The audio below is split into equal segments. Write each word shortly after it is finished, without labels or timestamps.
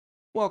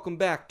Welcome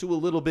back to a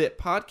Little Bit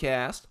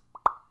Podcast.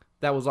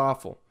 That was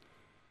awful.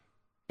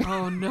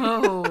 Oh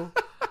no.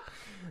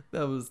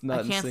 That was not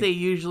I can't in say sync.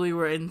 usually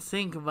we're in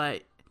sync,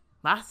 but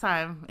last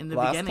time in the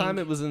Last beginning. time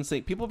it was in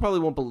sync. People probably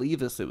won't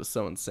believe us. It was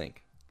so in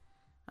sync.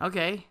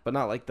 Okay. But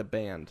not like the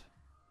band.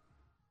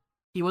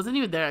 He wasn't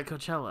even there at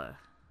Coachella.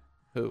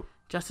 Who?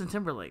 Justin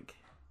Timberlake.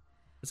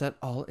 Is that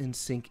all in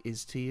sync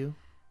is to you?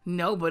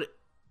 No, but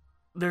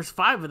there's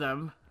 5 of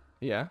them.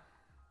 Yeah.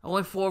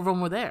 Only 4 of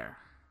them were there.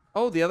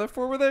 Oh, the other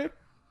 4 were there?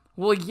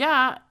 Well,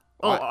 yeah.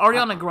 Oh,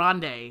 Ariana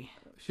Grande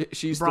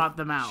She's brought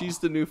them out. She's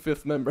the new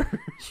 5th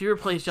member. She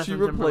replaced Justin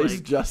She replaced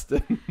Timberlake.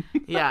 Justin.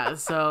 Yeah,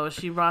 so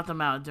she brought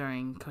them out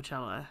during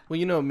Coachella. Well,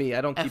 you know me.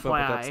 I don't keep up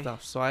with that FYI.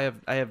 stuff. So I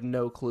have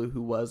no clue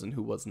who was and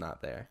who was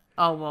not there.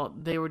 Oh, well,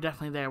 they were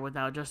definitely there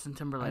without Justin I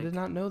Timberlake. did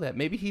not know that.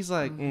 Maybe he's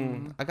like,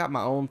 I got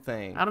my own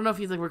thing. I don't know if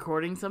he's like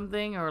recording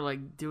something or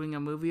like doing a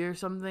movie or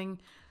something.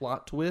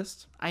 Plot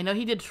twist? I know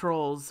he did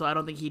Trolls, so I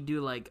don't think he'd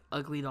do like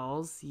Ugly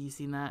Dolls. You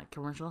seen that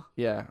commercial?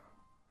 Yeah.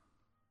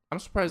 I'm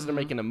surprised they're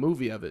making a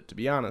movie of it, to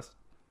be honest.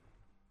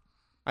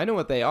 I know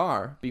what they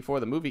are before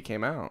the movie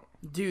came out.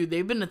 Dude,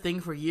 they've been a thing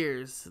for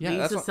years. Yeah, they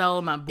used that's to what- sell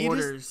them at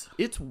Borders.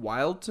 It's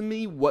wild to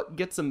me what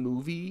gets a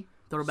movie.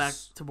 Throwback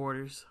to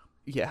Borders.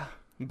 Yeah.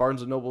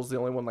 Barnes & Noble's the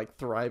only one like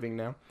thriving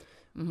now.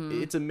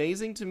 Mm-hmm. It's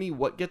amazing to me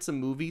what gets a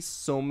movie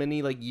so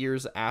many like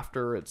years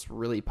after it's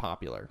really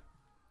popular.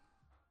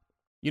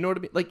 You know what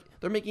I mean? Like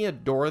they're making a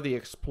Dora the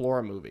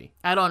Explorer movie.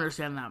 I don't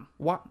understand that.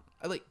 What?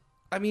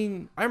 I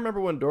mean, I remember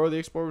when Dora the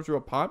Explorer was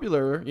real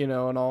popular, you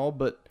know, and all,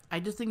 but I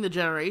just think the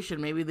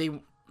generation, maybe they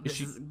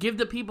give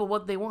the people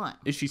what they want.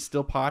 is she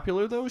still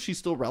popular though? Is she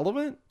still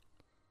relevant?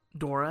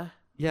 Dora?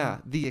 Yeah,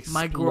 the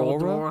Explorer. My girl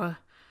Dora?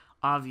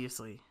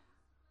 Obviously.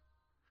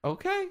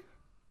 Okay.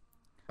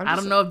 I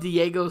don't know if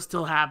Diego's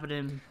still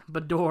happening,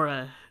 but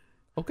Dora,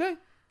 Okay.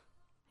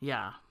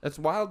 yeah. That's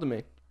wild to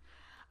me.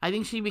 I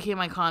think she became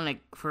iconic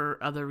for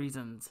other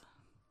reasons.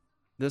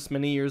 This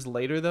many years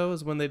later, though,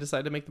 is when they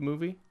decided to make the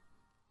movie?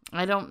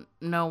 I don't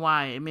know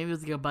why. Maybe it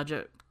was like a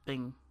budget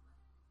thing.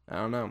 I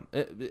don't know.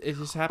 It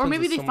just happens. Or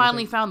maybe with they so many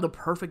finally things. found the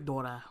perfect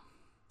Dora.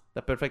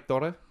 The perfect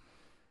Dora?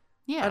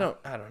 Yeah.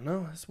 I don't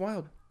know. It's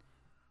wild.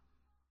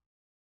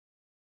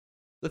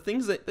 The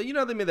things that you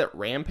know, they made that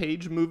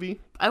Rampage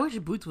movie. I wish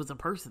Boots was a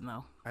person,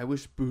 though. I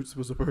wish Boots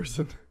was a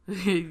person.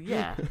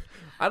 Yeah.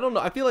 I don't know.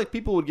 I feel like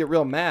people would get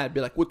real mad.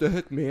 Be like, what the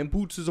heck, man?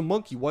 Boots is a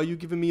monkey. Why are you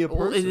giving me a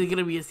Well, is person? it going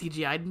to be a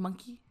CGI'd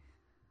monkey?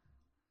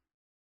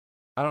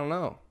 I don't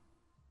know.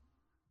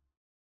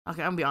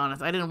 Okay, I'm going to be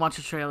honest. I didn't watch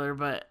the trailer,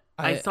 but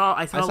I saw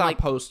like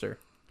a poster.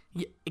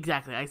 Yeah,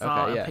 exactly. I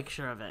saw Okay, a yeah.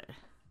 picture of it.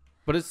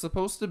 But it's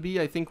supposed to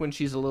be, I think, when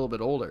she's a little bit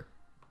older.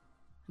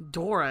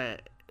 Dora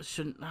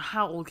shouldn't.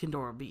 How old can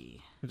Dora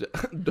be?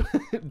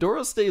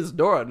 Dora stays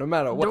Dora no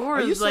matter what. Dora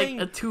Are you is like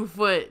saying, a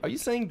 2-foot. Are you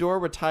saying Dora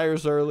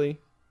retires early?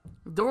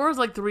 Dora's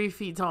like 3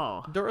 feet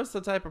tall. Dora's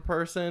the type of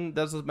person,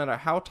 doesn't matter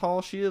how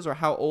tall she is or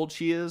how old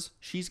she is,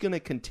 she's going to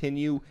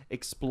continue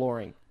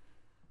exploring.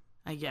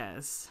 I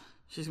guess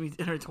she's gonna be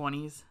in her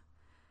 20s.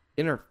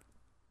 In her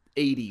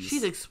 80s.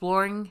 She's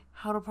exploring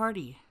how to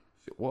party.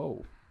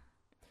 Whoa.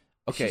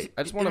 Okay, She's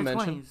I just in want to her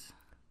mention, 20s.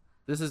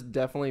 this is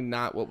definitely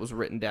not what was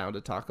written down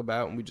to talk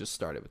about, and we just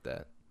started with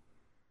that.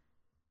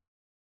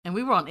 And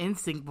we were on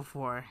Instinct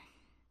before.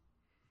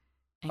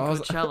 And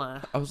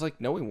Coachella. I was like,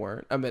 no, we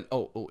weren't. I meant,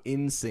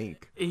 in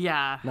sync,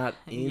 Yeah. not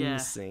in Yeah.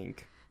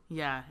 sync.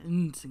 Yeah,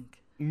 Instinct.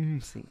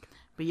 In sync.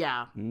 But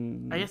yeah,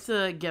 I guess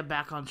to get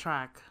back on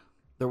track,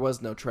 There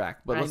was no track,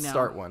 but I let's know.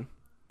 start one.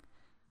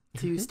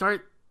 to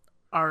start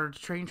our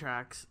train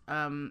tracks,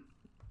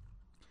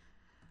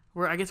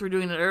 I guess we're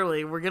doing it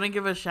early. We're gonna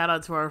give a shout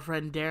out to our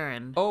friend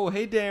Darren, Oh,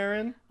 hey,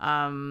 Darren.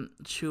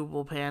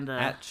 Chewable Panda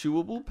At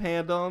Chewable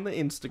Panda on the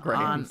on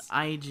Instagrams.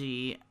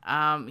 IG.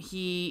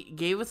 He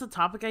gave us a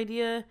topic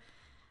idea,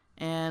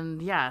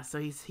 and yeah, so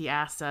he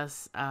asked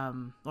us,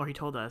 or he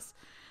told us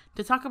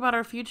to talk about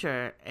our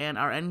future and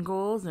our end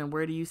goals and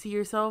where do you see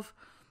yourself,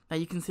 that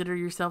you consider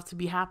yourself to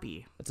be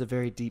happy. That's a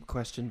very deep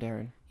question,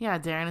 Darren. Yeah,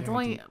 Darren, it's Very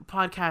only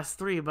podcast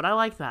 3, but I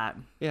like that.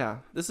 Yeah,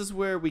 this is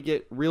where we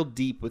get real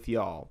deep with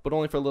y'all, but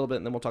only for a little bit,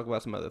 and then we'll talk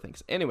about some other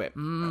things. Anyway,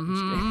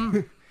 I'm just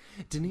kidding.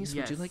 Denise,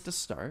 would you Yes. like to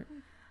start?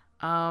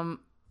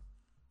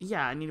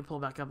 Yeah, I need to pull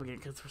it back up again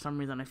because for some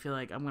reason I feel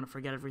like I'm gonna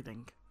forget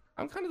everything.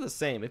 I'm kind of the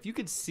same. If you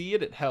could see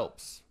it, it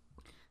helps.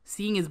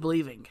 Seeing is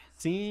believing.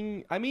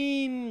 Seeing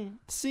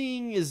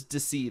is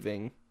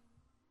deceiving.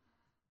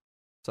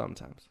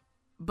 Sometimes.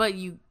 But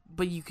you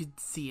could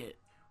see it.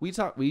 We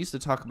used to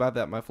talk about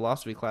that in my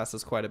philosophy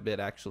classes quite a bit,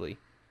 actually.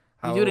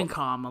 We do it in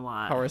comm a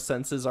lot. How our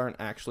senses aren't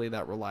actually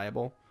that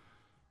reliable.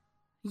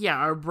 Yeah,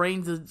 our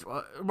brain's a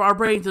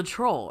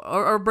troll.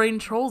 Our brain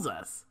trolls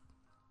us.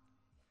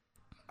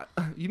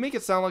 You make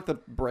it sound like the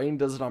brain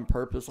does it on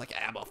purpose, like,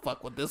 I'm gonna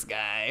fuck with this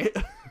guy.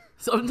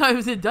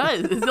 Sometimes it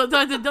does.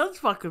 Sometimes it does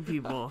fuck with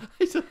people.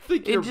 I just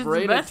think It your just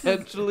brain messes-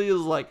 intentionally is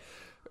like,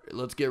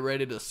 let's get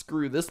ready to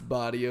screw this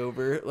body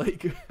over.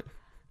 Like,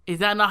 Is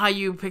that not how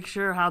you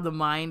picture how the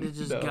mind is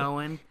just No.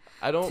 going?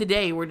 I don't.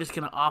 Today, we're just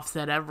going to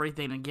offset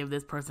everything and give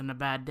this person a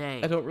bad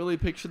day. I don't really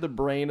picture the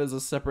brain as a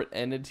separate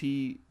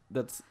entity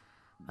that's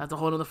a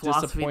whole other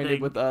philosophy disappointed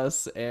thing. with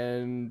us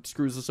and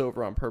screws us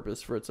over on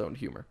purpose for its own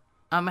humor.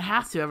 It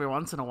has to every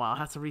once in a while. It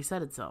has to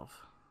reset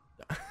itself.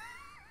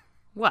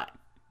 What?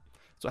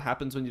 So what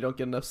happens when you don't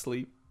get enough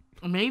sleep?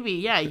 Maybe,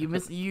 yeah.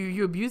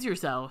 You abuse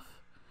yourself.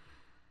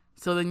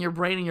 So then your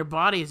brain and your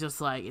body is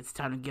just like, it's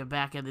time to get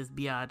back at this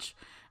biatch.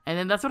 And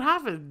then that's what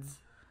happens.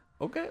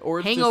 Okay. Or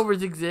it's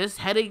hangovers exist,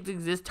 headaches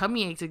exist,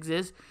 tummy aches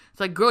exist.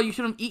 It's like, girl, you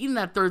should have eaten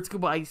that third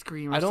scoop of ice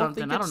cream or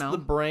something. Think it's the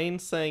brain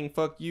saying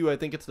 "fuck you." I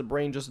think it's the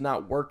brain just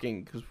not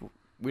working because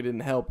we didn't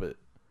help it.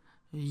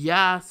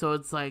 Yeah, so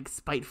it's like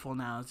spiteful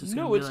now. It's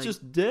just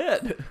just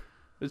dead.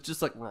 It's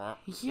just like,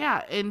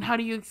 yeah. And how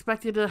do you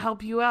expect it to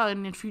help you out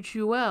and treat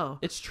you well?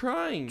 It's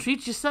trying.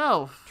 Treat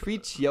yourself.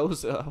 Treat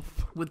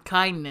yourself With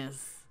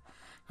kindness,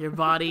 your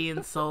body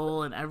and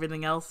soul and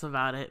everything else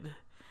about it.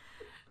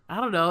 I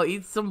don't know.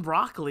 Eat some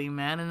broccoli,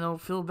 man, and it'll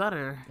feel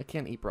better. I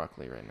can't eat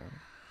broccoli right now.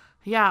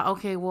 Yeah.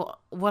 Okay.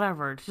 Well,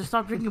 whatever. Just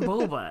stop drinking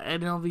boba,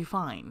 and it'll be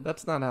fine.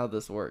 That's not how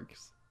this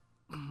works.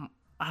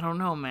 I don't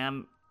know,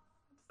 man.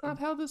 Not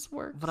how this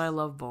works. But I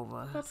love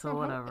boba, That's so not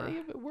whatever. How any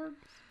of it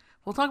works.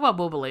 We'll talk about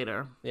boba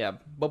later. Yeah,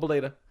 bubble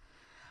data.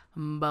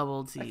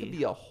 Bubble tea. That could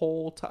be a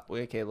whole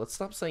topic. Okay, let's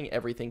stop saying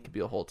everything could be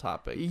a whole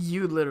topic.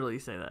 You literally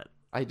say that.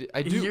 I do.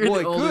 You're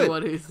the only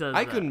one who says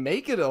I that. couldn't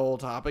make it a whole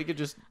topic. It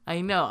just.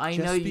 I know you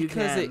can. Just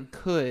because it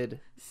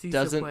could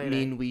doesn't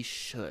mean we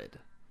should.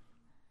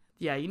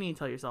 Yeah, you need to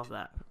tell yourself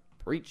that.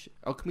 Preach.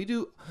 Oh, can we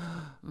do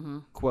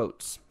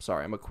quotes?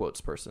 Sorry, I'm a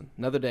quotes person.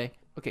 Another day.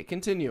 Okay,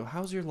 continue.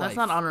 How's your life? That's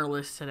not on our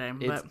list today.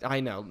 But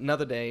I know.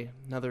 Another day.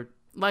 Another.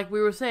 Like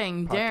we were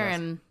saying,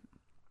 podcast.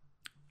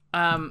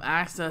 Darren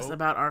asked us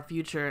about our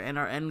future and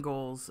our end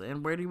goals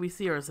and where do we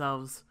see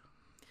ourselves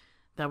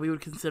that we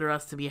would consider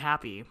us to be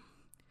happy.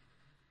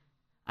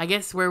 I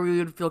guess where we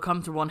would feel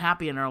comfortable and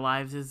happy in our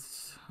lives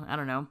is, I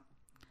don't know.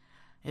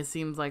 It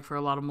seems like for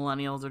a lot of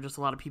millennials or just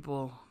a lot of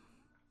people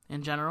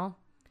in general,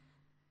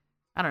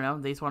 I don't know,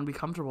 they just want to be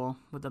comfortable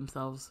with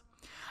themselves.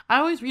 I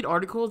always read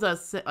articles that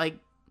say, like,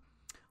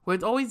 where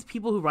it's always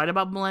people who write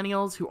about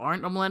millennials who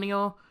aren't a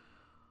millennial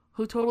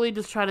who totally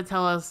just try to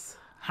tell us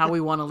how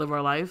we want to live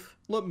our life.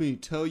 Let me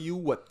tell you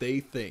what they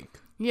think.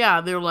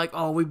 Yeah, they're like,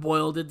 oh, we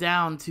boiled it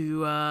down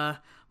to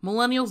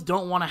millennials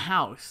don't want a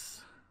house.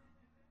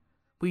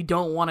 We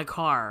don't want a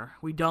car.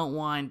 We don't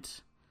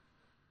want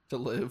to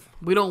live.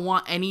 We don't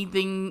want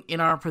anything in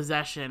our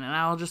possession. And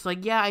I was just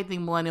like, yeah, I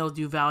think millennials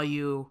do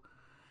value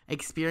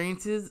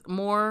experiences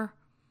more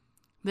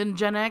than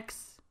Gen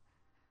X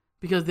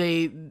because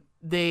they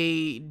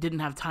didn't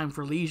have time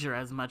for leisure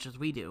as much as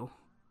we do.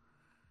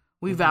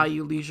 We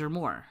value leisure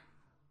more.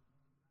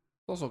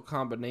 Also a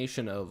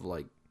combination of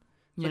like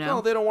you know,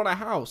 oh, they don't want a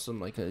house.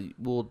 I'm like,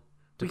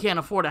 we can't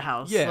afford a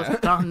house. Yeah.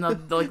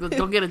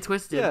 Don't get it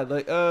twisted. Yeah,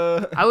 like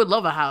I would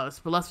love a house,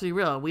 but let's be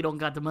real, we don't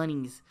got the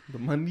monies. The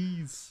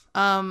monies.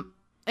 And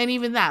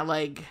even that,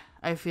 like,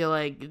 I feel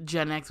like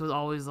Gen X was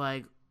always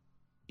like,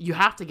 you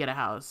have to get a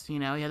house, you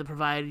know, you have to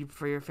provide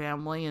for your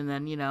family, and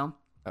then, you know.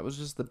 That was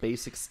just the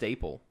basic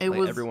staple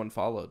everyone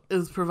followed. It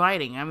was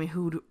providing. I mean,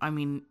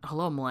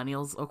 hello,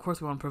 millennials. Of course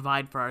we want to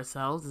provide for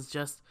ourselves. It's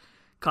just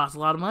costs a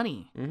lot of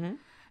money. Mm-hmm.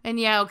 And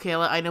yeah, okay,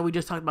 I know we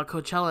just talked about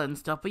Coachella and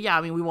stuff, but yeah,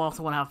 I mean, we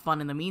also want to have fun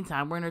in the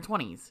meantime. We're in our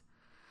 20s,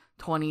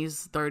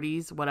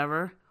 30s,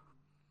 whatever.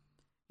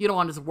 You don't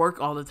want to just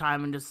work all the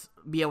time and just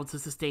be able to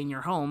sustain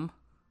your home.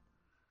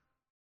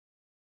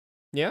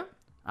 Yeah.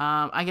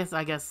 I guess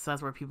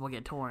that's where people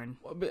get torn.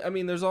 But, I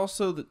mean, there's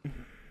also the,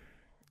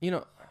 you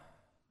know,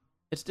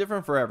 it's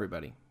different for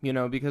everybody, you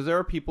know, because there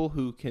are people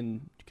who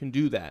can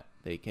do that.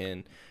 They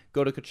can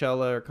go to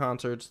Coachella or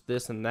concerts,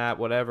 this and that,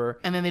 whatever.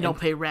 And then they don't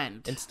pay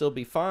rent. And still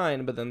be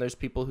fine, but then there's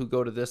people who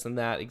go to this and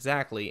that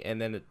exactly,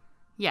 and then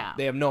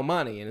they have no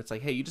money. And it's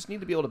like, hey, you just need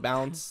to be able to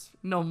balance.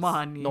 No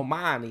money. No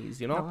monies,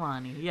 you know? No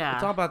money, yeah.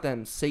 It's all about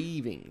them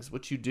savings,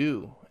 what you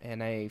do.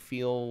 And I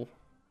feel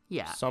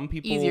some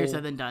people... Easier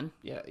said than done.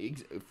 Yeah,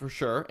 for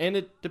sure. And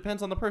it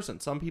depends on the person.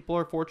 Some people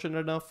are fortunate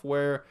enough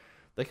where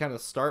they kind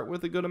of start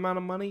with a good amount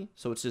of money,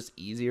 so it's just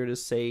easier to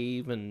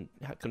save and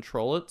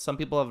control it. Some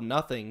people have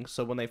nothing,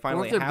 so when they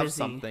finally have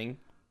something,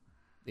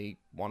 they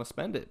want to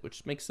spend it,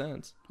 which makes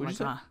sense. What'd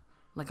you say?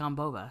 Like on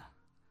boba.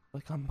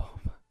 Like on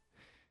boba.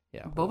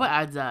 Yeah. Boba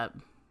adds up.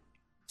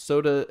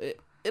 Soda,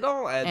 it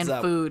all adds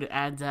up. And food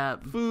adds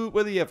up. Food,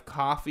 whether you have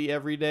coffee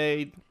every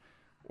day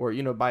or,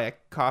 you know, buy a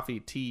coffee,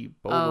 tea,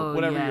 boba,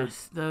 whatever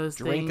your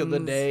drink of the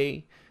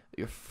day.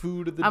 Your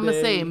food of the day. I'm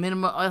gonna say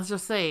minimum. Let's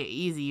just say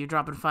easy. You're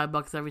dropping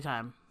 $5 every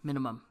time,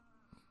 minimum.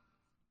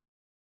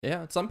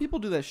 Yeah, some people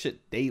do that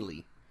shit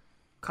daily.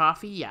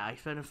 Coffee, yeah, I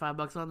spent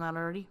 $5 on that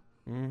already.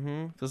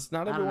 Mm-hmm. Because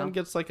not everyone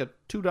gets like a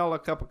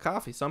 $2 cup of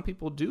coffee. Some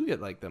people do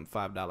get like them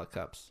 $5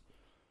 cups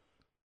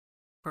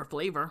for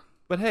flavor.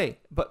 But hey,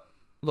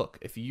 look,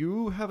 if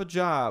you have a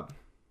job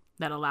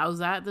that allows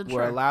that, then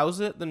sure. Allows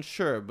it, then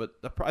sure. But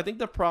I think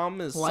the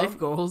problem is life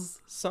goals.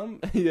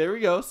 There we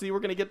go. See, we're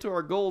gonna get to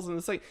our goals in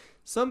a second.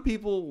 Some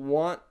people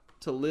want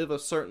to live a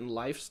certain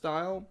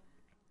lifestyle,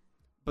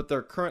 but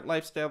their current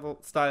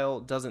lifestyle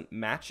doesn't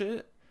match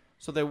it.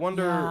 So they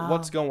wonder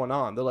what's going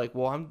on. They're like,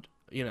 well,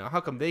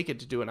 how come they get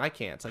to do it and I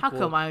can't? It's like, how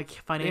come I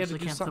financially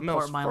can't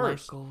support my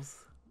life goals?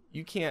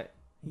 You can't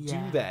do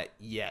that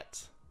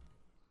yet.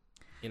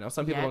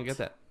 Some people don't get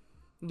that.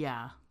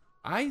 Yeah.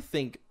 I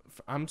think,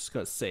 I'm just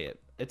going to say it.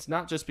 It's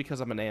not just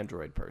because I'm an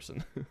Android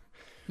person.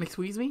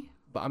 Excuse me?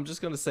 But I'm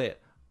just going to say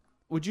it.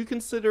 Would you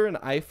consider an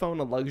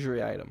iPhone a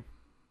luxury item?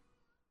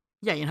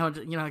 Yeah, you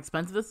know how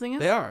expensive this thing is?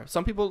 They are.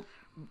 Some people,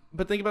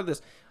 but think about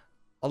this.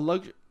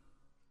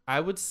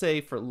 I would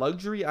say for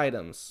luxury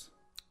items.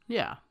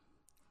 Yeah.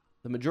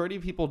 The majority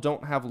of people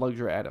don't have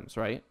luxury items,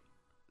 right?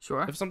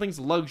 Sure. If something's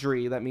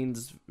luxury, that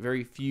means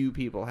very few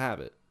people have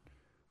it.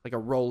 Like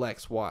a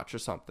Rolex watch or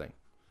something.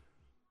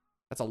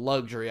 That's a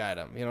luxury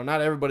item.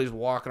 Not everybody's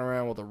walking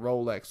around with a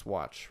Rolex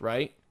watch,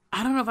 right?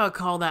 I don't know if I would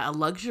call that a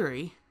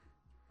luxury.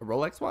 A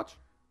Rolex watch?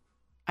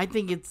 I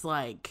think it's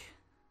like...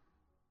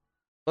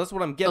 That's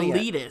what I'm getting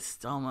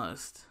elitist,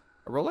 almost.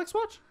 A Rolex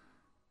watch?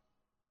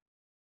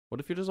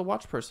 What if you're just a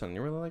watch person and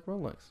you really like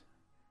Rolex?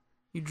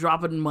 You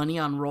dropping money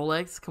on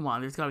Rolex? Come on,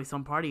 there's got to be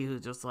some party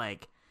who's just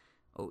like,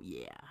 oh,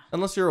 yeah.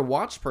 Unless you're a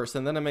watch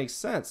person, then it makes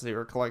sense.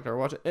 You're a collector of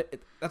watch.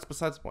 That's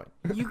besides the point.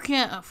 You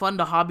can't fund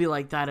a hobby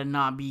like that and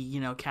not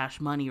be, cash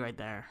money right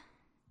there.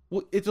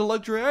 Well, it's a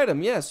luxury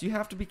item. Yes, you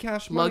have to be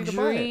cash money to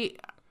buy it.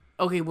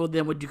 Okay, well,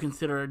 then would you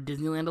consider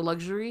Disneyland a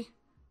luxury?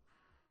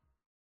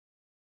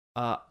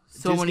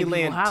 So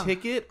Disneyland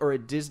ticket or a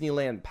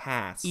Disneyland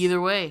pass?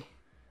 Either way.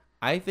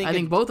 I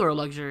think both are a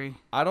luxury.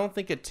 I don't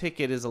think a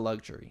ticket is a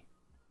luxury.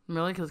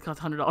 Really? Because it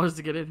costs $100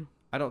 to get in.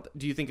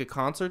 Do you think a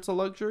concert's a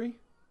luxury?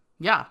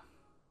 Yeah.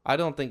 I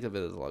don't think of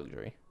it as a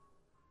luxury.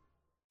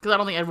 Because I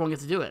don't think everyone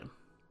gets to do it.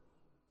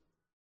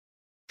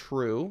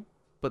 True,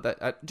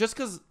 but just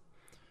because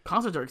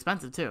concerts are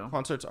expensive too.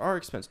 Concerts are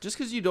expensive. Just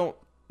because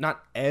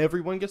not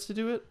everyone gets to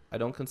do it.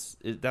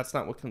 That's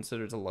not what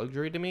considers a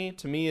luxury to me.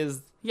 To me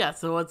is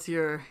So what's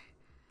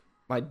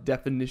my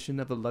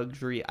definition of a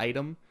luxury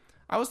item?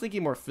 I was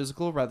thinking more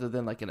physical rather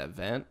than like an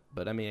event,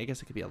 but I mean, I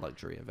guess it could be a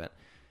luxury event.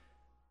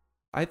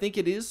 I think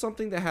it is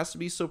something that has to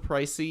be so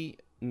pricey.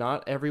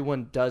 Not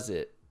everyone does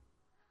it.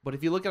 But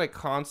if you look at a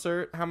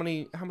concert, how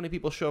many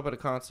people show up at a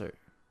concert?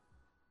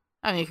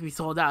 I mean, it could be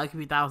sold out. It could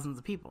be thousands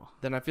of people.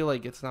 Then I feel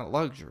like it's not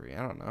luxury.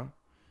 I don't know.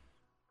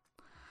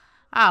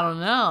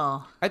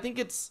 I think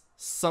it's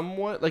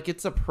somewhat, like,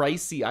 it's a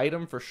pricey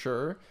item for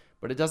sure,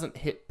 but it doesn't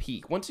hit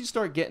peak. Once you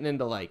start getting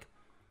into, like,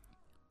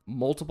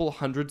 multiple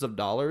hundreds of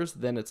dollars,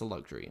 then it's a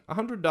luxury.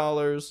 $100,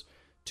 $200,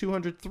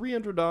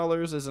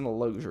 $300 isn't a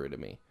luxury to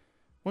me.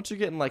 Once you're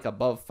getting, like,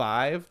 above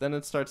 $5, then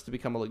it starts to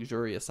become a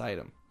luxurious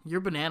item.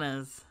 You're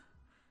bananas.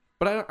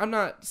 But I'm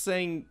not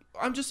saying...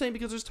 I'm just saying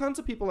because there's tons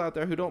of people out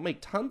there who don't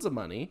make tons of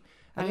money.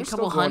 And a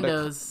couple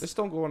hundos. They're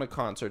still going to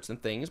concerts and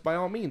things. By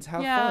all means,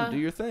 have fun. Do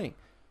your thing.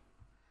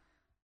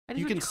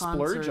 You can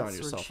splurge on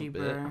yourself a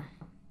bit.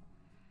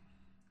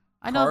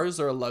 Cars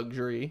are a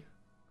luxury.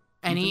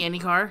 Any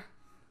car?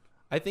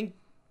 I think,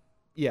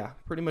 yeah,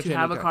 pretty much any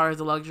car. To have a car is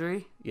a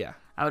luxury? Yeah.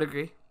 I would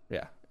agree.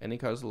 Yeah, any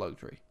car is a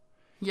luxury.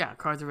 Yeah,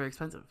 cars are very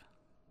expensive.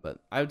 But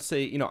I would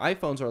say,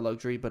 iPhones are a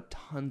luxury, but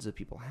tons of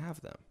people have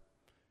them.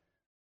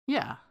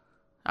 Yeah,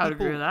 I would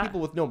agree with that.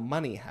 People with no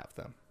money have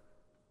them.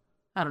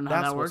 I don't know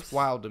how that works. That's what's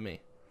wild to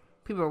me.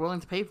 People are willing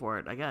to pay for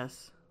it, I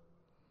guess.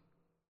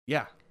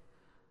 Yeah.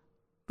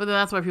 But then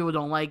that's why people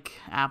don't like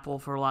Apple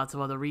for lots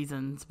of other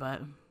reasons,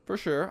 but... For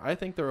sure. I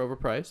think they're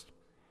overpriced.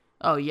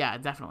 Oh, yeah,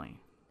 definitely.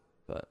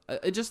 But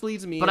it just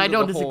leads me But I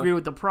don't disagree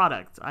with the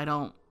product. I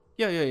don't...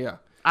 Yeah.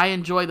 I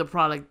enjoy the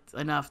product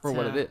enough for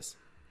what it is.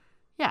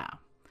 Yeah.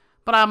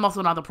 But I'm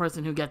also not the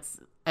person who gets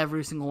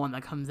every single one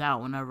that comes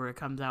out whenever it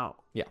comes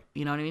out. Yeah.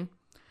 You know what I mean?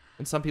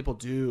 And some people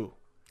do.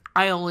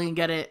 I only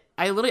get it...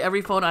 literally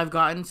every phone I've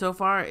gotten so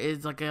far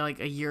is like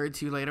a year or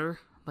two later,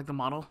 like the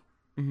model.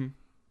 Mm-hmm.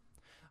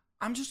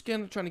 I'm just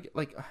trying to get,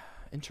 like,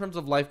 in terms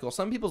of life goals,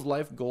 some people's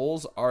life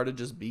goals are to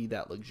just be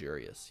that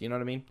luxurious. You know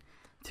what I mean?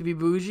 To be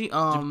bougie?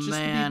 Oh, just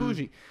man. To be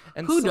bougie.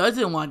 And who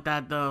doesn't want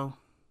that, though?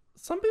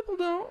 Some people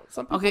don't.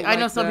 Some people I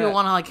know some people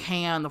want to, like,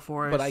 hang out in the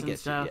forest but I get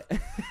stuff. You,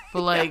 yeah.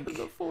 But, like,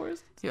 the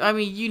forest. I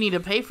mean, you need to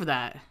pay for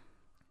that.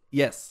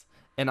 Yes.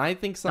 And I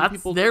think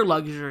That's their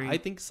luxury. I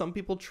think some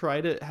people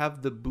try to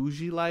have the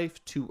bougie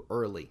life too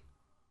early.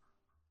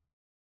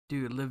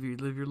 Dude, live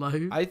your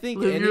life. I think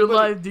live your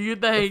life. Do your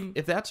thing.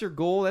 If that's your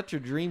goal, that's your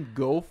dream.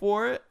 Go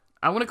for it.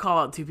 I want to call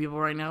out two people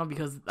right now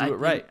because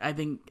I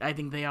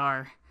think they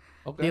are.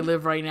 Okay. They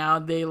live right now.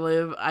 They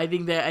live. I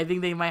think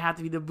they might have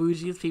to be the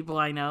bougiest people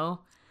I know.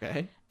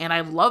 Okay. And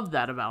I love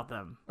that about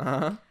them.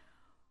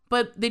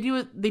 But they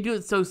do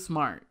it so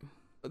smart.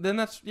 Then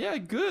that's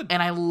good.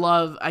 And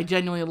I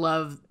genuinely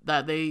love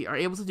that they are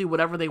able to do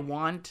whatever they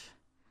want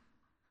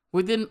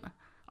within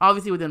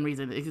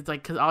reason. It's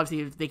like, because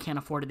obviously if they can't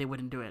afford it, they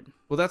wouldn't do it.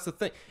 Well, that's the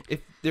thing.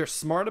 If they're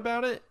smart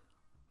about it,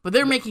 but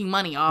they're making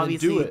money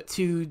obviously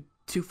to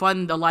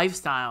fund the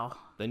lifestyle.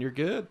 Then you're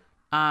good.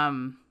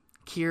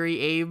 Kiri,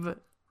 Abe,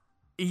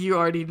 you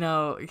already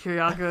know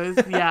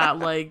Kyriakos. Yeah,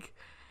 like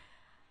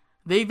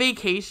they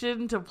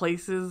vacation to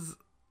places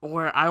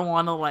where I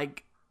want to,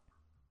 like,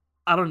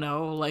 I don't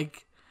know,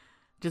 like,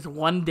 just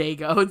one day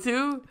go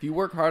to. If you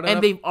work hard enough.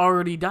 And they've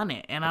already done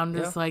it. And I'm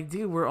just Yeah. like,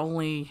 dude, we're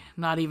only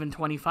not even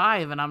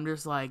 25. And I'm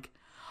just like,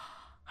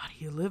 how do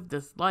you live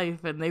this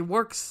life? And they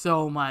work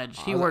so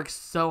much. He works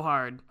so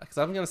hard. Because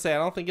I'm going to say, I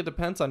don't think it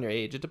depends on your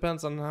age. It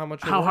depends on how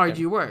much you're How hard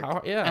working. you work.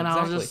 Yeah, and exactly.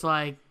 I was just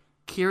like,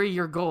 carry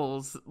your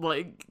goals.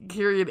 Like,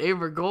 carry and aim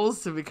your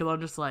goals to me. Because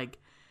I'm just like,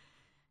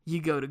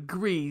 you go to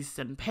Greece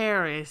and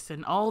Paris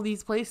and all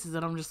these places.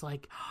 And I'm just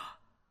like,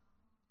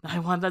 I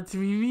want that to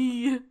be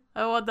me.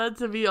 I want that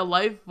to be a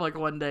life, like,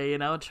 one day, you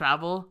know,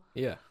 travel.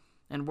 Yeah.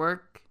 And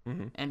work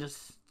and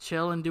just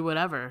chill and do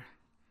whatever.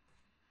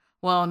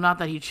 Well, not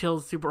that he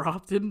chills super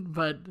often,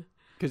 but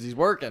because he's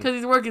working. Because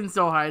he's working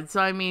so hard. So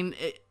I mean,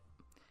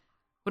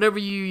 whatever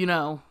you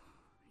know,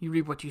 you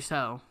reap what you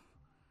sow.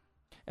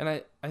 And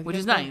I which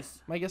is nice.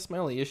 I guess my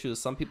only issue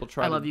is some people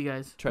try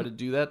to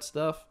do that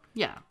stuff.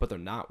 Yeah, but they're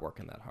not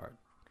working that hard.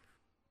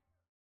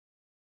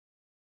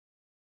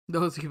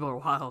 Those people are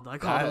wild. I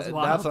call those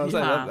wild. That's what I'm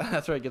saying.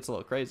 That's where it gets a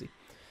little crazy.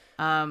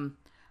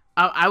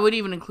 I would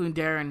even include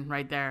Darren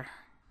right there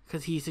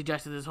because he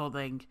suggested this whole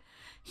thing.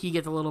 He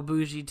gets a little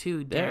bougie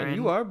too, Darren.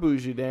 You are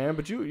bougie, Darren,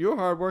 but you're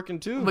hardworking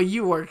too. But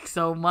you work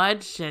so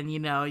much, and you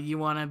know you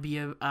want to be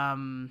a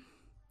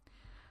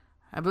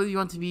I believe you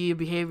want to be a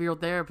behavioral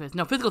therapist.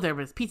 No, physical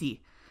therapist, PT. You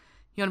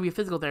want to be a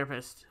physical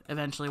therapist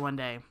eventually one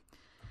day,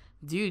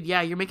 dude.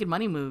 Yeah, you're making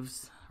money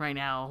moves right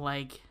now.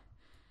 Like,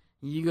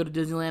 you go to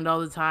Disneyland all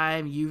the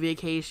time, you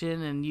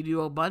vacation, and you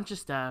do a bunch of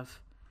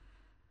stuff.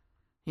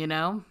 You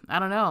know, I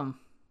don't know.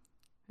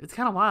 It's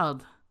kind of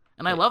wild,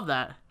 and I love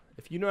that.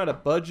 If you know how to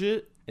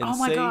budget and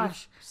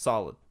save,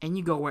 solid. And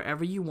you go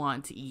wherever you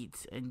want to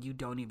eat, and you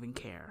don't even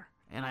care.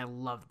 And I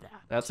love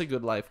that. That's a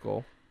good life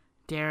goal.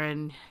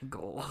 Darren,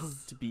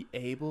 goals. To be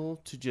able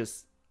to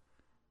just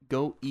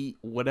go eat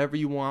whatever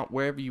you want,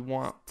 wherever you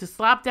want. To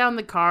slap down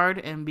the card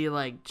and be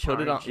like, charge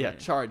Put it on. it. Yeah,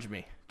 charge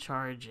me.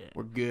 Charge it.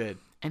 We're good.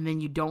 And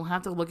then you don't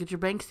have to look at your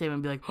bank statement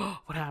and be like,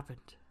 oh, what happened?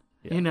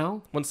 Yeah. You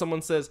know? When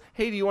someone says,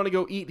 hey, do you want to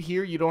go eat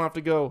here? You don't have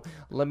to go,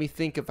 let me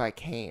think if I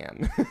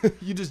can.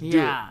 You just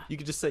do it. You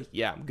can just say,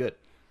 yeah, I'm good.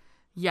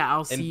 Yeah,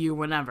 I'll see you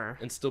whenever.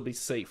 And still be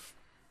safe.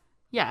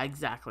 Yeah,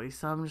 exactly.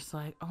 So I'm just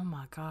like, oh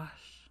my gosh.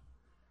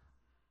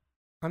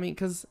 I mean,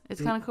 because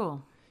it's kind of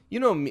cool. You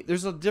know,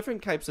 there's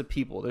different types of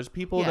people. There's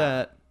people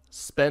that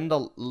spend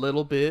a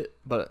little bit,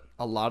 but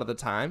a lot of the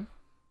time.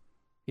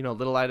 You know,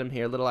 little item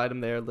here, little item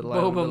there, little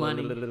item. Boba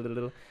money.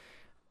 Little.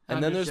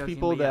 And then there's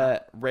people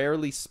that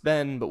rarely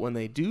spend, but when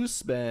they do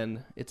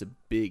spend, it's a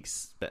big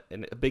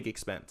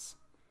expense.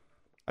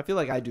 I feel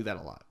like I do that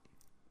a lot.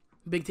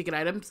 Big ticket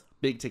items?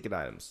 Big ticket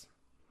items.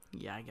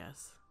 Yeah, I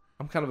guess.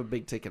 I'm kind of a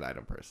big ticket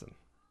item person.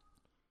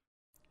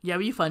 Yeah,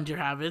 but you fund your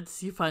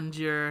habits. You fund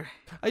your...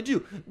 I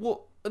do.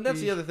 Well, and that's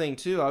the other thing,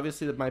 too.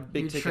 Obviously, that my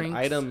big ticket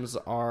items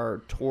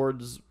are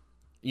towards,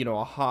 you know,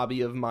 a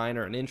hobby of mine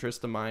or an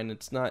interest of mine.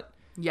 It's not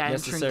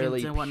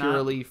necessarily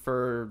purely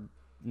for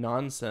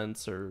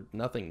nonsense or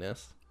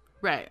nothingness.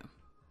 Right.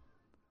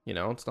 You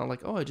know, it's not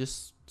like, oh, I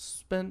just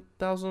spent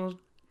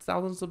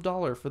thousands of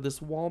dollars for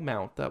this wall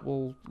mount that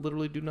will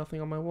literally do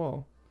nothing on my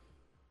wall.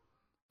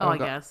 I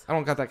guess. I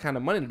don't got that kind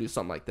of money to do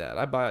something like that.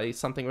 I buy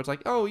something where it's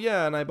like, oh,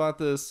 yeah, and I bought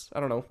this,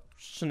 I don't know,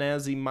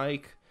 snazzy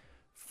mic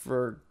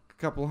for a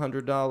couple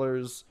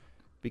 $100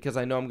 because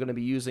I know I'm going to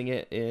be using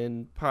it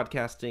in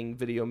podcasting,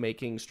 video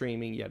making,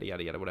 streaming, yada,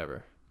 yada, yada,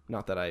 whatever.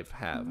 Not that I've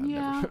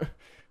never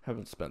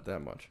haven't spent that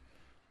much.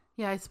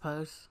 Yeah, I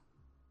suppose.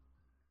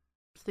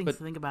 Things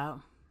to think about.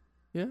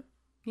 Yeah?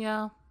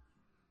 Yeah.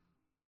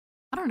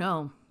 I don't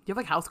know. Do you have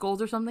like house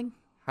goals or something?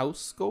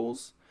 House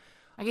goals?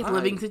 I guess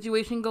living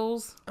situation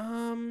goals. I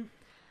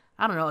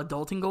don't know,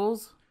 adulting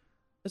goals.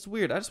 It's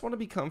weird. I just want to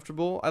be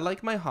comfortable. I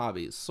like my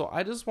hobbies, so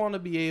I just want to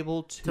be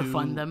able to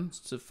fund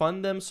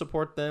them,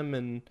 support them,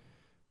 and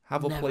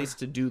have a place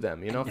to do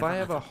them. You know, if I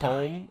have a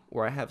home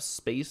where I have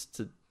space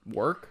to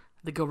work,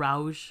 the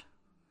garage.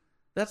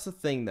 That's the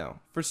thing, though.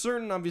 For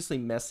certain, obviously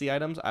messy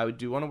items, I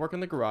do want to work in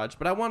the garage,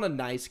 but I want a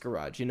nice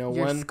garage. You know,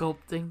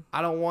 sculpting.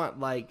 I don't want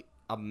like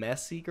a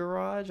messy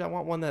garage. I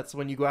want one that's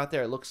when you go out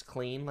there, it looks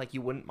clean, like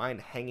you wouldn't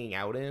mind hanging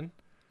out in.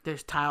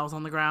 There's tiles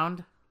on the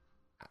ground.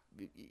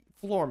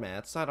 Floor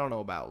mats. I don't know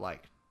about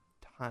like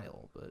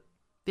tile, but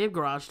they have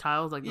garage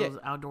tiles, like those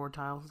outdoor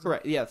tiles.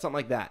 Correct. Yeah, something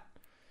like that.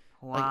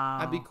 Wow. Like,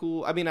 I'd be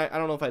cool. I mean, I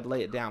don't know if I'd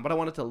lay it down, but I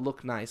want it to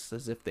look nice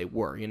as if they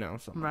were, you know,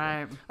 something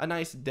right. Like that. A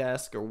nice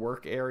desk or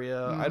work area.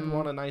 Mm-hmm. I'd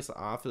want a nice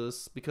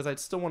office because I'd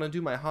still want to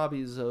do my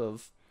hobbies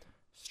of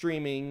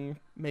streaming,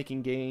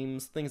 making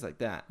games, things like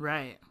that.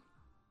 Right.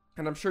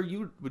 And I'm sure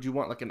you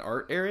want like an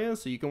art area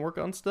so you can work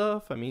on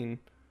stuff? I mean,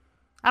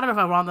 I don't know if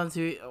I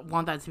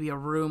want that to be a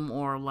room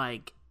or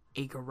like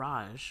a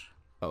garage.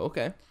 Oh,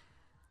 okay.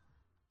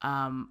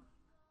 I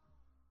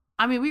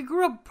mean, we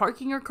grew up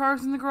parking our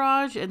cars in the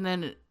garage, and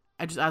then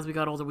as we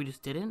got older, we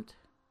just didn't.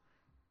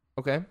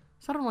 Okay.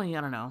 So I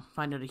don't know,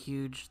 find it a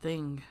huge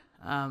thing.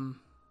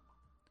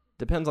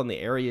 Depends on the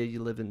area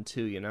you live in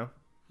too, you know?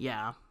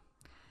 Yeah.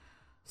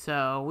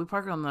 So we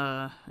park in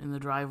the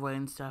driveway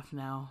and stuff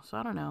now. So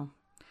I don't know.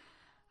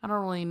 I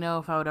don't really know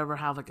if I would ever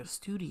have like a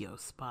studio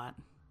spot.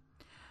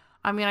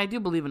 I mean, I do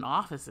believe in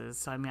offices,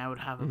 so I mean, I would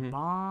have a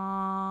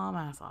bomb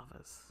ass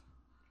office.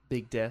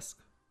 Big desk.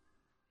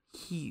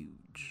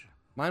 Huge.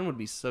 Mine would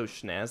be so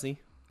snazzy.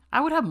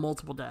 I would have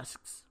multiple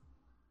desks.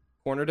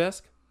 Corner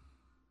desk?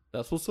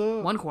 That's what's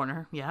up. One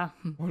corner, yeah.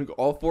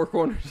 All four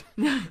corners.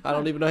 I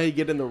don't even know how you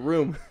get in the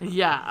room.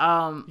 Yeah,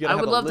 I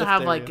would love to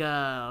have area. like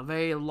a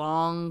very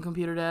long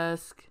computer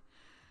desk,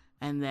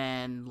 and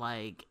then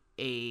like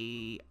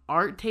a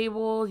art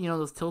table, you know,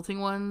 those tilting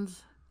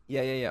ones.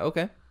 Yeah.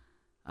 Okay.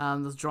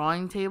 Those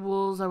drawing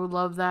tables, I would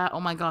love that. Oh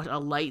my gosh, a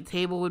light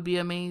table would be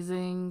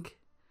amazing.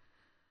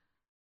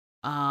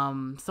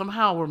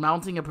 Somehow we're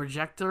mounting a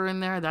projector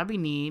in there. That'd be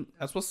neat.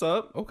 That's what's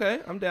up. Okay,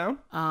 I'm down.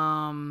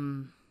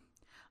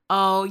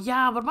 Oh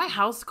yeah, but my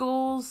house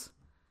goals.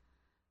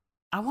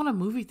 I want a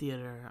movie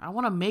theater. I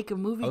want to make a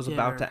movie theater. I was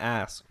about to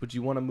ask, would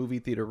you want a movie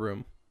theater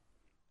room?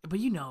 But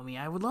you know me,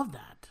 I would love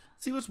that.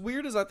 See, what's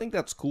weird is I think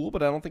that's cool,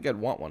 but I don't think I'd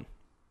want one.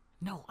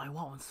 No, I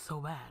want one so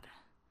bad.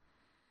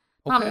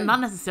 Okay. Not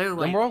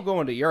necessarily. Then we're all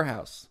going to your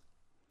house.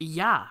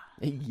 Yeah.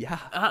 Yeah.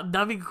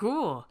 That'd be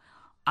cool.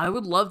 I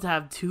would love to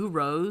have 2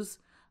 rows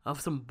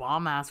of some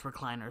bomb-ass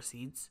recliner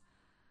seats.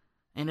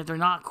 And if they're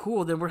not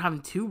cool, then we're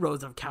having 2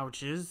 rows of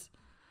couches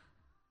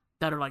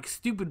that are like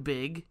stupid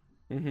big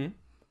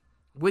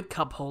with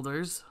cup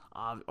holders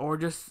or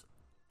just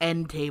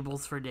end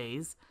tables for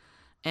days.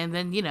 And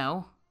then, you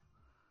know,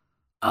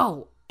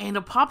 and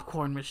a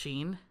popcorn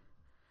machine.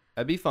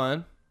 That'd be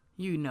fun.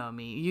 You know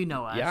me. You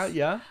know us.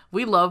 Yeah.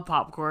 We love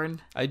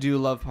popcorn. I do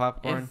love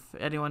popcorn.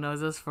 If anyone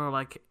knows us for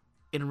like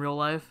in real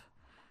life,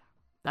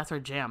 that's our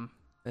jam.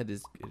 It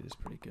is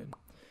pretty good.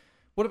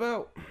 What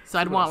about... So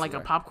I'd want like a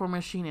popcorn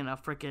machine in a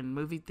freaking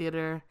movie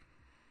theater.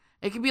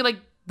 It could be like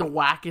the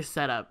wackest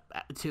setup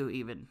too,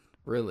 even.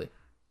 Really?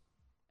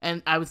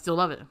 And I would still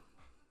love it.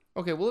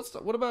 Okay, well,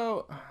 what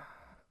about...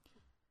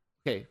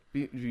 Okay,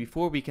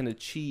 before we can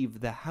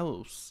achieve the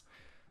house,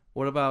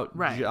 what about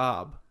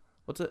job?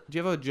 Do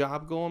you have a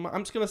job going?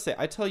 I'm just going to say,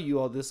 I tell you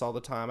all this all the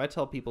time. I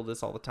tell people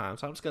this all the time.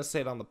 So I'm just going to say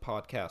it on the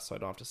podcast so I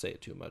don't have to say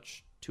it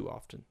too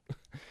often.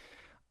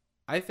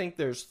 I think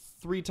there's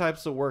 3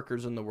 types of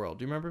workers in the world.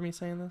 Do you remember me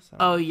saying this?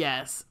 Oh,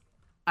 yes.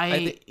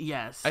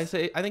 Yes. I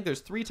think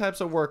there's 3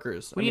 types of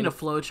workers. We need a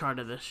flow chart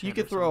of this shit. You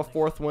could throw a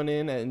 4th one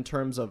in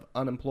terms of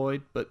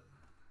unemployed, but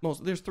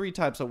there's 3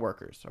 types of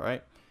workers, all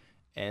right?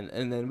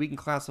 And then we can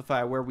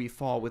classify where we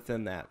fall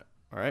within that,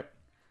 all right?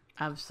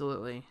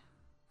 Absolutely.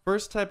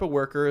 First type of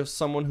worker is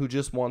someone who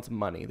just wants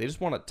money. They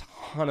just want a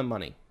ton of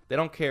money. They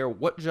don't care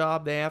what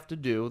job they have to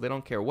do. They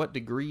don't care what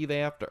degree they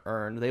have to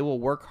earn. They will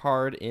work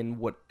hard in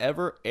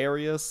whatever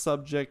area,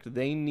 subject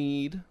they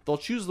need. They'll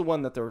choose the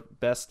one that they're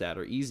best at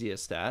or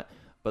easiest at,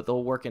 but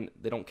they'll work in,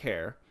 they don't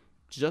care,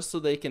 just so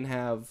they can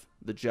have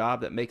the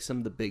job that makes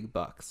them the big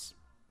bucks.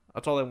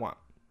 That's all they want.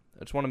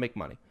 They just want to make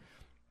money.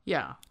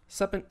 Yeah.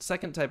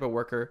 Second type of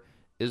worker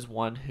is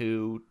one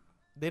who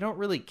they don't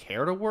really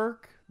care to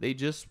work. They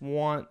just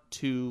want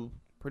to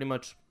pretty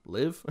much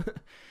live.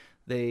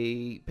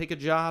 They pick a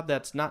job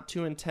that's not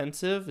too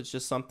intensive. It's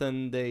just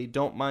something they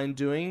don't mind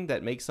doing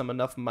that makes them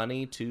enough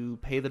money to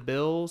pay the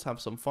bills,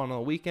 have some fun on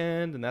the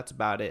weekend, and that's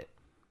about it.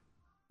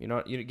 You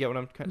know, you get what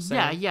I'm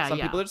saying? Yeah. Some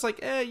people are just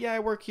like, I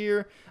work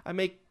here. I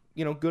make,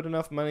 good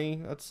enough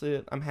money. That's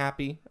it. I'm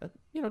happy.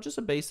 Just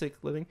a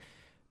basic living.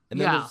 And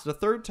then there's the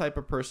third type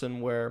of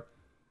person where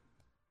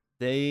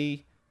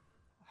they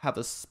have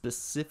a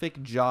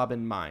specific job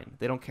in mind.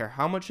 They don't care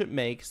how much it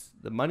makes.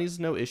 The money's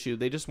no issue.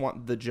 They just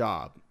want the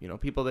job.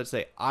 People that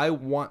say, I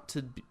want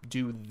to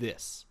do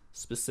this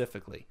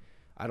specifically.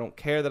 I don't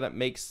care that it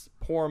makes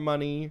poor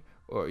money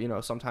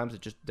or, sometimes it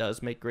just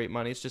does make great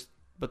money. It's just,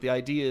 but the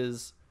idea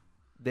is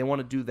they want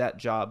to do that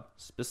job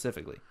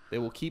specifically. They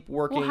will keep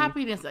working. Well,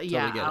 happiness,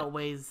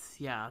 outweighs,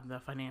 the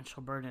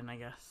financial burden, I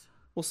guess.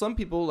 Well, some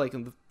people, like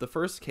in the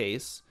first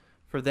case,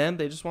 for them,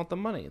 they just want the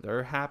money.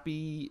 They're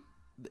happy.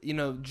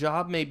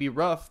 Job may be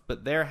rough,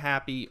 but they're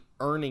happy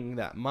earning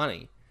that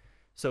money.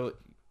 So,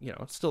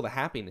 it's still the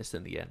happiness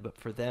in the end, but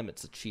for them,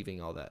 it's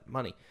achieving all that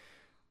money.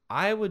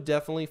 I would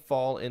definitely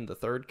fall in the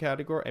third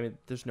category. I mean,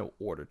 there's no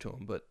order to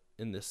them, but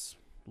in this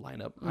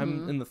lineup,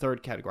 I'm in the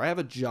third category. I have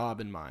a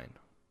job in mind.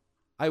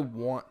 I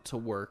want to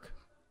work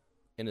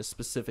in a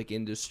specific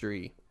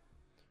industry,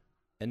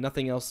 and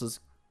nothing else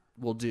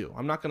will do.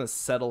 I'm not going to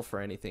settle for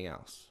anything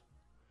else.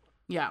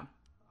 Yeah.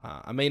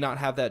 I may not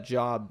have that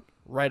job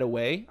right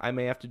away. I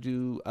may have to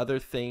do other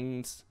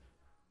things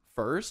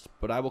first,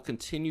 but I will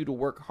continue to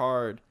work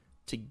hard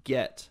to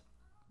get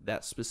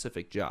that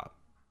specific job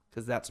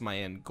because that's my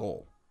end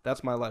goal.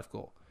 That's my life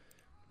goal,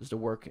 is to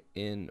work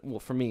in,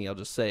 for me, I'll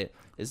just say it,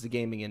 is the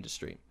gaming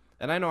industry.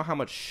 And I know how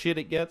much shit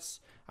it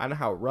gets. I know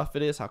how rough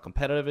it is, how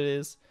competitive it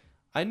is.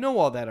 I know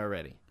all that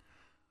already.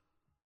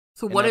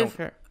 So what if...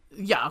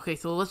 Yeah, okay,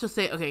 so let's just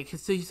say,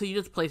 so you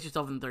just place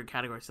yourself in the third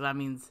category. So that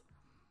means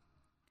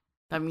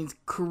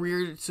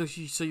career, so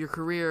your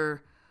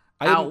career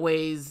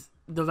outweighs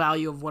the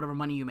value of whatever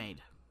money you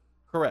made.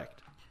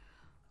 Correct.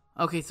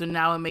 Okay, so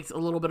now it makes a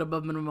little bit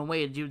above minimum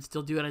wage. You would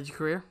still do it as your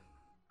career?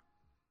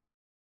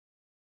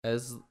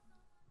 As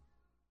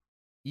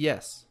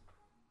yes.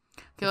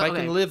 Okay, If I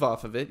can live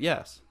off of it,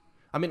 yes.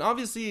 I mean,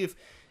 obviously,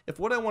 if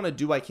what I want to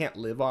do I can't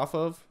live off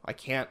of, I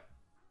can't,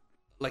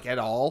 like, at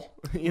all,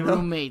 you know?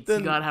 Roommates. Then,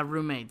 you gotta have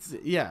roommates.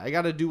 yeah, I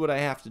got to do what I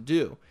have to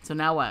do. So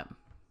now what?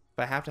 If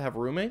I have to have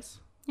roommates,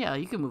 Yeah,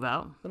 you can move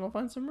out. then I'll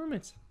find some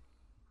roommates.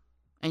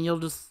 And you'll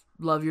just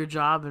love your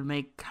job and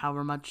make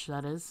however much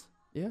that is.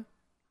 Yeah.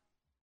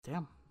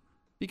 Damn.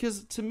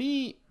 Because to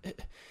me,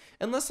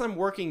 unless I'm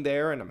working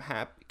there and I'm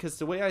happy, because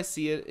the way I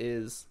see it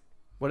is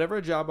whatever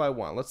job I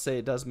want, let's say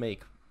it does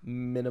make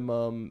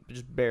minimum,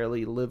 just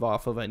barely live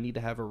off of, I need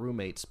to have a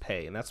roommate's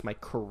pay, and that's my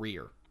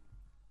career.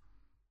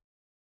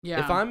 Yeah.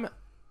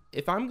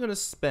 If I'm going to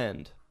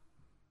spend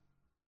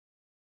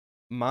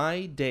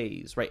my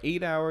days, right,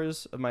 8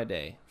 hours of my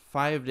day,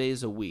 5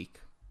 days a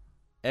week,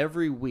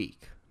 every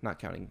week, not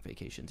counting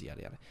vacations,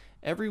 yada yada,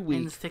 every week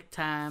and sick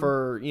time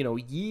for,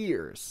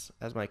 years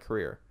as my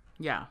career.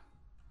 Yeah.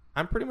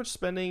 I'm pretty much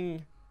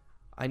spending,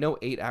 I know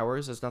 8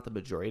 hours is not the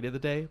majority of the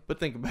day, but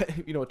think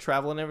about,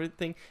 travel and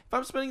everything. If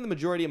I'm spending the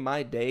majority of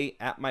my day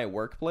at my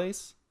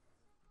workplace,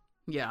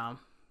 Yeah.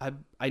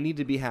 I need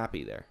to be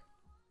happy there.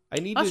 I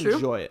need That's to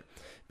enjoy it.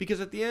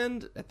 Because at the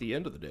end of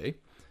the day,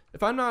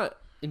 if I'm not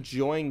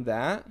enjoying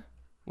that,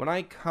 when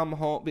I come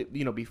home,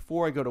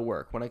 before I go to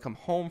work, when I come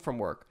home from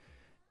work,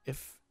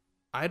 if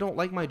I don't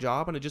like my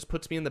job and it just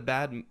puts me in a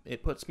bad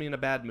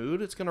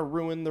mood, it's going to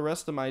ruin the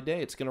rest of my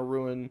day. It's going to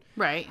ruin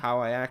how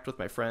I act with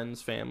my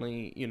friends,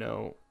 family,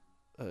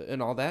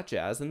 and all that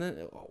jazz. And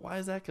then why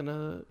is that going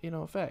to,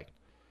 affect?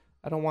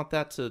 I don't want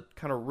that to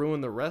kind of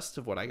ruin the rest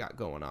of what I got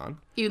going on.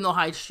 Even though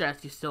high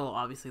stress, you still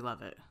obviously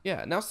love it.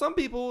 Yeah. Now, some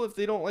people, if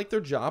they don't like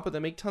their job, but they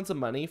make tons of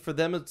money, for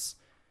them it's,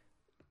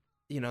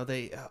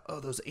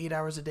 those 8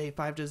 hours a day,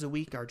 5 days a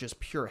week are just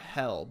pure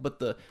hell. But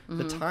the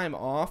time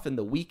off and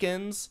the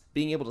weekends,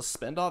 being able to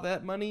spend all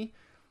that money,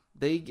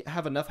 they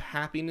have enough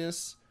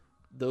happiness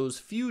those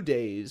few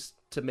days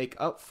to make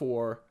up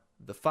for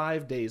the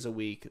 5 days a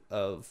week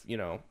of,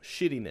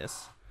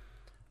 shittiness.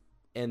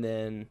 And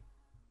then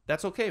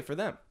that's okay for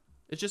them.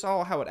 It's just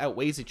all how it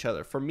outweighs each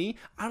other. For me,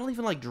 I don't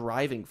even like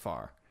driving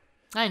far.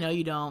 I know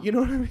you don't. You know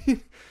what I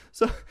mean?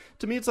 So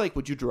to me, it's like,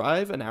 would you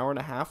drive an hour and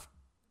a half,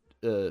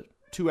 2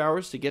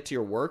 hours to get to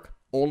your work?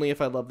 Only if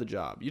I love the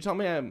job. You tell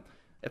me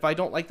if I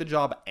don't like the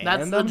job and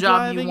that's the I'm job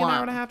driving you want. an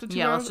hour and a half to 2 hours.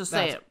 Yeah, let's just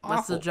say it. Awful.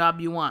 That's the job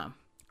you want.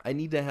 I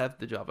need to have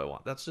the job I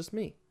want. That's just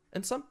me.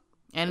 And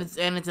it's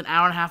an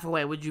hour and a half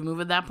away. Would you move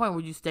at that point? Or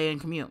would you stay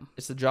and commute?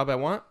 It's the job I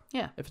want.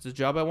 Yeah. If it's a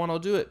job I want, I'll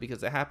do it because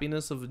the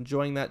happiness of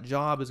enjoying that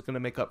job is going to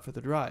make up for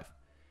the drive.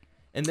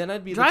 And then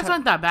I'd be drives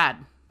aren't that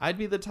bad. I'd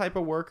be the type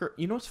of worker.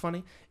 You know what's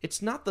funny?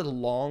 It's not the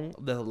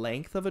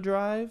length of a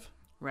drive.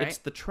 Right. It's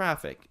the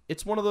traffic.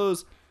 It's one of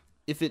those.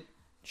 If it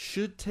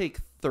should take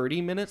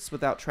 30 minutes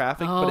without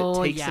traffic, but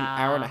it takes an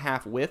hour and a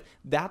half with,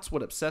 that's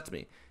what upsets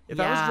me. If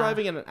I was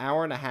driving in an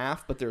hour and a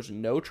half, but there's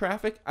no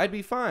traffic, I'd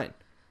be fine.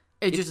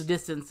 It's just a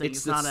distance thing.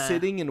 It's not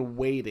sitting and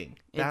waiting.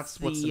 That's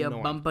what's annoying. It's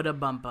the bumper to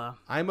bumper.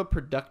 I'm a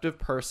productive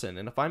person,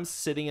 and if I'm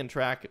sitting in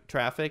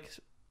traffic,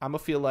 I'm going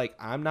to feel like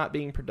I'm not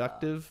being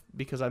productive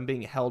because I'm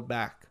being held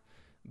back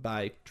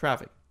by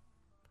traffic.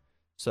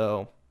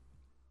 So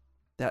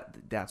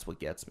that's what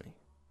gets me.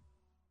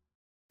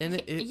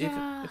 And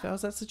if I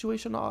was that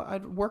situation,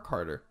 I'd work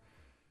harder.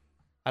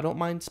 I don't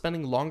mind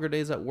spending longer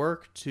days at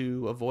work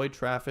to avoid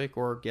traffic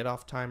or get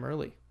off time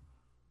early.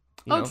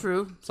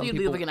 True. So you'd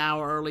leave like an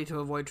hour early to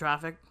avoid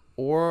traffic?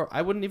 Or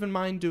I wouldn't even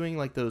mind doing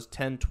like those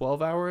 10,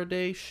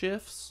 12-hour-a-day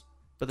shifts.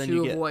 But then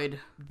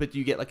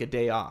you get like a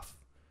day off.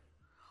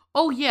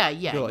 Oh, yeah.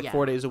 You go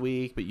 4 days a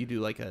week, but you do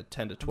like a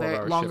 10 to 12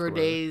 hour longer shift.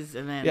 Days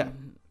and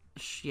then,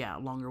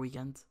 longer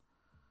weekends.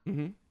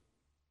 Mm-hmm.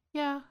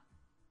 Yeah.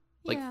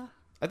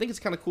 I think it's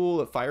kind of cool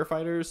that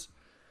firefighters,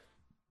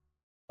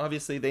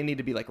 obviously, they need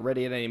to be like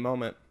ready at any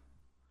moment.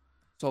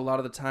 So a lot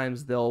of the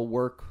times they'll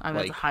work.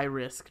 That's a high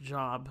risk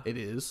job. It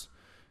is.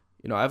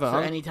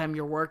 Anytime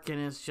you're working,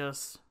 it's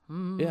just.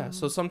 Yeah.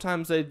 So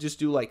sometimes they just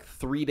do like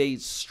 3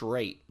 days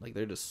straight. Like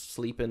they're just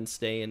sleeping,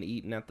 staying,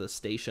 eating at the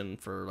station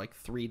for like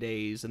 3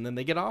 days. And then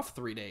they get off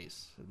 3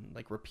 days and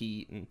like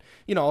repeat and,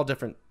 all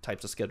different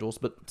types of schedules,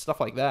 but stuff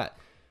like that.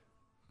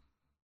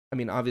 I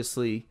mean,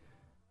 obviously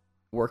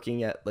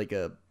working at like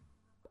a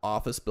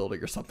office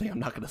building or something, I'm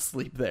not going to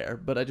sleep there,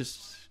 but I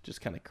just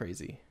kind of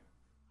crazy.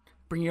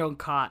 Bring your own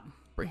cot.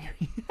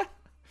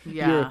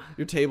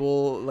 Your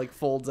table like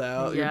folds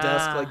out, your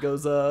desk like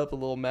goes up, a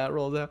little mat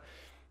rolls out.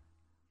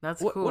 That's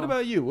cool. What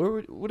about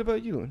you? What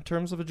about you in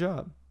terms of a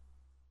job?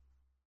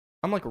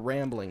 I'm like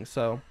rambling,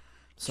 so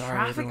sorry.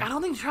 Traffic. Everyone. I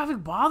don't think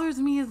traffic bothers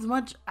me as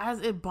much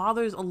as it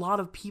bothers a lot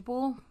of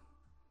people,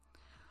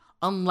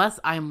 unless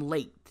I'm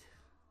late.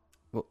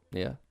 Well,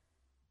 yeah.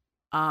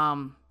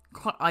 Hard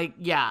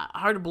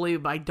to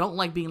believe, but I don't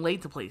like being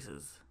late to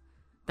places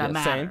that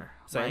matter.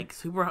 Same. Like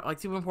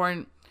super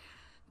important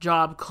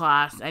job,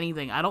 class,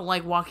 anything. I don't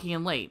like walking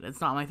in late. It's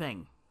not my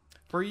thing.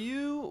 For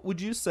you, would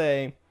you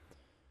say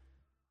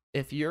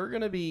if you're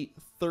going to be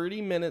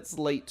 30 minutes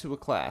late to a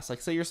class,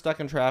 like say you're stuck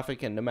in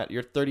traffic and no matter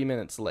you're 30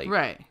 minutes late.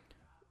 Right.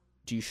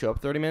 Do you show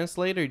up 30 minutes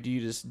late, or do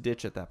you just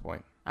ditch at that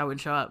point? I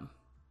wouldn't show up.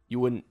 You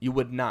wouldn't. You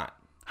would not.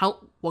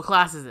 What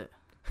class is it?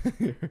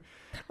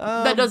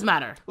 That does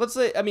matter. Let's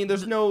say, I mean,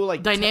 there's no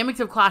like dynamics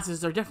of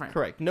classes are different.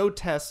 Correct. No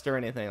test or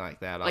anything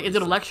like that. Like, is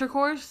it a lecture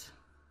course?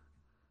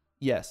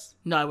 Yes.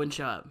 No, I wouldn't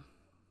show up.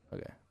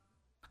 Okay.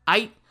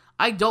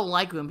 I don't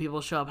like when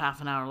people show up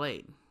half an hour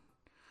late.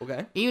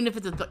 Okay. Even if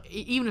it's a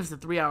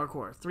 3-hour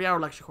course, 3-hour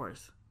lecture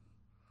course.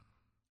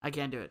 I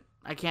can't do it.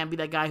 I can't be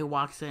that guy who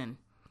walks in.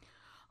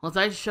 Unless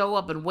I show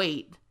up and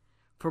wait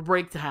for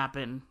break to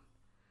happen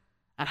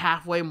at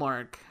halfway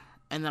mark,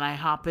 and then I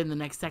hop in the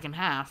next second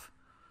half,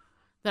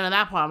 then at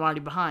that point I'm already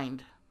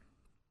behind.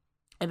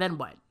 And then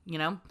what? You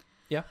know?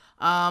 Yeah.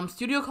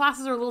 Studio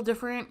classes are a little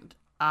different.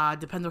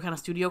 Depends what kind of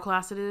studio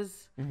class it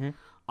is. Mm-hmm.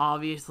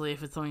 Obviously,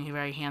 if it's something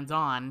very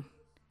hands-on,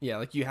 yeah,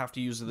 like you have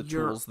to use the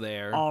tools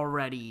there.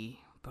 Already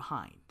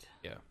behind.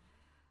 Yeah.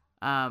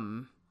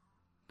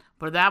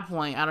 But at that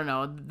point, I don't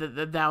know.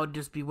 That would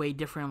just be way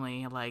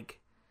differently. Like,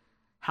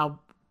 how,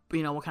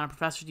 what kind of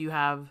professor do you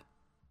have?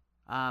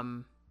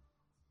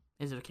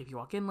 Is it okay if you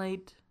walk in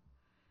late?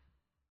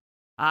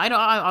 I know,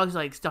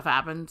 obviously, like, stuff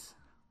happens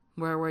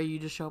where you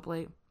just show up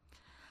late.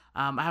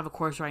 I have a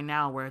course right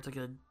now where it's like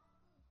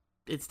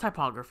it's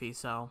typography,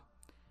 so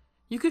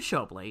you could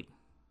show up late.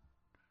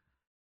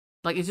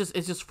 Like, it's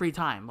just free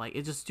time. Like,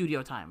 it's just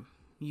studio time.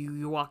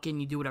 You walk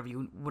in, you do whatever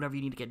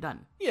you need to get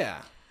done.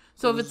 Yeah.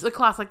 So if it's a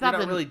class like that, you're not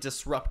then really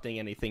disrupting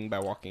anything by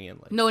walking in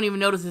late. no one even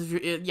notices.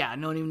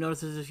 No one even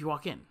notices if you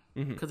walk in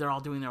because Mm-hmm. they're all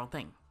doing their own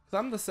thing.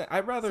 I'm the same.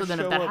 I'd rather. So then,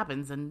 show if that up...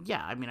 happens, then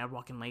yeah, I mean, I'd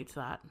walk in late to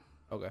that.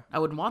 Okay. I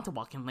wouldn't want to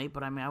walk in late,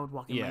 but I mean, I would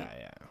walk in late.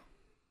 Yeah.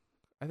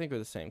 I think we're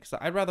the same because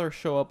I'd rather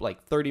show up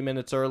like 30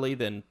 minutes early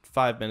than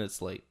 5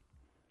 minutes late.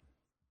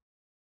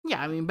 Yeah,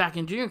 I mean, back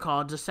in junior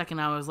college, the second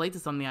I was late to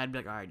something, I'd be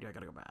like, all right, dude, I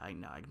gotta go back. I'm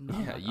not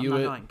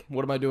going.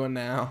 What am I doing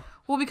now?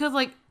 Well, because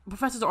like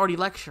professors are already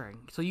lecturing,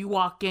 so you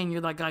walk in,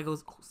 you're that guy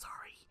goes, oh, sorry.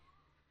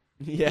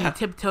 Yeah. You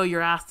tiptoe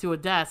your ass to a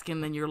desk,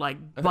 and then you're like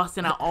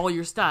busting out all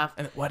your stuff.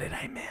 And what did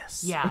I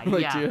miss? Yeah,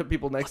 like, yeah. do you have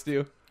people next to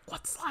you?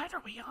 What slide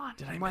are we on?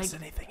 Did I miss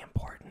anything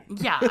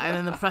important? Yeah, and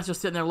then the professor's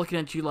sitting there looking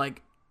at you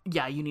like,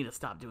 yeah, you need to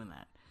stop doing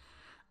that.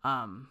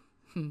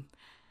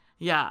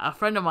 Yeah, a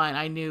friend of mine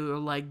I knew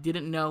like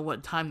didn't know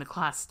what time the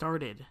class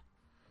started.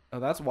 Oh,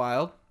 that's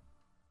wild.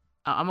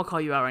 I'm gonna call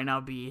you out right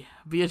now,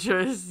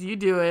 Beatrice. You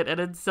do it, and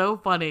it's so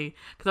funny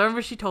because I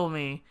remember she told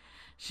me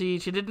she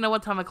didn't know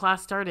what time the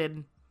class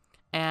started,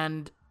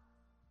 and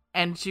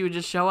she would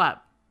just show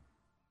up,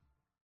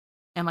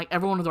 and like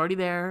everyone was already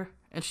there,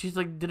 and she's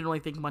like didn't really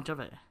think much of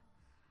it.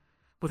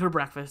 With her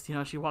breakfast,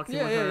 she walks in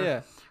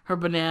with her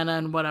banana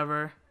and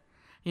whatever,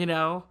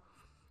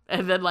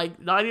 And then, like,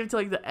 not even till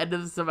like the end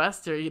of the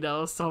semester,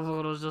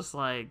 someone was just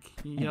like,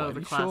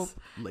 the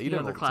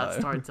class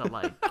starts at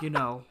like,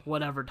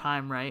 whatever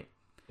time, right?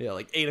 Yeah,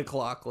 like 8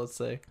 o'clock, let's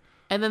say.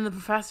 And then the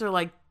professor,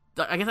 like,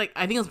 I think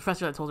it was the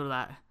professor that told her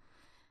that.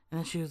 And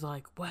then she was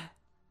like, what?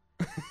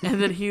 And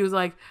then he was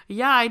like,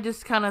 yeah, I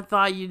just kind of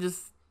thought you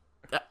just,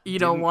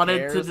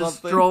 wanted to just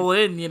stroll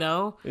in,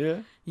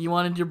 Yeah. You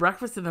wanted your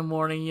breakfast in the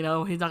morning, he's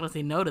not going to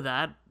say no to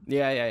that.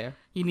 Yeah.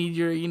 You need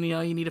you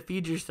need to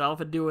feed yourself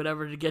and do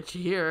whatever to get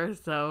you here.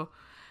 So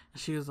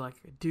she was like,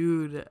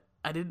 dude,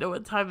 I didn't know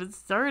what time it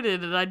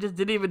started, and I just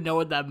didn't even know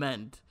what that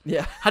meant.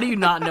 Yeah. How do you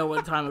not know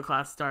what time a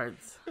class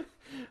starts?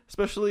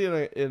 Especially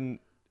in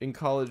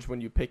college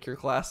when you pick your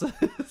classes.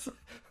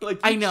 Like,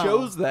 I you know.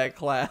 chose that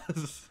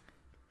class.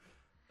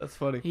 That's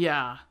funny.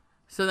 Yeah.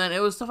 So then it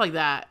was stuff like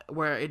that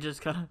where it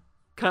just kind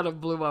of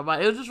blew my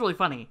mind. It was just really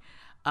funny.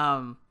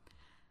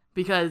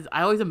 Because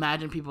I always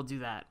imagine people do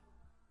that.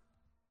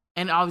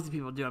 And obviously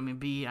people do.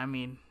 B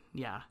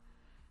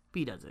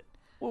does it.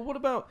 Well, what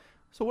about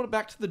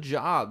back to the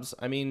jobs?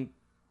 I mean,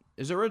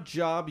 is there a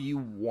job you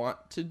want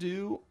to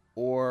do,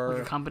 or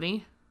Like a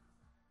company?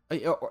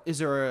 Is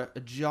there a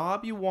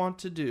job you want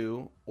to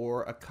do,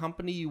 or a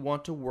company you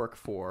want to work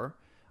for,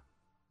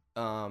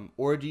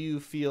 or do you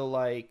feel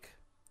like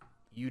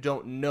you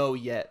don't know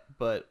yet,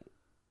 but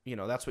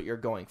that's what you're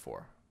going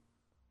for?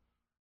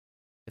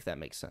 If that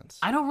makes sense.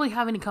 I don't really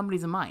have any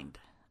companies in mind.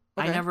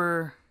 Okay.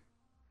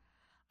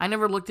 I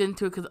never looked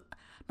into it because,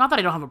 not that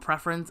I don't have a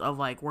preference of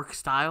like work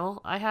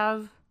style. I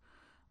have,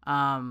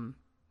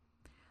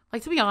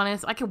 like, to be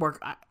honest, I could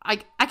work. I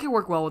could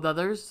work well with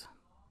others.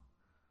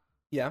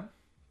 Yeah.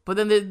 But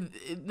then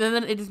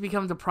it just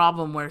becomes a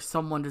problem where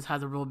someone just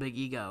has a real big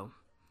ego.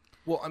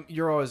 Well,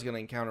 you're always gonna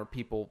encounter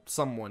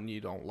someone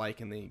you don't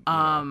like in the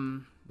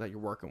that you're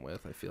working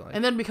with. I feel like.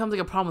 And then it becomes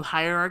like a problem with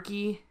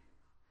hierarchy.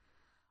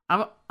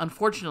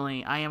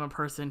 Unfortunately, I am a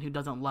person who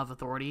doesn't love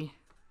authority.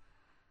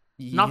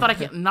 Yeah. Not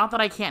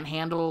that I can't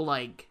handle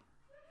like,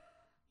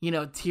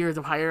 tiers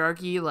of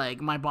hierarchy.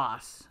 Like, my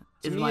boss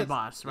is my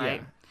boss,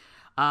 right?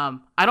 Yeah.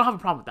 I don't have a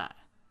problem with that.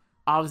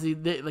 Obviously,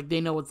 they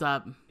know what's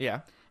up.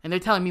 Yeah. And they're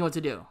telling me what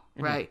to do,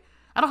 right?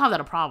 Mm-hmm. I don't have that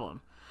a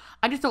problem.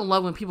 I just don't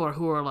love when people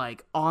who are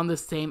like on the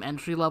same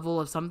entry level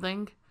of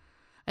something,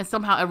 and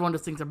somehow everyone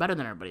just thinks they're better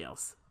than everybody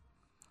else.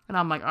 And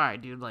I'm like, all right,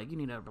 dude, like, you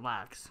need to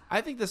relax. I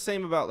think the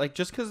same about, like,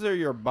 just because they're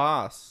your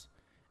boss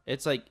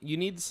It's like you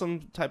need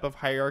some type of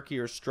hierarchy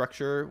or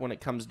structure when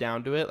it comes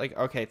down to it. Like,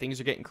 okay, things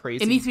are getting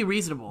crazy. It needs to be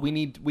reasonable. We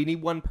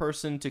need one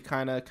person to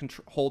kind of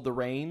hold the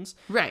reins.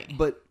 Right.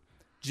 But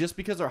just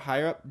because they're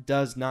higher up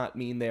does not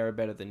mean they are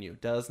better than you.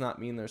 Does not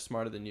mean they're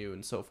smarter than you,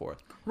 and so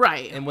forth.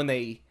 Right. And when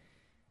they...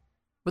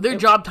 But their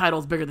job title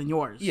is bigger than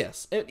yours.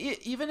 Yes.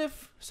 Even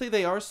if, say,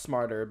 they are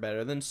smarter or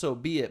better, then so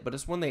be it. But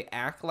it's when they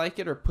act like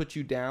it or put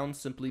you down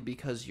simply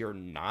because you're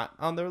not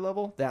on their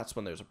level, that's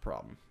when there's a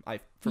problem.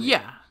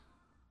 Yeah.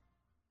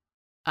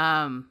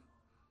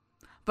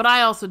 But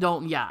I also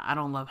don't, I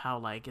don't love how,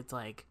 like, it's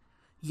like,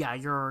 yeah,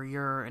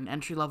 you're an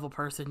entry-level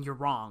person, you're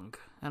wrong.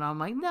 And I'm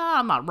like, nah,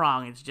 I'm not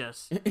wrong, it's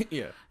just,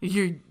 yeah.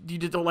 You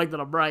just don't like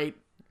that I'm right.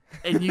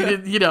 And you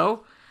did,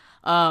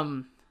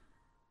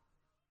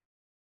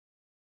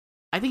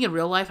 I think in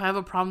real life I have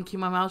a problem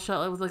keeping my mouth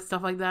shut with like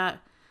stuff like that.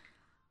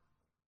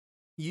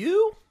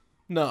 You?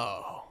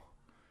 No.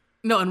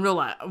 No, in real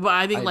life. But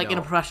I think in a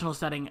know. professional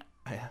setting,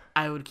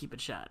 I would keep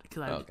it shut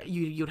because Okay.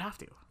 you'd have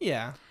to.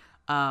 Yeah.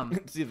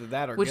 It's either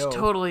that or which go.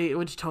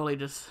 totally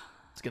just.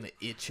 It's gonna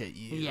itch at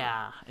you.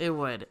 Yeah, it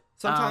would.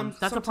 Sometimes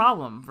that's a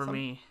problem for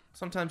me.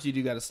 Sometimes you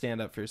do got to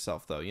stand up for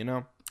yourself, though. You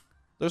know,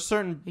 there's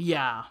certain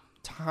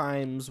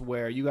times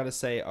where you got to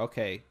say,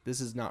 okay, this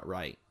is not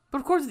right. But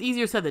of course, it's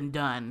easier said than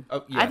done.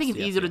 Oh, yes, I think it's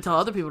easier to tell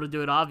other people to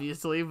do it,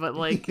 obviously. But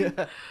like,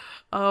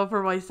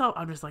 for myself,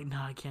 I'm just like, no,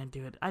 I can't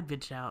do it. I'd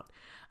bitch out.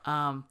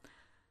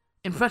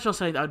 In professional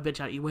settings, I would bitch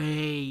out way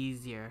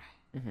easier.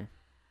 Mm-hmm.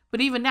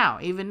 But even now,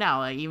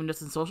 like even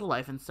just in social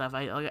life and stuff,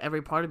 like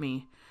every part of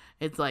me,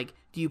 it's like,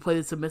 do you play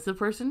the submissive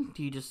person?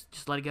 Do you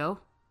just let it go?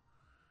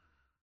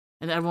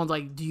 And everyone's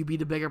like, do you be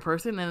the bigger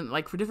person? And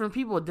like for different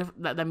people,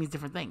 that means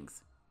different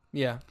things.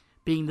 Yeah.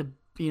 Being the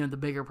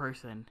bigger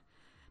person.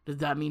 Does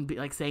that mean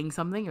like saying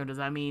something, or does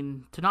that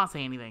mean to not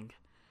say anything?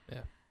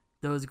 Yeah.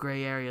 Those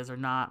gray areas are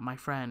not my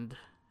friend.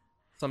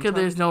 Sometimes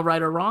Because there's no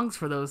right or wrongs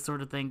for those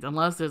sort of things,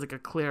 unless there's like a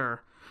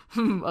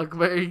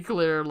very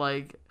clear,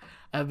 like,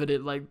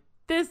 evident, like,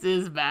 this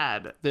is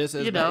bad. This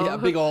is bad. Yeah,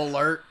 big ol'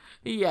 alert.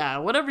 Yeah,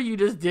 whatever you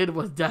just did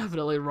was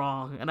definitely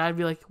wrong. And I'd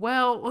be like,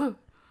 well,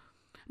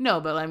 no,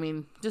 but I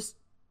mean, just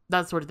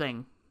that sort of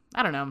thing.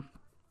 I don't know.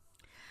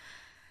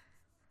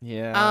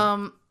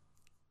 Yeah.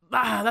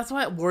 That's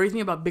why it worries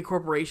me about big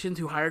corporations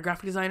who hire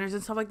graphic designers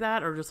and stuff like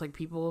that, or just like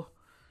people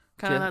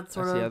kind of that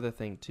sort of. That's the other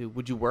thing too.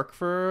 Would you work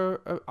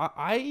for?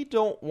 I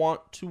don't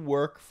want to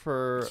work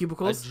for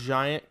cubicles? A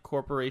giant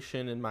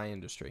corporation in my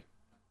industry.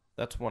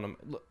 That's one of.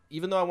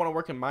 Even though I want to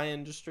work in my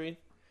industry,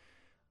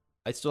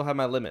 I still have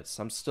my limits.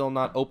 I'm still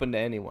not open to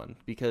anyone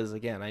because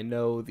again, I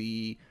know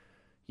the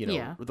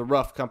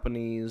rough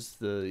companies,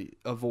 the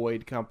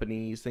avoid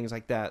companies, things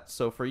like that.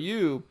 So for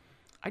you.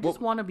 I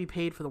just want to be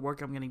paid for the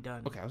work I'm getting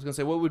done. Okay, I was going to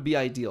say, what would be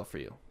ideal for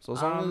you? So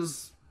as long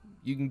as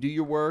you can do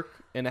your work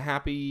in a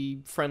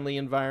happy, friendly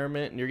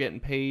environment and you're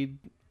getting paid.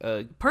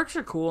 Perks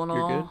are cool and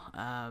all.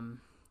 Good.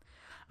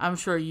 I'm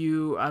sure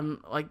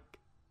like,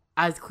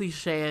 as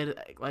cliche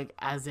like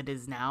as it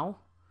is now,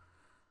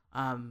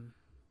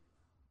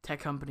 tech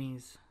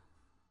companies.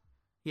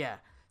 Yeah,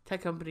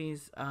 tech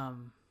companies. What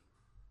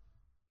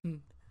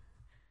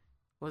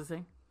was I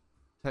saying?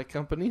 Tech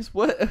companies?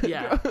 What?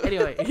 Yeah.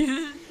 Anyway.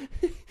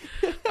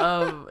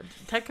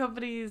 Tech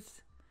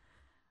companies.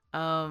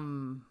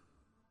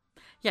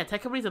 Yeah,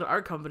 tech companies and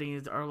art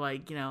companies are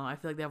like, I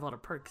feel like they have a lot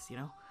of perks,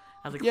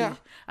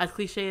 as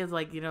cliche as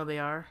like, they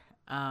are.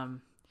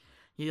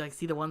 You like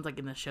see the ones like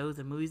in the shows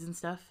and movies and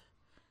stuff.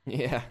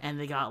 Yeah. And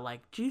they got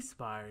like juice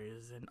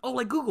bars and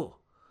like Google.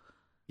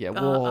 Yeah,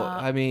 well,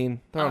 I mean,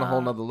 they're on a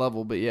whole nother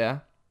level, but yeah.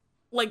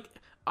 Like,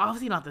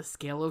 obviously not the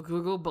scale of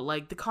Google, but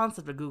like the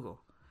concept of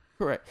Google.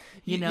 Correct.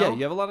 Yeah,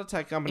 you have a lot of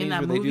tech companies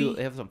where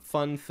they have some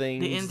fun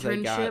things. The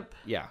internship.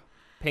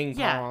 Ping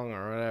pong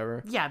or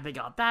whatever. Yeah, they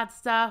got that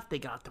stuff. They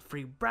got the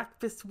free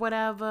breakfast,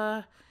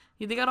 whatever.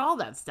 Yeah, they got all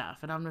that stuff.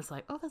 And I'm just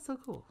like, oh, that's so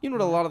cool. You know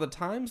what? A lot of the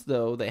times,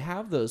 though, they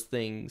have those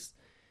things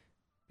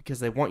because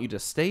they want you to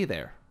stay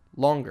there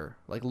longer,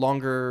 like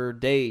longer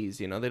days.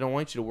 They don't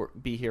want you to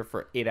be here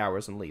for 8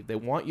 hours and leave. They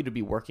want you to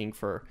be working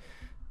for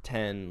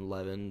 10,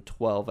 11,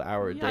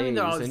 12-hour days.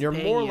 And you're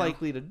more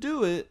likely to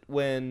do it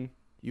when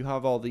you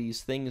have all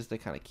these things that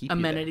kind of keep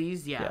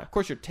amenities, you there. Yeah. Of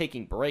course, you're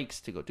taking breaks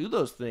to go do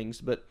those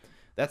things, but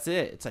that's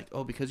it. It's like,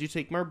 oh, because you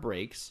take more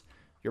breaks,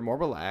 you're more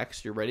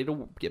relaxed, you're ready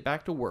to get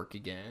back to work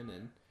again,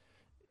 and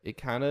it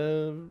kind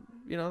of,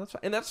 that's fine.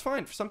 And that's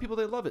fine. For some people,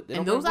 they love it. They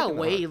and those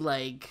outweigh,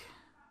 like,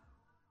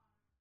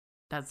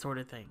 that sort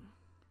of thing.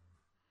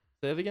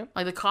 Say it again?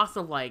 Like, the cost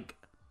of, like,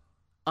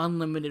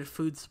 unlimited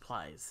food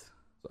supplies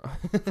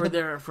for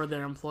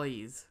their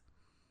employees.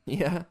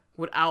 Yeah.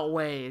 Would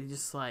outweigh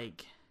just,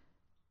 like...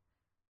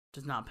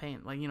 just not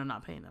paying, like,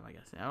 not paying them, I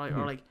guess.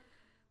 Or like,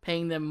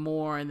 paying them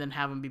more and then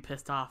have them be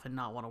pissed off and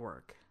not want to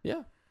work.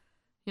 Yeah.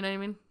 You know what I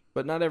mean?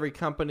 But not every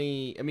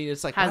company, I mean,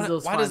 it's like, why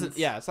doesn't,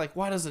 it's like,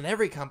 why doesn't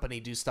every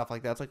company do stuff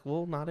like that? It's like,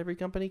 well, not every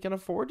company can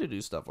afford to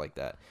do stuff like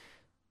that.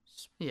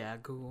 Yeah,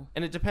 Google.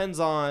 And it depends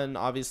on,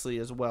 obviously,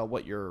 as well,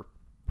 what your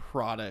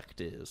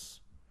product is.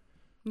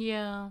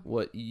 Yeah.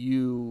 What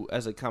you,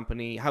 as a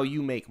company, how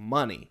you make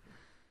money.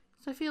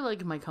 So I feel like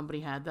if my company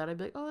had that, I'd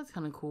be like, oh, that's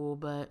kind of cool,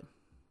 but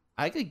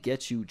I could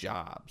get you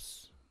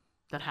jobs.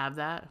 that have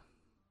that.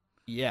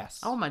 Yes.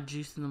 I want my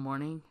juice in the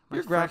morning.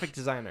 You're a graphic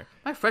designer.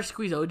 My fresh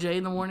squeezed OJ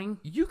in the morning.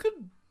 You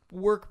could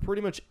work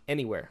pretty much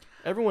anywhere.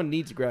 Everyone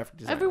needs a graphic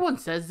designer. Everyone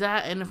says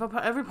that, and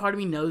every part of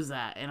me knows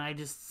that, and I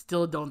just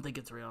still don't think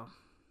it's real.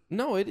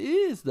 No, it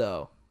is,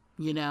 though.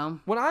 You know?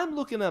 When I'm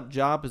looking up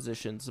job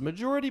positions, the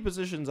majority of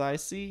positions I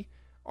see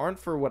aren't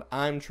for what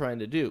I'm trying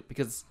to do.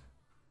 Because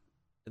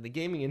in the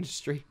gaming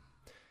industry,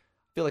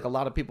 I feel like a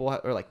lot of people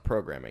are like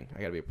programming.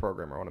 I gotta be a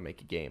programmer. I want to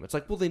make a game. It's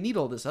like, well, they need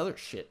all this other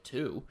shit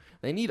too.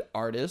 They need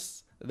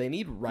artists. They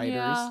need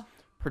writers,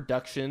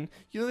 production.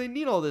 You know, they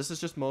need all this.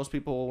 It's just most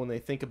people when they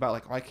think about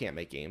like, oh, I can't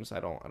make games.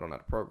 I don't know how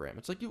to program.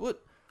 It's like, you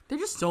what?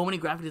 There's just so many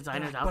graphic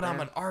designers out there. But I'm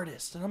an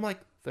artist, and I'm like,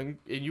 then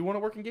you want to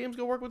work in games?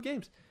 Go work with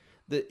games.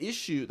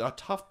 The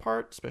tough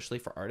part, especially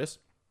for artists,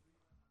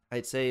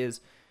 I'd say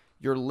is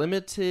you're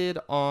limited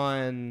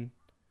on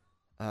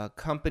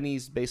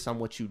companies based on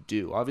what you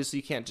do. Obviously,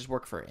 you can't just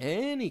work for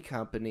any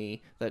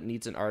company that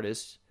needs an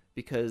artist,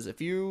 because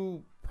if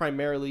you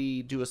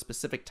primarily do a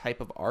specific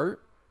type of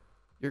art,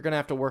 you're going to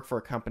have to work for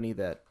a company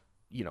that,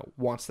 you know,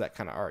 wants that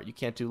kind of art. You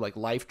can't do like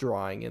life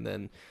drawing and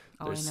then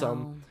there's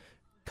some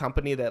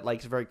company that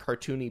likes very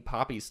cartoony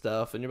poppy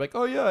stuff and you're like,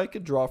 oh yeah, I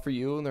could draw for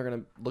you, and they're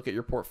going to look at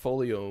your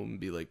portfolio and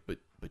be like,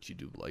 but you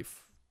do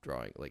life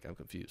drawing. Like, I'm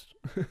confused.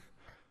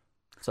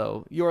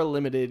 So you're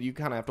limited. You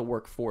kind of have to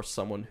work for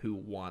someone who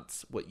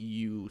wants what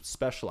you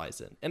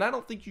specialize in. And I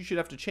don't think you should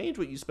have to change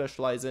what you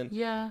specialize in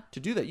to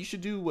do that. You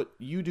should do what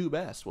you do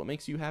best, what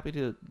makes you happy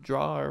to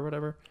draw or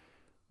whatever.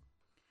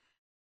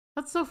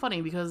 That's so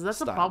funny because that's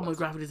the problem with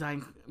graphic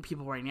design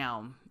people right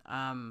now.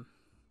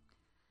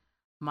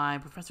 My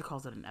professor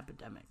calls it an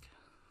epidemic.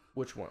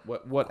 Which one?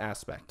 What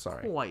aspect?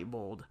 Sorry. Quite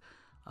bold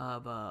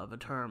of a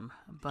term.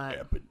 But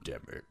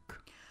epidemic.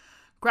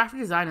 Graphic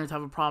designers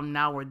have a problem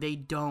now where they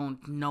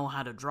don't know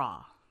how to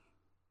draw.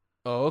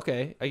 Oh,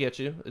 okay. I get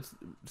you. It's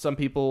some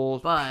people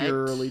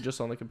purely just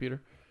on the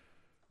computer.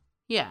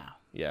 Yeah.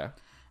 Yeah.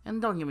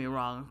 And don't get me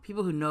wrong.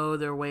 People who know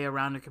their way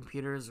around a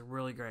computer is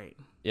really great.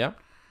 Yeah.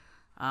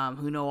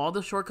 Who know all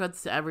the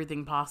shortcuts to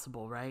everything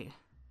possible, right?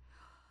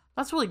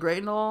 That's really great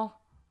and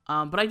all.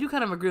 But I do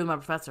kind of agree with my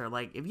professor.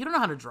 Like, if you don't know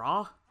how to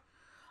draw...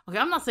 Okay,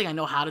 I'm not saying I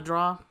know how to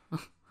draw.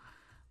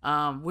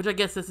 Which I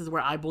guess this is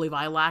where I believe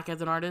I lack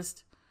as an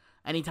artist.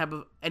 Any type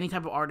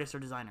of artist or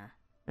designer.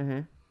 Mm-hmm.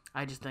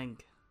 I just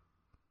think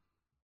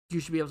you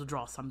should be able to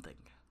draw something.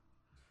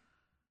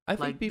 I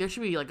think there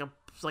should be like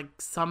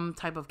some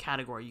type of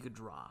category you could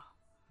draw.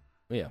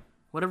 Yeah.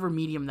 Whatever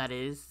medium that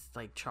is,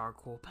 like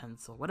charcoal,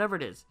 pencil, whatever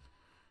it is,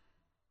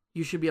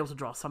 you should be able to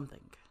draw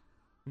something.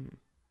 Mm-hmm.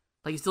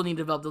 Like, you still need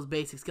to develop those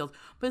basic skills.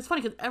 But it's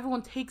funny because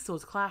everyone takes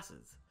those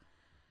classes.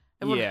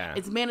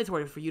 It's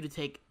mandatory for you to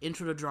take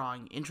intro to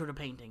drawing, intro to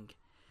painting,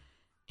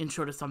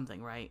 intro to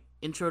something, right?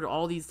 Intro to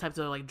all these types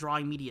of like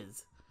drawing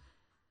medias.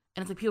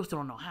 And it's like people still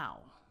don't know how.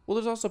 Well,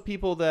 there's also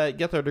people that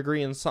get their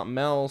degree in something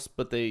else,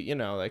 but they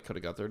could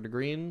have got their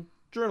degree in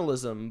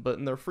journalism, but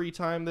in their free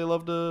time they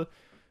love to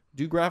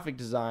do graphic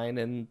design,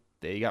 and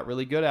they got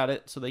really good at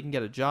it so they can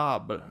get a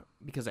job, but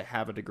because they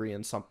have a degree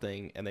in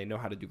something and they know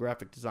how to do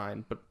graphic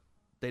design, but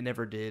they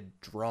never did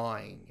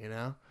drawing, you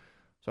know?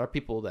 So there are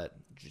people that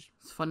just...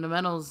 It's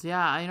fundamentals,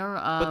 yeah, I don't...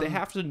 But they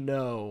have to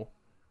know...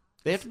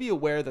 They have to be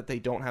aware that they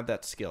don't have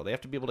that skill. They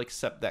have to be able to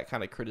accept that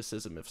kind of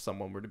criticism if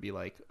someone were to be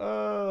like,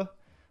 but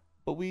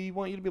we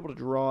want you to be able to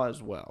draw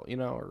as well, you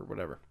know, or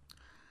whatever.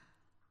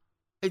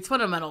 It's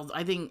fundamentals.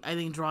 I think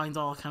drawing's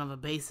all kind of a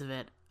base of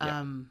it.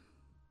 Yeah.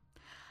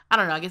 I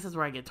don't know. I guess that's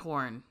where I get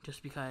torn,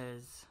 just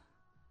because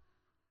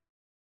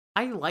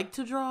I like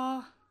to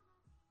draw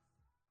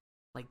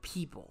like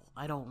people.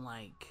 I don't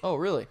like... Oh,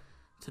 really?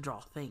 To draw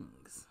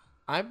things.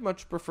 I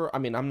much prefer... I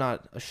mean, I'm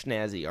not a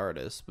schnazzy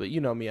artist, but you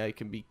know me, I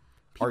can be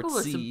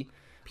artsy.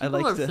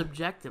 People are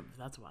subjective,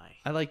 that's why.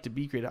 I like to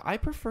be creative. I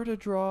prefer to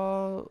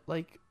draw,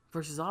 like...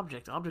 Versus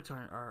objects. Objects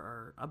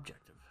are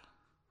objective.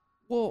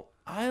 Well,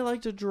 I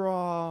like to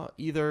draw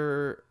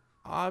either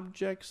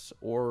objects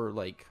or,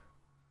 like,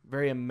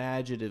 very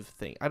imaginative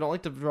things. I don't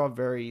like to draw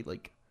very,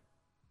 like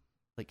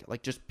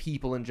just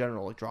people in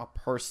general. Like, draw a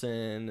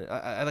person.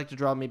 I like to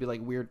draw maybe,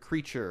 like, weird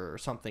creature or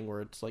something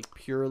where it's, like,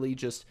 purely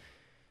just...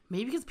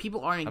 Maybe because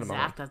people aren't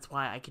exact, that's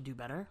why I could do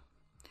better.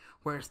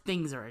 Whereas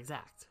things are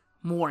exact.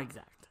 More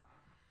exact.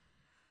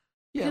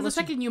 Yeah, because the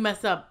second you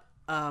mess up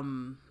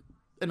an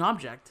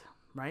object,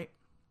 right?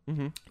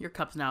 Mm-hmm. Your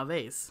cup's now a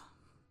vase.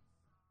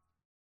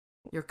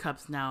 Your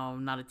cup's now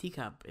not a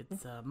teacup,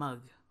 it's a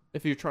mug.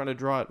 If you're trying to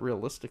draw it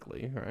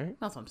realistically, right?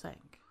 That's what I'm saying.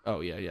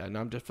 Oh, yeah.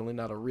 No, I'm definitely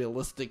not a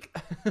realistic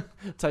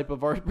type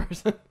of art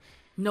person.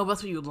 No,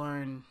 that's what you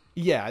learn.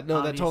 Yeah, no,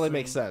 obviously. That totally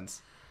makes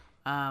sense.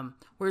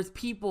 Whereas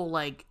people,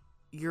 like,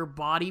 your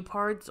body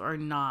parts are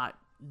not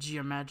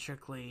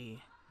geometrically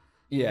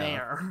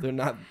there. They're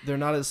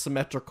not as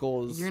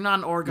symmetrical as you're not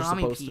an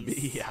origami supposed piece.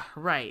 to be. Yeah.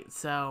 Right.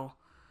 So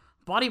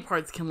body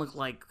parts can look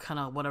like kind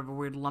of whatever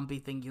weird lumpy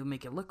thing you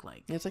make it look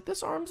like. It's like,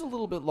 this arm's a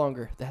little bit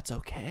longer. That's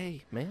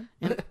okay, man.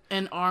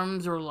 And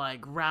arms are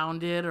like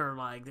rounded, or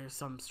like there's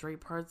some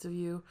straight parts of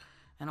you,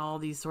 and all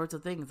these sorts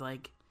of things.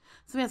 Like,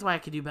 so that's why I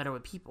could do better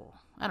with people.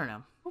 I don't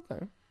know.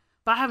 Okay.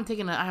 But I haven't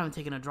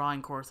taken a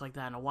drawing course like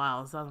that in a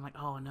while. So I'm like,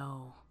 oh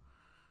no.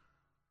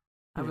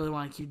 I really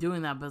want to keep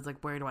doing that, but it's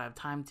like, where do I have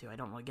time to? I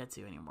don't really get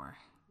to anymore.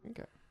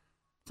 Okay.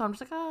 So I'm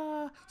just like,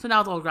 So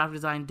now it's all graphic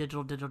design,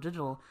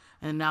 digital.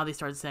 And now they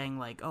start saying,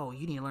 like, oh,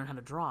 you need to learn how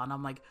to draw. And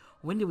I'm like,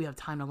 when do we have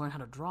time to learn how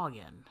to draw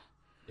again?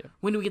 Yeah.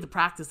 When do we get to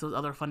practice those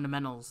other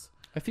fundamentals?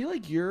 I feel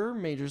like your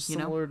major's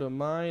similar to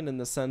mine in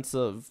the sense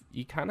of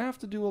you kind of have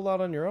to do a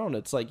lot on your own.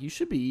 It's like you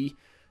should be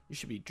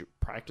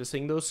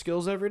practicing those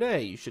skills every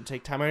day. You should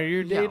take time out of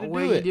your day to do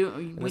it.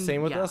 And the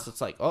same with us.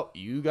 It's like, oh,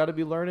 you got to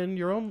be learning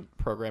your own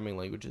programming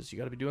languages. You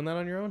got to be doing that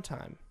on your own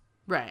time.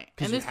 Right.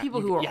 And there's people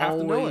who are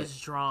always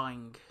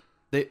drawing.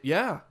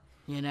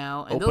 You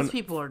know, and those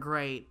people are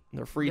great.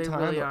 Their free time,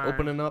 really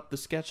opening up the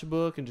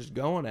sketchbook and just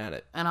going at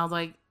it. And I was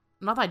like,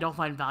 not that I don't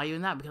find value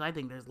in that, because I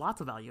think there's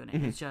lots of value in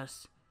it. It's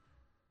just,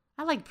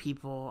 I like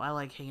people. I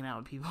like hanging out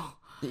with people.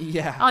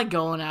 Yeah. I like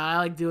going out. I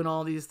like doing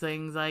all these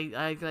things.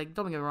 I like,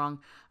 don't get me wrong,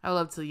 I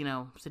love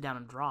to, sit down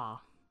and draw.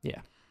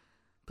 Yeah.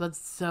 But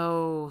it's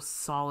so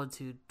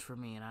solitude for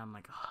me, and I'm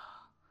like, oh,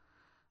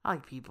 I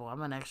like people.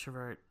 I'm an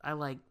extrovert. I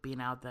like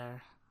being out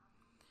there,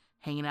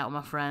 hanging out with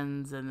my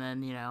friends, and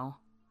then,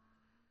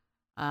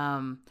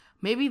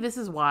 maybe this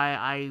is why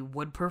I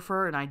would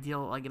prefer an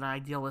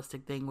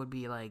idealistic thing would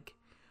be like,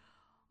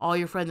 all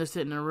your friends are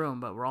sitting in a room,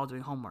 but we're all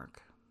doing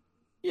homework.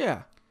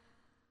 Yeah.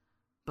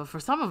 But for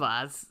some of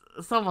us,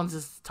 someone's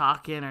just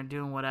talking or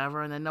doing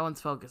whatever, and then no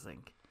one's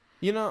focusing.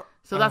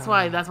 So that's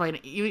why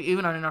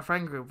even in our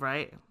friend group,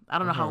 right? I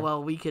don't know how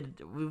well we could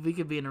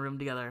be in a room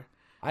together.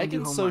 I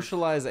can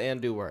socialize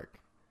and do work.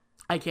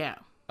 I can't.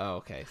 Oh,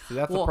 okay. See,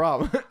 that's the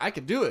problem. I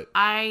could do it.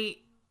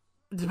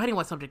 Depending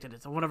what subject it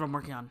is or whatever I'm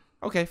working on.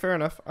 Okay, fair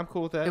enough. I'm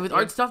cool with that. If it's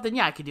art stuff, then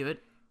I could do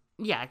it.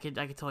 Yeah, I could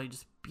totally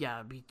just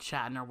be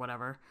chatting or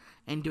whatever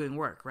and doing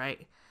work,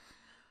 right?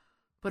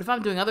 But if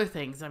I'm doing other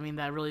things,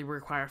 that really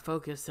require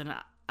focus, and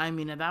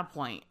at that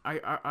point,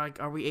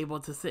 are we able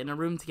to sit in a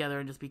room together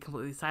and just be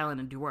completely silent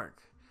and do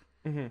work?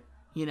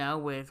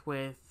 Mm-hmm.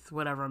 With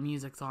whatever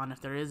music's on,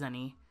 if there is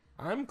any.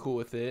 I'm cool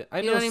with it.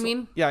 You know what I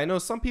mean? Yeah, I know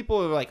some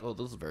people are like, oh,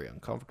 this is very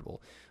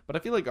uncomfortable. But I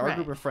feel like our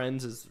group of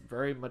friends is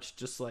very much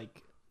just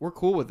like, we're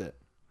cool with it.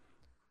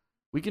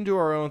 We can do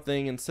our own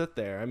thing and sit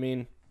there.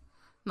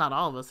 Not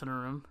all of us in a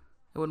room.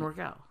 It wouldn't work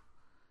out.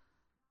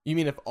 You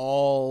mean if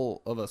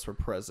all of us were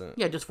present?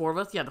 Yeah, just 4 of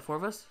us. Yeah, the 4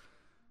 of us.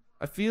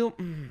 I feel...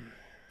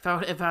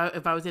 If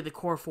I would say the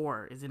core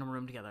 4 is in a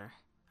room together,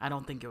 I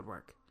don't think it would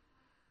work.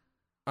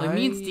 Like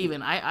me and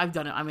Steven, I've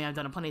done it. I've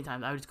done it plenty of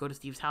times. I would just go to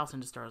Steve's house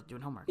and just start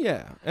doing homework.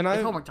 Yeah, and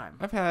homework time.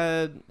 I've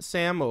had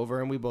Sam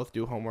over and we both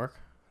do homework.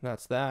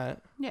 That's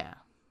that. Yeah.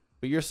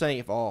 But you're saying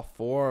if all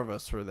 4 of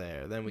us were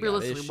there, then we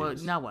got issues. Well,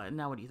 now what?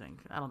 Now what do you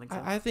think? I don't think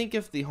so. I think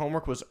if the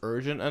homework was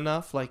urgent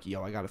enough, like,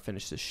 yo, I got to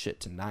finish this shit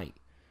tonight,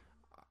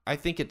 I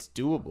think it's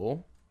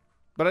doable.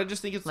 But I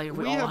just think it's... Like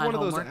we have one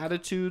of those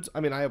attitudes.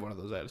 I have one of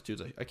those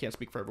attitudes. I can't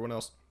speak for everyone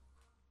else.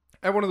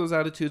 I have one of those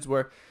attitudes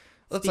where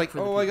it's like,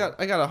 oh, I got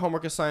a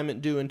homework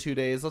assignment due in 2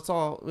 days. Let's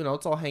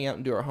all hang out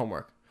and do our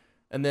homework.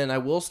 And then I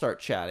will start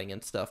chatting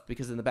and stuff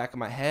because in the back of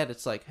my head,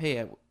 it's like,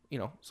 hey,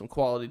 some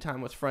quality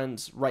time with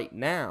friends right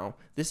now.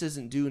 This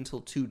isn't due until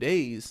 2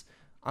 days.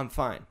 I'm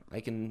fine.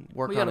 I can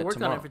work on it tomorrow. We got to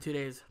work on it for 2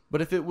 days.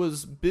 But if it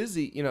was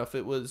busy, if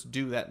it was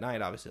due that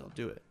night, obviously I'll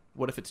do it.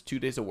 What if it's 2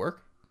 days of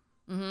work?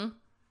 Mm-hmm.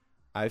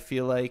 I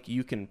feel like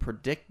you can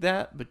predict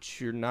that,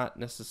 but you're not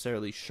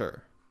necessarily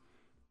sure.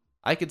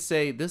 I could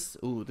say this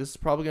is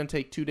probably going to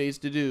take 2 days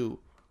to do.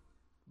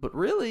 But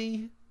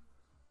really,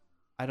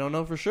 I don't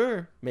know for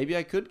sure. Maybe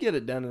I could get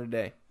it done in a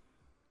day.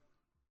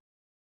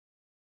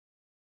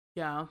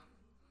 Yeah.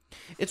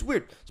 It's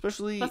weird,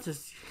 especially... you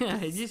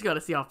just got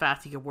to see how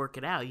fast you can work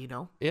it out,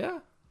 Yeah.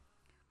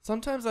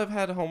 Sometimes I've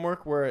had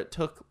homework where it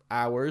took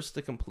hours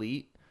to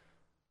complete.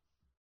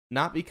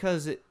 Not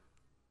because it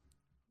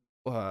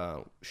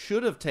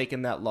should have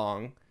taken that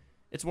long.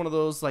 It's one of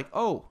those like,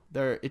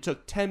 it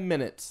took 10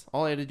 minutes.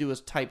 All I had to do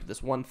was type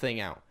this one thing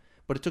out.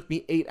 But it took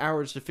me 8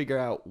 hours to figure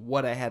out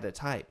what I had to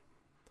type.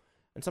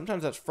 And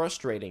sometimes that's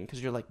frustrating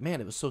because you're like, man,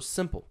 it was so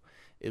simple.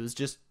 It was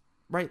just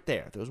right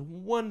there. There was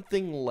one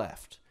thing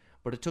left.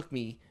 But it took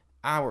me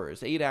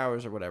hours, 8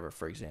 hours or whatever,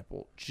 for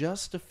example,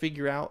 just to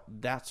figure out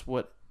that's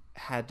what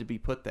had to be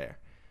put there.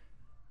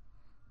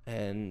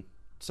 And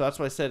so that's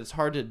why I said it's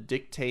hard to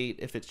dictate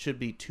if it should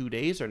be 2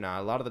 days or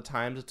not. A lot of the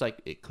times it's like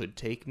it could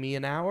take me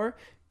an hour,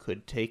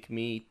 could take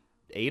me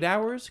 8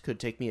 hours, could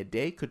take me a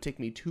day, could take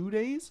me 2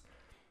 days.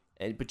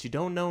 But you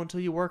don't know until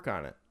you work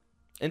on it.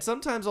 And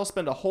sometimes I'll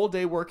spend a whole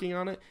day working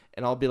on it,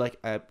 and I'll be like,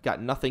 I've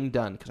got nothing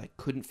done because I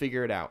couldn't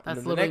figure it out.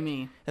 That's literally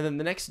me. And then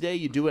the next day,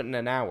 you do it in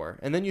an hour.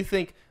 And then you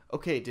think,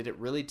 okay, did it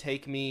really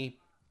take me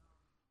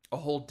a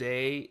whole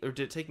day? Or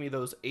did it take me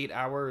those 8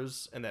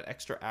 hours and that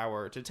extra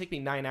hour? Did it take me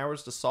 9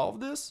 hours to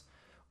solve this?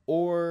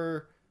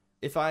 Or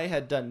if I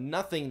had done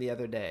nothing the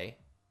other day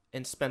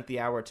and spent the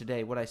hour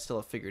today, would I still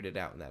have figured it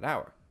out in that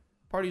hour?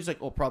 Part of you's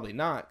like, well, probably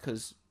not,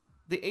 because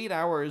the 8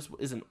 hours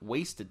isn't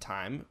wasted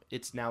time.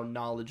 It's now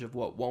knowledge of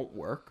what won't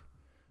work.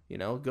 You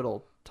know, good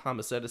old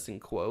Thomas Edison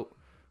quote.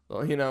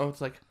 Well, you know,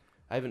 it's like,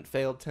 I haven't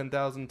failed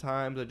 10,000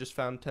 times. I just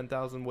found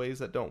 10,000 ways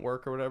that don't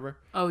work or whatever.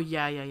 Oh,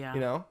 yeah. You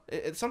know,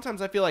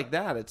 sometimes I feel like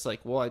that. It's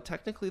like, well,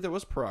 technically there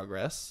was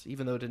progress,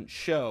 even though it didn't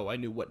show. I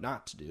knew what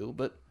not to do.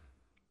 But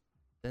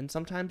then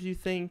sometimes you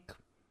think,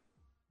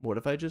 what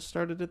if I just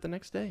started it the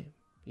next day?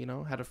 You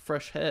know, had a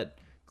fresh head,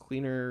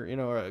 cleaner, you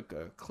know, a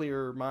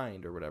clearer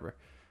mind or whatever.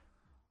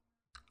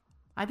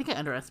 I think I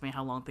underestimate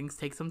how long things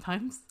take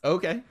sometimes.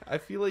 Okay. I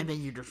feel like... And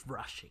then you're just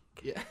rushing.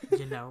 Yeah.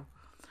 You know?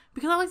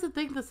 Because I like to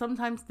think that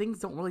sometimes things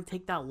don't really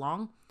take that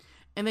long.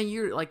 And then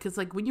you're like... Because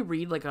like when you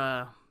read like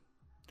a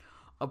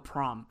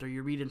prompt or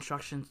you read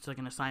instructions to like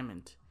an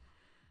assignment,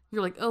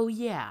 you're like, oh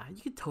yeah,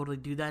 you could totally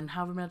do that in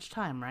however much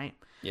time, right?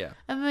 Yeah.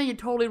 And then you're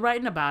totally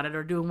writing about it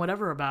or doing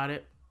whatever about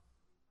it.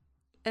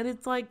 And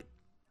it's like...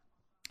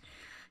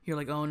 You're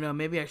like, oh no,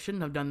 maybe I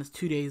shouldn't have done this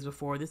 2 days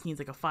before. This needs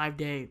like a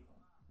 5-day,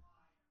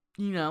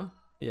 you know,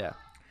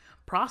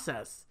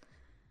 process.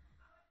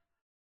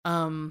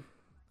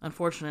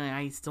 Unfortunately,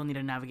 I still need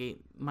to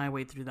navigate my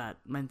way through that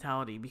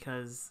mentality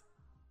because,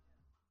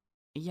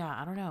 yeah,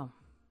 I don't know.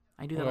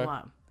 I do that a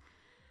lot,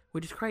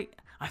 which is great.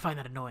 I find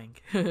that annoying.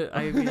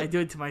 I mean, I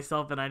do it to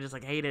myself and I just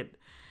like hate it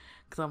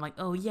because I'm like,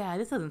 oh yeah,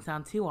 this doesn't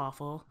sound too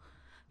awful,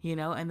 you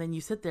know. And then you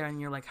sit there and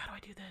you're like, how do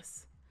I do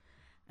this?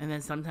 And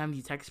then sometimes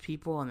you text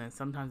people, and then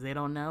sometimes they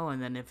don't know.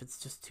 And then if it's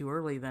just too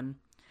early, then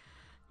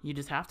you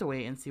just have to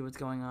wait and see what's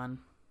going on.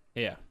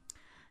 Yeah.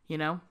 You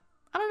know?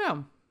 I don't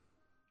know.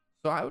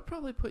 So I would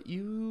probably put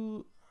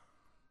you...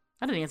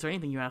 I didn't answer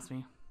anything you asked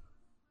me.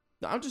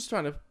 I'm just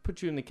trying to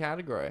put you in the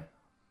category.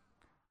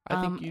 I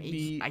think you'd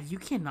be... You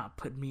cannot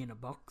put me in a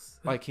box.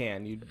 I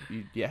can.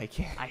 Yeah, I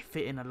can. I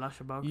fit in a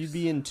Lusher box. You'd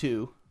be in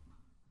 2.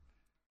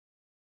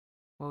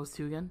 What was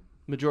 2 again?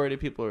 Majority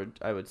of people,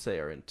 I would say,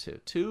 are in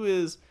 2. 2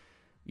 is...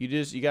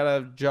 You got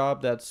a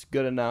job that's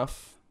good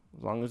enough,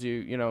 as long as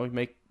you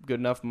make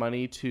good enough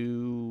money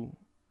to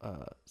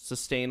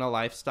sustain a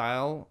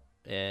lifestyle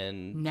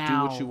and do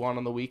what you want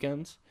on the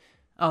weekends.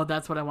 Oh,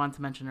 that's what I wanted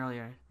to mention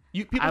earlier.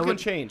 People can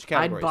change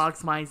categories. I'd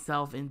box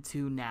myself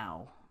into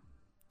now.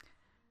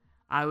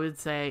 I would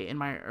say in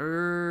my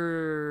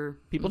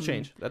people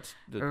change. That's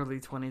early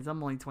 20s.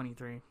 I'm only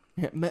 23.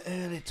 My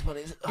early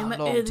 20s. A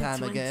long time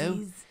 20s,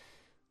 ago.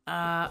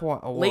 Quite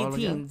a while late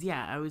teens.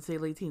 Yeah, I would say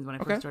late teens when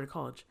I first started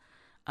college.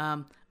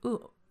 And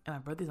my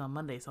birthday's on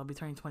Monday, so I'll be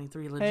turning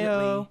 23 legitly.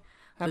 Hey-o.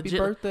 Happy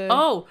birthday.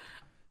 Oh,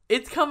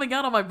 it's coming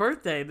out on my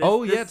birthday.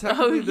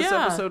 Technically this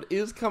episode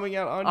is coming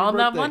out on your birthday. On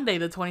that Monday,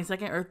 the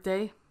 22nd, Earth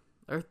Day.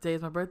 Earth Day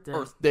is my birthday.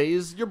 Earth Day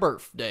is your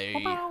birthday.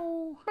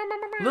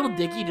 Little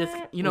Dicky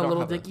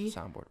Little Dicky?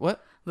 Soundboard.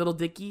 What? Little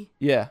Dicky?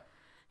 Yeah.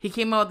 He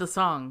came out with a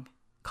song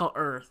called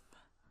Earth.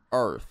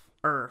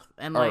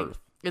 And like,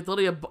 it's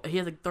literally he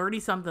has like 30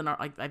 something,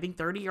 like I think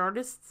 30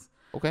 artists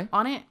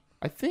on it.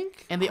 I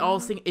think. And they all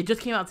sing. It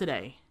just came out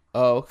today.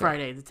 Oh, okay.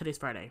 Friday. Today's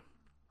Friday.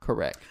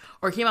 Correct.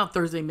 Or it came out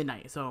Thursday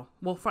midnight. So,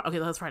 okay,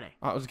 that's Friday.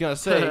 I was going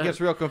to say, it gets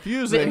real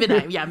confusing.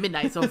 Midnight. Yeah,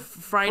 midnight. So,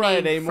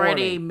 Friday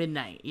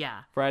midnight.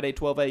 Yeah. Friday,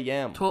 12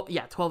 a.m.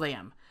 12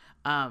 a.m.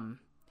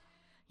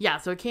 Yeah,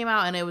 so it came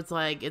out and it's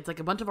like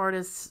a bunch of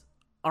artists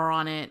are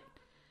on it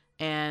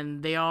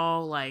and they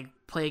all like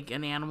play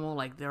an animal.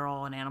 Like, they're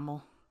all an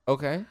animal.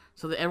 Okay.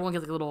 So everyone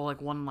gets like a little,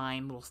 like,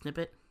 one-line little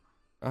snippet.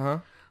 Uh-huh.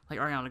 Like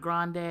Ariana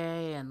Grande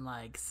and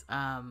like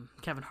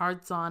Kevin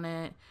Hart's on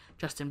it,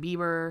 Justin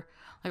Bieber,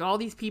 like all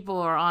these people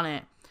are on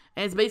it,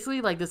 and it's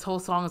basically like this whole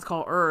song is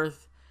called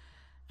Earth.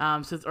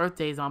 Since Earth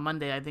Day is on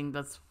Monday, I think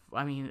it's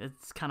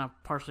kind of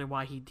partially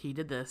why he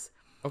did this.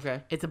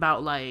 Okay. It's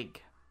about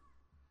like,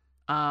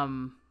 it's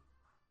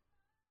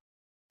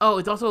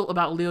also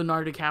about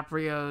Leonardo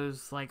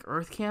DiCaprio's like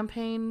Earth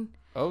campaign.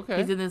 Okay.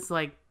 He's in this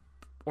like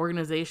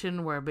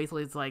organization where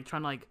basically it's like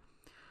trying to like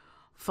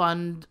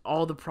fund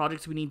all the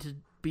projects we need to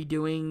be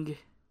doing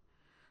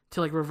to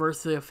like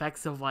reverse the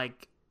effects of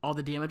like all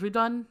the damage we've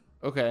done.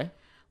 Okay.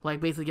 Like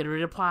basically getting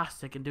rid of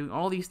plastic and doing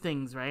all these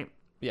things, right?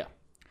 Yeah.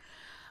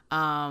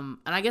 And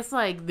I guess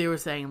like they were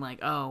saying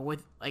like, oh,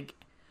 with like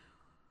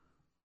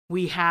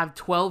we have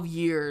 12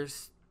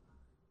 years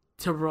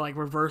to like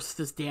reverse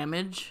this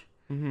damage,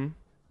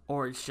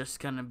 or it's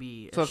just gonna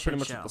be so that's pretty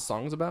much what the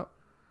song's about.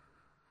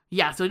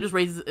 Yeah, so it just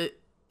raises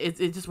it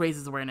just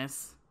raises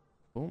awareness.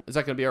 Cool. Is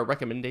that going to be our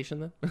recommendation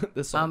then?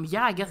 This song?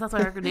 Yeah, I guess that's our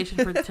recommendation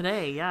for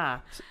today. Yeah.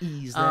 Just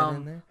ease that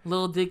in there.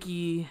 Lil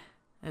Dicky.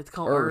 It's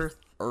called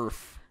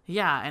Earth.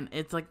 Yeah, and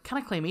it's like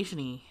kind of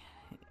claymation-y.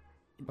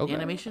 Okay.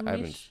 Animation-ish. I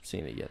haven't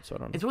seen it yet, so I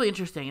don't know. It's really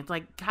interesting. It's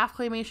like half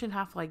claymation,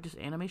 half like just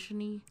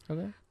animation-y.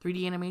 Okay.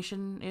 3D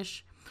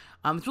animation-ish.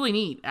 It's really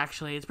neat,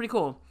 actually. It's pretty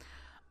cool.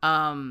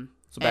 So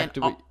back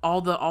to all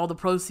the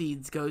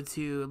proceeds go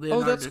to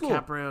Leonardo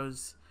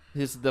DiCaprio's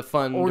the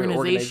fund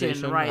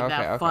organization, right?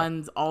 Okay.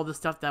 Funds all the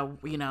stuff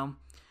that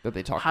that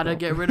they talk how about. to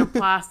get rid of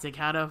plastic,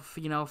 how to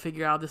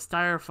figure out the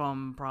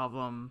styrofoam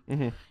problem,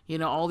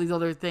 all these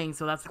other things.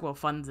 So that's what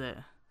funds it.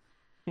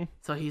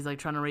 So he's like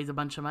trying to raise a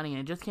bunch of money, and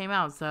it just came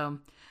out. So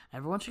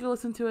everyone should go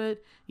listen to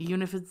it,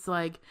 even if it's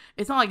like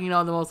it's not like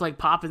the most like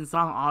poppin'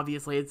 song.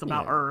 Obviously, it's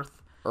about Earth.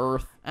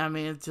 I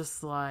mean, it's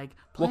just like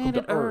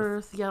planet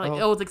Earth. Yeah, like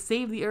it's like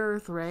save the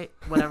Earth, right?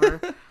 Whatever.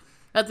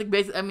 That's like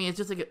basically. I mean, it's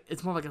just like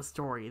it's more like a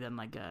story than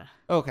like a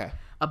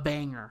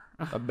banger.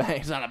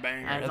 It's not a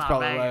banger. That's not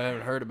probably a banger. why I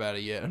haven't heard about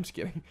it yet. I'm just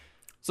kidding.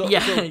 So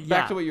Yeah,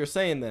 back to what you were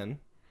saying then.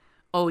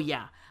 Oh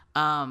yeah.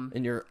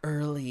 In your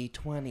early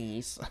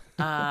 20s.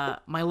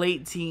 My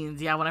late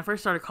teens. Yeah, when I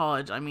first started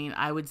college, I mean,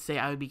 I would say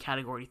I would be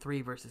category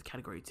 3 versus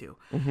category 2.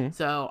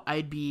 So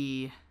I'd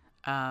be,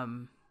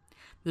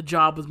 the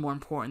job was more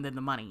important than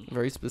the money.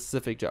 Very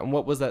specific job. And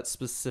what was that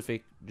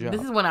specific job?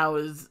 This is when I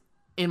was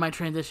in my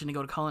transition to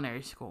go to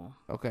culinary school.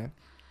 Okay.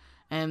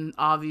 And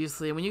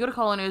obviously, when you go to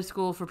culinary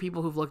school, for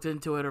people who've looked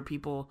into it or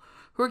people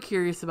who are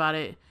curious about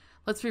it,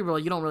 let's be real,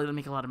 you don't really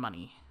make a lot of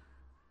money.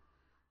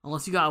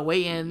 Unless you got a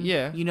way in,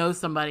 you know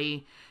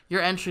somebody,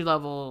 your entry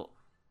level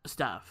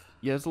stuff.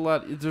 Yeah, there's a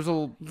lot you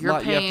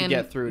have to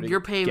get through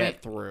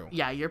get through.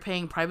 Yeah, you're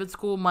paying private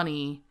school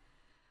money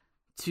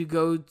to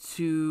go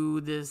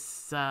to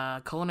this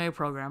culinary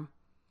program.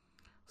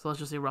 So let's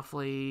just say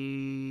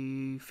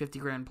roughly 50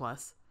 grand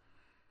plus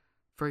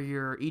for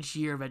each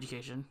year of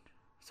education.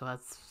 So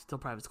that's still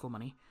private school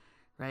money,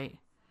 right?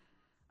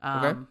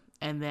 Okay.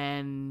 And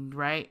then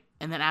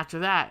after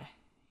that,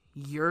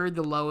 you're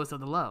the lowest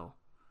of the low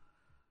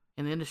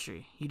in the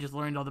industry. You just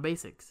learned all the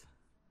basics.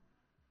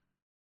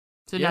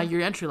 So now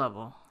you're entry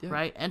level,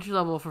 right? Entry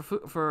level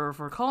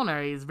for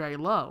culinary is very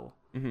low.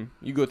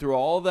 You go through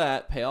all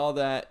that, pay all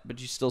that, but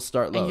you still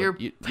start low. And you're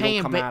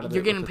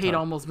you're getting paid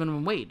almost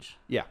minimum wage.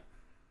 Yeah.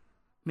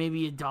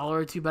 Maybe $1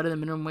 or $2 better than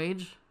minimum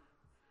wage.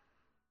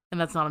 And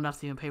that's not enough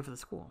to even pay for the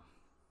school.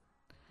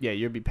 Yeah,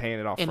 you'll be paying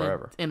it off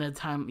forever. In a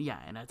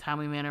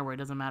timely manner where it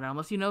doesn't matter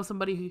unless you know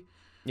somebody who.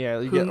 Yeah,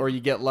 you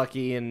get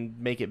lucky and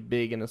make it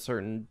big in a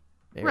certain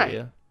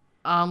area. Right.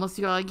 Unless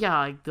you got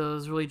like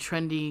those really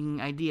trending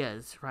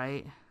ideas,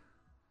 right?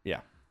 Yeah.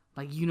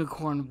 Like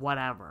unicorn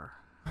whatever.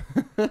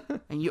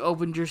 And you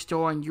opened your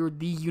store and you're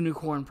the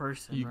unicorn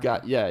person. You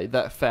got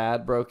that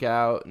fad broke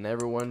out and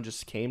everyone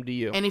just came to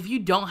you. And if you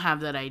don't have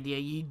that idea,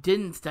 you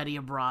didn't study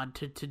abroad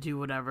to do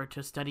whatever,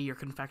 to study your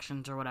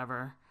confections or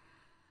whatever.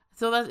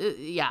 So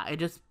it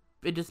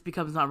just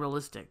becomes not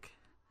realistic.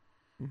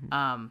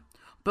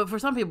 But for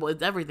some people,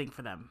 it's everything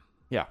for them.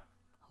 Yeah.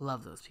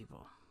 Love those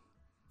people.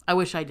 I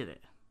wish I did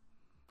it.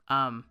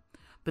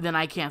 But then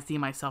I can't see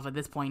myself at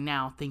this point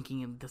now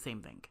thinking the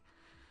same thing.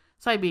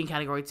 So I'd be in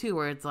category 2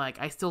 where it's like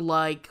I still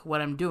like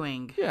what I'm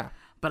doing. Yeah.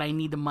 But I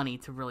need the money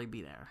to really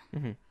be there.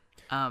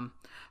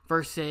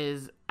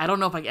 Versus I don't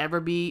know if I could ever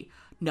be.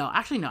 No,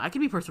 actually no. I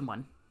could be person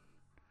 1.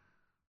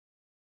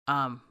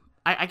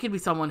 I could be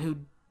someone who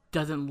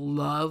doesn't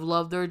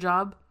love their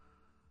job,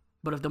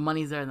 but if the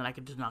money's there, then I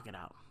could just knock it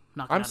out.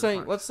 I'm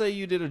saying, let's say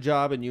you did a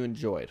job and you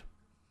enjoyed,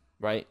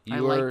 right? I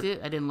liked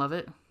it. I didn't love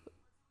it.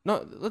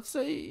 No, let's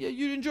say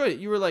you enjoyed it.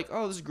 You were like,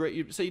 oh, this is great.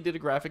 You say you did a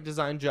graphic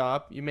design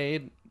job. You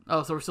made.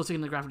 Oh, so we're still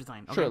sticking to graphic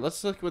design. Okay. Sure, let's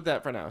stick with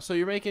that for now. So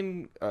you're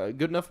making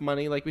good enough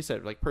money, like we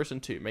said, like person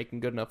 2, making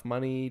good enough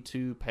money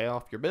to pay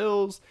off your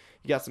bills.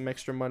 You got some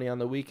extra money on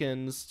the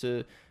weekends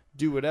to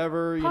do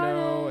whatever,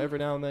 every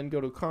now and then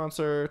go to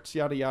concerts,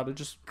 yada yada.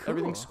 Just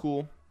everything's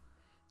cool.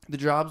 The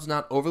job's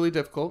not overly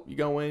difficult. You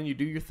go in, you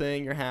do your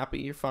thing, you're happy,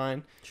 you're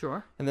fine.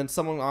 Sure. And then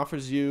someone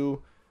offers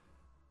you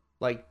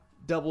like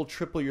double,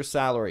 triple your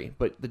salary,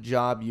 but the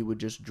job you would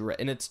just dread.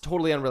 And it's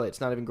totally unrelated.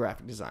 It's not even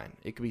graphic design.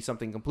 It could be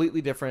something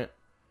completely different.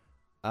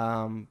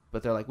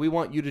 But they're like, we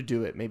want you to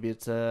do it. Maybe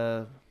it's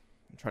I'm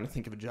trying to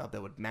think of a job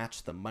that would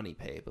match the money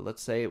pay. But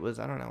let's say it was,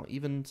 I don't know,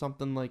 even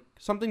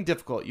something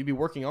difficult. You'd be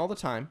working all the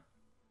time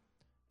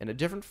in a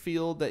different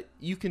field that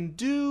you can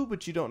do,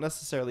 but you don't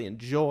necessarily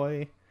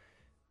enjoy.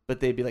 But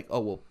they'd be like,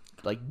 oh, well,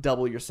 like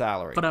double your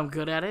salary. But I'm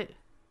good at it.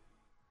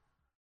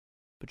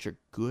 But you're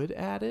good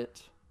at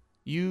it?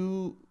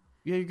 You're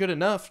good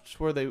enough to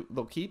where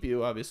they'll keep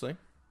you, obviously.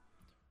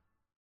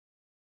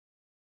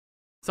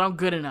 So I'm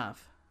good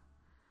enough.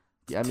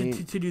 Yeah, I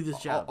mean, to do this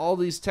job. All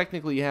these,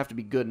 technically, you have to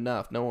be good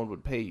enough. No one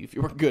would pay you if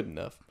you were good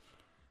enough.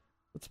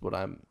 That's what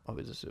I'm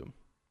always assume.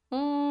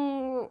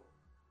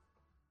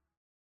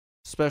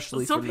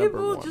 Especially some for number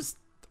people 1. just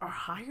are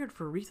hired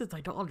for reasons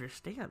I don't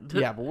understand.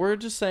 Yeah, but we're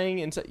just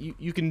saying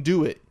you can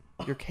do it.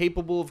 You're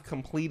capable of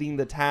completing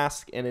the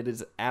task, and it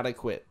is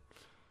adequate.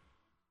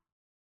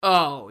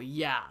 Oh,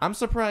 yeah. I'm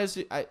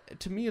surprised.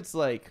 To me, it's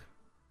like,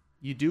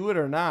 you do it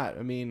or not.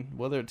 I mean,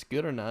 whether it's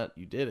good or not,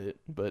 you did it.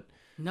 But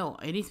no,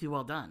 it needs to be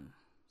well done.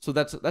 So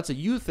that's a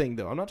you thing,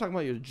 though. I'm not talking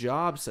about your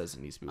job says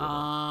it needs to be well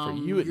done.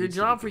 For you, your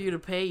job for you to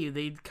pay you,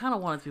 they kind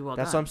of want it to be well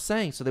done. That's what I'm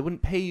saying. So they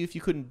wouldn't pay you if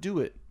you couldn't do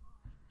it.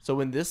 So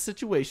in this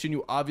situation,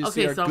 you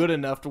obviously are good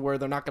enough to where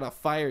they're not going to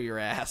fire your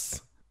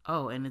ass.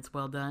 Oh, and it's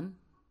well done?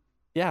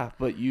 Yeah,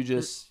 but you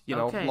just,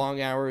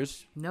 long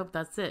hours. Nope,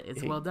 that's it.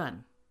 It's well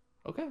done.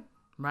 Okay.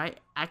 Right?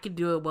 I could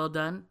do it well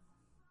done.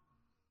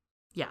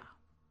 Yeah,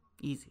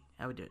 easy.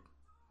 I would do it.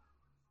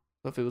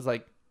 So if it was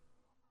like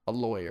a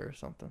lawyer or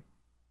something,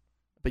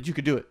 but you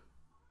could do it.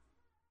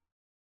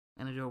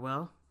 And I do it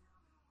well.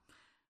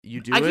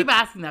 You do I it. keep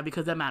asking that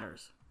because that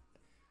matters.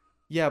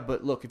 Yeah,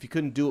 but look, if you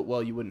couldn't do it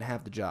well, you wouldn't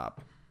have the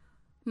job.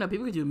 No,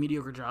 people could do a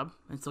mediocre job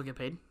and still get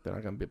paid. They're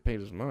not gonna be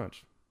paid as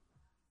much.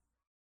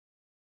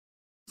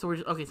 So we're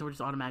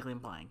just automatically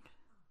implying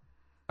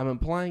I'm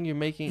implying you're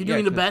making. you're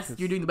doing the best.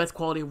 You're doing the best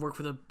quality of work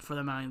for the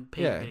amount of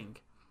pay you're getting.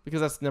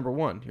 Because that's number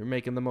one. You're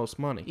making the most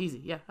money.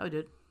 Easy. Yeah, I would do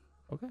it.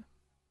 Okay.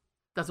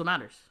 That's what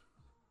matters.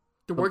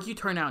 The work you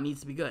turn out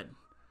needs to be good.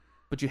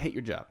 But you hate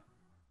your job.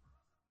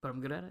 But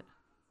I'm good at it.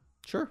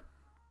 Sure.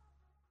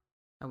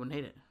 I wouldn't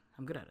hate it.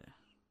 I'm good at it.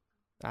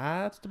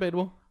 That's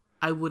debatable.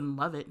 I wouldn't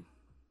love it.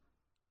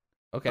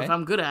 Okay. But if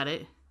I'm good at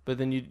it. But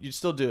then you'd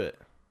still do it.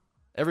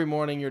 Every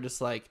morning you're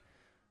just like,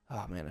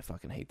 oh man, I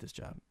fucking hate this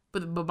job.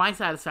 But my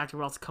satisfaction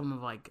would also come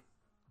of like,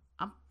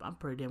 I'm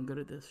pretty damn good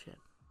at this shit.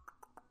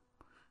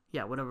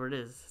 Yeah, whatever it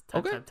is.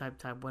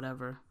 Type,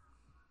 whatever.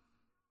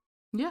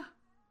 Yeah.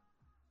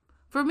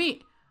 For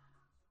me,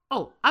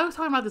 I was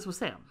talking about this with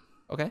Sam.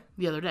 Okay.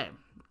 The other day.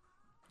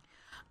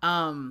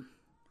 And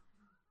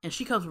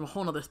she comes from a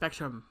whole nother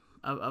spectrum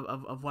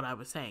of what I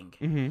was saying.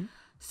 Mm-hmm.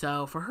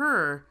 So for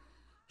her,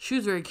 she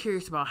was very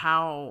curious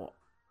about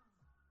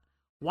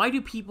why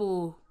do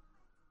people,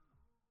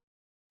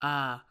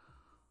 okay,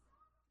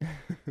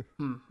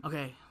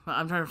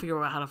 I'm trying to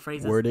figure out how to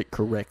phrase this. Word it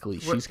correctly.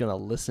 She's going to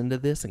listen to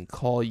this and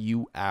call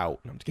you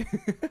out. I'm just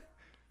kidding.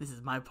 This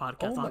is my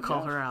podcast. I'll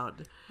call her out.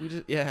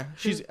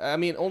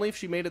 Only if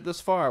she made it this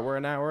far. We're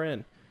an hour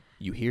in.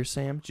 You hear,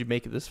 Sam? Did you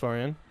make it this far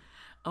in?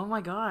 Oh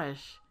my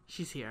gosh.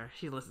 She's here.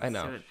 She listens I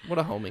know. to it. What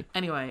a homie.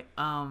 Anyway,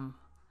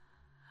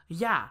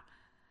 yeah.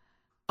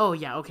 Oh,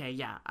 yeah, okay,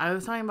 yeah. I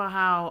was talking about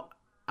how,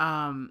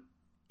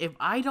 if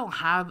I don't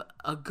have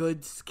a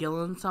good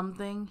skill in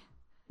something,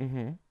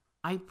 mm-hmm.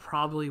 I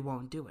probably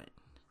won't do it.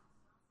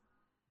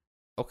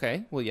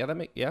 Okay. Well, yeah,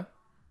 And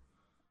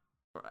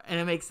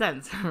it makes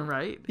sense,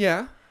 right?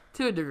 Yeah.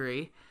 To a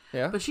degree.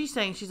 Yeah. But she's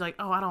like,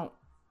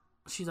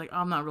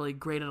 I'm not really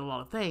great at a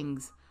lot of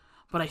things,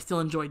 but I still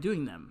enjoy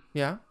doing them.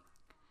 Yeah.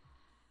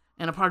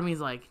 And a part of me is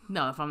like,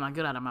 no, if I'm not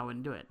good at them, I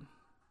wouldn't do it.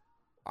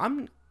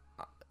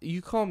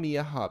 You call me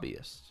a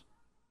hobbyist,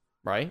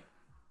 right?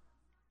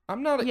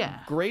 I'm not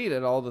great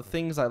at all the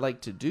things I like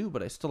to do,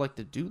 but I still like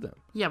to do them.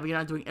 Yeah, but you're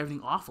not doing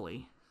everything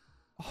awfully.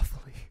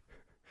 Awful.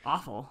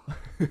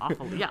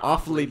 Yeah.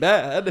 Awfully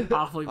bad.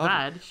 Awfully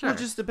bad. Sure. Well, it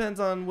just depends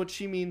on what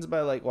she means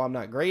by like, well, I'm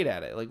not great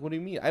at it. Like, what do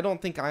you mean? I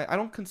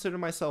don't consider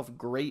myself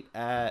great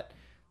at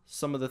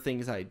some of the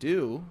things I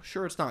do.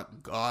 Sure, it's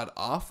not god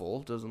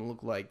awful. Doesn't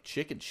look like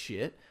chicken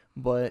shit,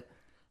 but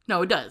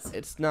no, it does.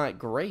 It's not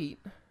great.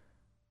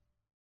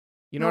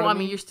 You know what I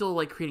mean? You're still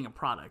like creating a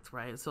product,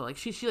 right? So like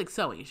she like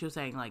sewing. She was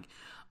saying like,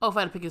 oh, if I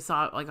had to pick a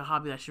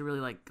hobby that she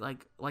really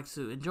likes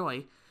to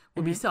enjoy,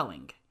 would be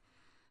sewing.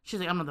 She's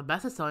like, I'm not the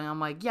best at sewing. I'm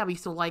like, yeah, but you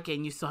still like it,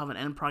 and you still have an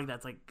end product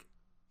that's like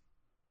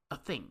a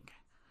thing.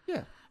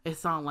 Yeah.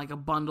 It's not like a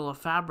bundle of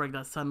fabric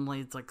that suddenly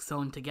it's like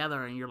sewn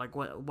together, and you're like,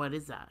 what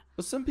is that?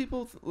 But some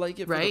people like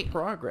it for right? the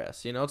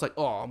progress. You know, it's like,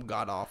 oh, I'm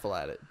god awful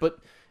at it. But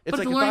it's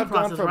like if I've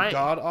gone from right?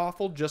 god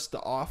awful just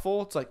to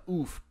awful, it's like,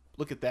 oof,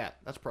 look at that.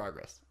 That's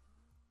progress.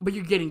 But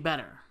you're getting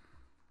better.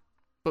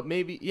 But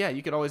maybe, yeah,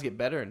 you could always get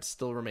better and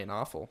still remain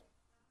awful.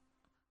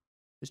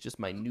 It's just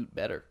minute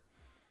better.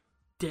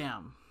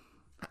 Damn.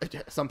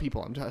 Some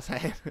people, I'm just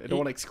saying. I don't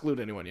want to exclude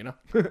anyone, you know?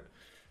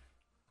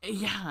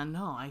 Yeah,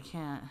 no, I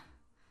can't.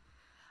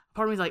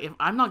 Part of me is like, if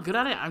I'm not good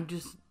at it, I'm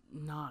just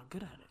not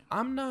good at it.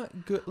 I'm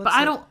not good. But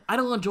I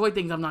don't enjoy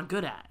things I'm not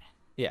good at.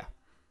 Yeah.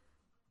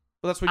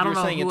 Well, that's what you're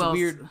saying. It's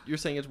weird. You're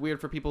saying it's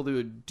weird for people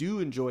who do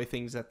enjoy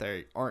things that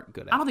they aren't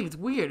good at. I don't think it's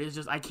weird. It's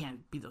just I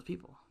can't be those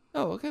people.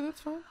 Oh, okay, that's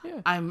fine.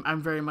 Yeah.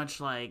 I'm very much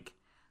like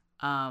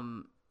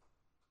I'm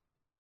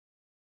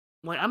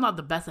not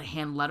the best at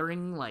hand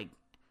lettering, like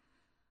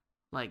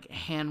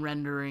hand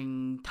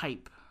rendering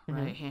type,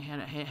 right?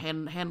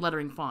 Hand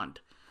lettering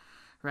font,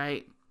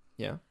 right?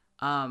 Yeah.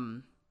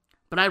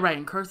 But I write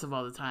in cursive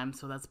all the time,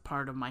 so that's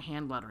part of my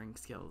hand lettering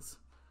skills,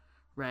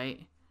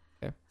 right?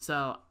 Okay.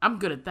 So I'm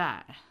good at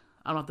that.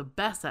 I'm not the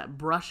best at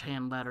brush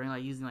hand lettering,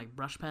 like using like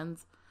brush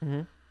pens,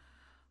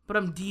 but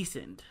I'm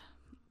decent.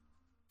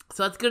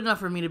 So that's good enough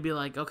for me to be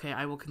like, okay,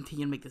 I will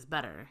continue to make this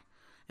better.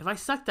 If I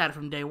sucked at it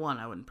from day one,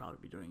 I wouldn't probably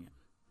be doing it.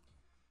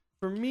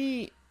 For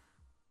me,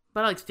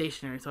 but I like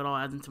stationery, so it all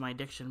adds into my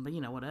addiction. But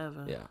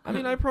whatever. Yeah, I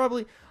mean, I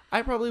probably won't.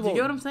 Do you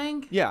get what I'm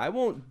saying? Yeah, I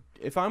won't.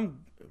 If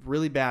I'm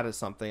really bad at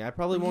something, I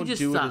probably won't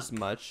do it as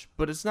much.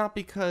 But it's not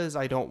because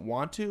I don't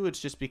want to. It's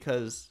just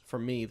because for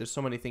me, there's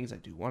so many things I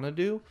do want to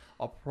do.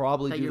 I'll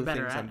probably do the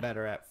things I'm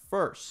better at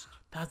first.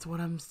 That's what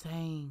I'm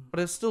saying. But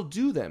I still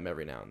do them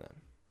every now and then.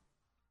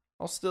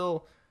 I'll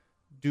still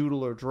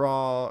doodle or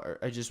draw, or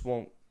I just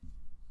won't.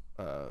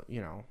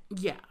 Yeah.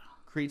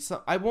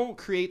 I won't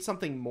create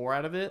something more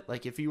out of it.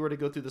 Like if you were to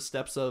go through the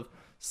steps of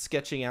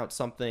sketching out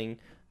something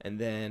and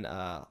then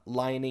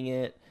lining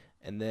it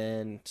and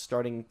then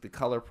starting the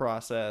color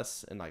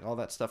process and like all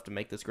that stuff to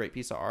make this great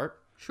piece of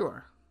art.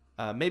 Sure.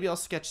 Maybe I'll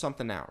sketch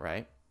something out,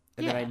 right?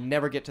 And then I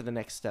never get to the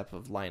next step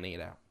of lining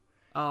it out.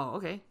 Oh,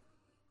 okay.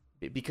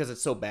 Because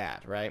it's so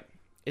bad, right?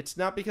 It's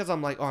not because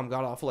I'm like, oh, I'm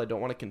god awful, I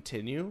don't want to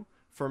continue.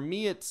 For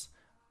me, it's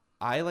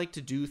I like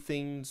to do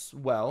things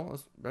well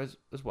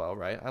as well,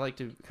 right? I like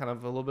to kind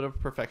of a little bit of a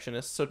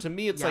perfectionist. So to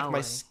me, it's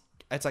like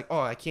it's like,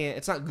 oh, I can't,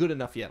 it's not good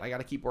enough yet. I got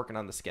to keep working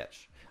on the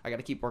sketch. I got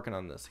to keep working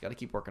on this. I got to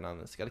keep working on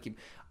this. Got to keep.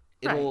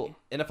 And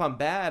if I'm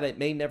bad, it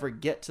may never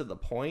get to the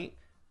point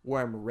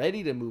where I'm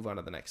ready to move on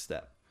to the next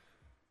step.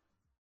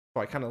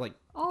 So I kind of like,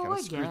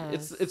 I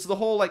guess. It's the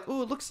whole like,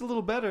 oh, it looks a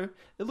little better.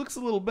 It looks a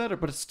little better,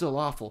 but it's still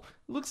awful.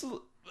 It looks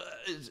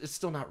it's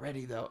still not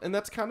ready though. And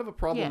that's kind of a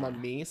problem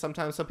on me.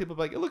 Sometimes some people are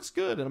like, it looks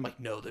good. And I'm like,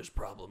 no, there's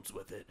problems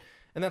with it.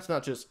 And that's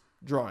not just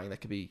drawing.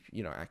 That could be,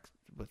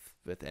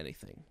 with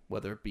anything,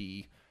 whether it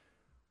be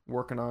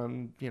working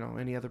on,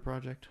 any other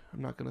project.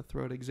 I'm not going to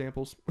throw out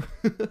examples.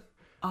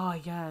 Oh,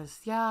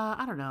 yes. Yeah,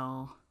 I don't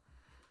know.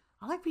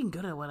 I like being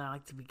good at what I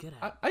like to be good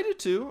at. I do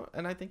too.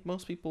 And I think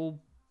most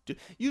people do.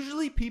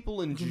 Usually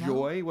people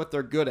enjoy what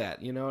they're good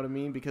at, you know what I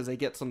mean? Because they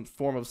get some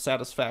form of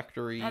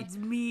satisfactory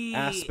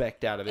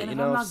aspect out of it. And if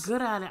I'm not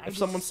good at it, if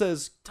someone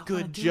says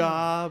good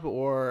job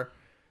or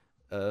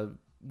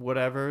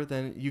whatever,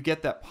 then you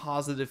get that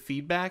positive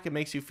feedback. It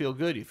makes you feel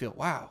good. You feel,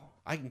 wow,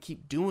 I can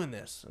keep doing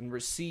this and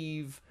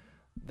receive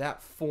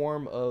that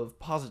form of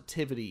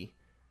positivity.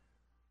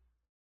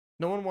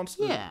 No one wants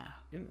to,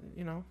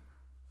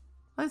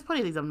 There's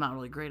plenty of things I'm not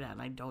really great at,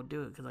 and I don't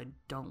do it because I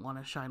don't want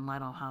to shine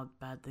light on how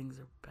bad things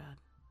are bad.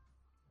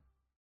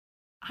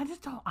 I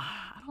just don't.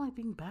 I don't like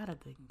being bad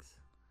at things.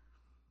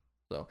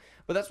 So,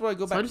 but that's why I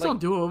go back. I just don't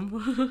do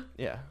them.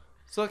 Yeah.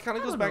 So it kind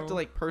of goes back to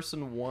like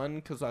person one,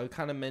 because I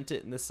kind of meant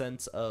it in the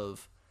sense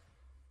of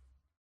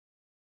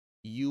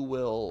you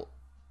will,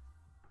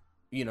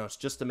 it's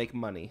just to make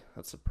money.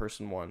 That's a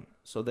person one.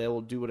 So they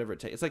will do whatever it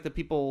takes. It's like the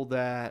people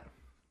that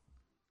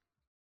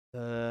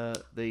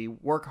they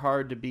work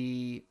hard to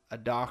be a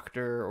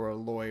doctor or a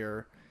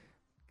lawyer,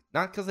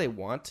 not because they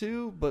want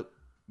to, but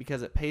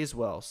because it pays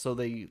well. So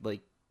they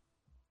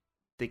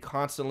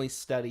constantly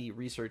study,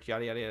 research,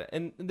 yada yada yada,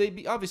 and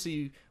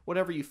obviously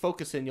whatever you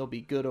focus in, you'll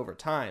be good over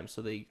time.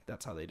 So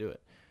that's how they do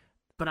it.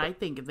 But I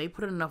think if they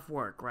put in enough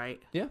work,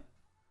 right? Yeah.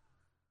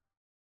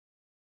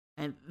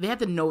 And they have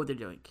to know what they're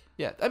doing.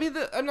 Yeah, I mean,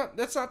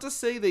 that's not to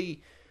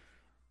say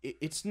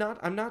it's not.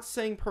 I'm not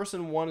saying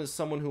person one is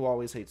someone who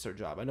always hates their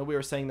job. I know we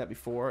were saying that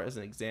before as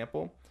an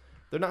example.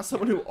 They're not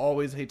someone who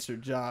always hates their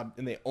job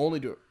and they only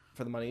do it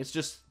for the money. It's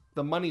just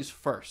the money's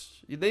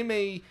first. They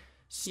may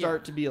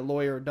start to be a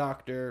lawyer or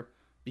doctor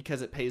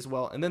because it pays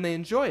well, and then they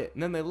enjoy it,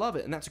 and then they love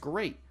it, and that's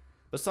great.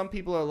 But some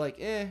people are like,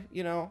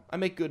 I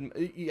make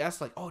good. You ask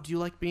like, oh, do you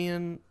like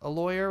being a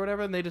lawyer or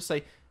whatever? And they just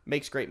say,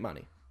 makes great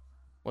money.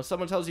 When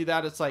someone tells you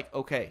that, it's like,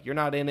 okay, you're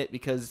not in it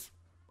because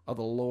of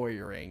the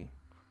lawyering,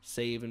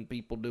 saving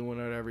people, doing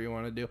whatever you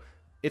want to do.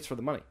 It's for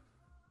the money.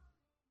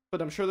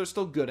 But I'm sure they're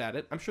still good at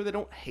it. I'm sure they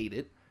don't hate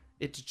it.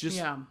 It's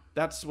just,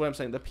 that's what I'm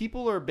saying. The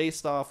people are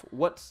based off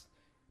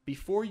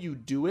before you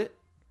do it,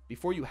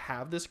 before you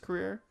have this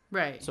career.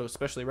 Right. So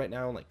especially right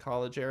now in like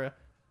college era,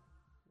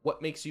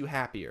 what makes you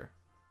happier?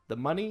 The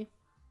money,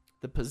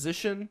 the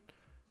position,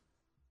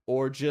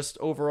 or just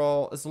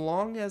overall, as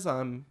long as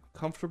I'm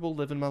comfortable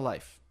living my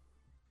life.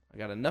 I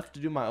got enough to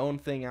do my own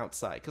thing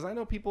outside. Because I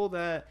know people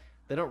that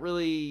they don't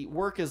really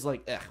work as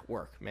like,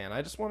 work, man.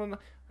 I just want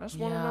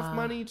enough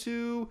money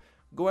to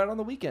go out on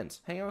the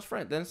weekends, hang out with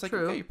friends. Then it's like,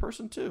 okay, you're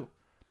person two.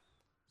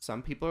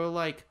 Some people are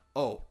like,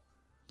 oh,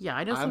 yeah,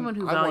 I know someone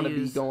who I want to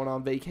be going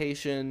on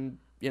vacation,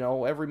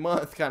 every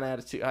month kind of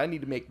attitude. I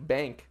need to make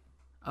bank.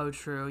 Oh,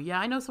 true. Yeah,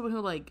 I know someone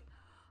who like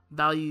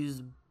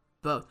values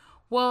both.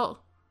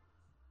 Well,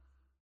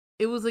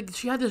 it was like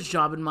she had this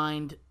job in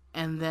mind,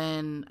 and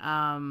then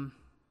I'll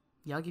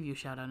give you a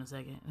shout out in a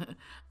second.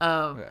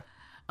 Okay.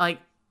 Like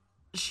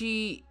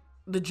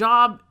the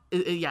job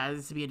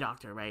is to be a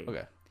doctor, right?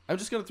 Okay. I'm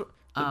just gonna throw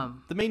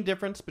the main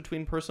difference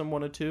between person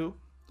 1 and 2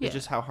 is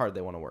just how hard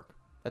they want to work.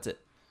 That's it.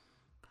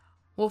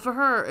 Well, for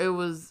her, it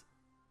was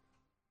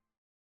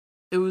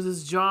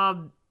this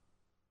job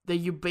that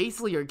you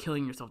basically are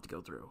killing yourself to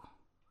go through.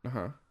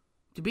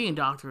 To be a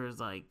doctor is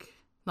like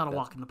not a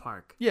walk in the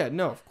park. Yeah,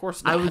 no, of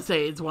course not. I would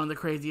say it's one of the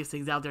craziest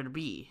things out there to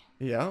be.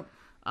 Yeah.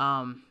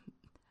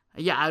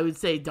 Yeah, I would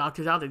say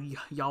doctors out there,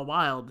 y'all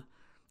wild.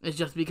 It's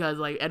just because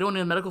like everyone in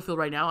the medical field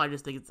right now, I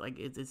just think it's like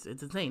it's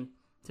insane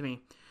to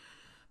me.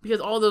 Because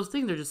all those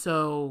things are just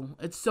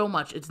it's so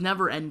much. It's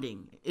never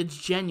ending. It's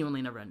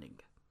genuinely never ending.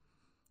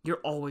 You're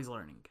always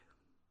learning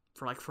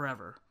for like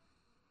forever.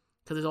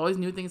 Because there's always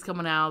new things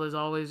coming out. There's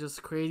always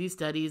just crazy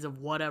studies of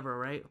whatever,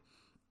 right?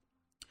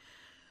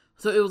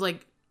 So it was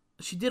like,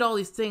 she did all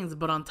these things,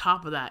 but on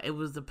top of that, it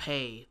was the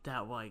pay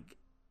that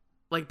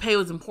like pay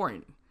was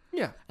important.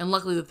 Yeah. And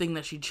luckily the thing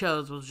that she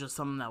chose was just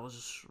something that was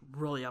just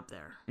really up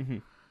there. Mm-hmm.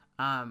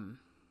 I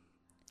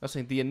was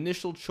saying, the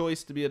initial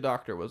choice to be a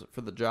doctor, was it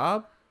for the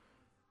job?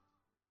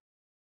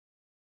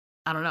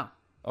 I don't know.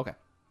 Okay.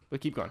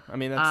 But keep going. I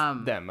mean,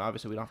 that's them.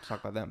 Obviously, we don't have to talk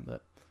about them,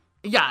 but...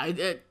 Yeah,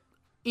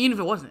 even if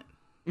it wasn't.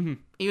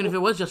 Even if it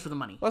was just for the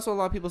money. That's what a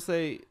lot of people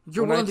say.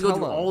 You're when I willing to go tell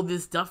through them. all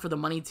this stuff for the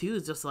money too.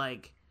 It's just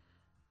like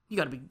you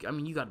gotta be. I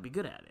mean, you gotta be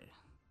good at it.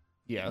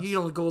 Yes. You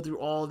don't go through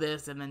all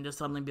this and then just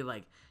suddenly be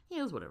like, yeah,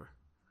 it was whatever.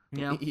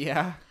 You know?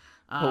 Yeah.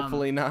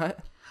 Hopefully not.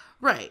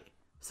 Right.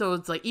 So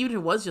it's like, even if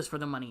it was just for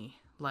the money,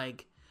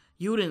 like,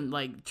 you wouldn't,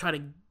 like, try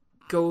to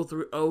go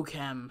through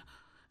OChem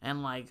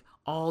and, like,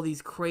 all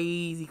these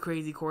crazy,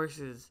 crazy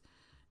courses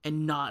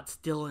and not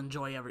still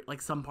enjoy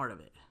some part of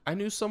it. I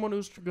knew someone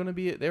who's going to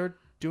be, they were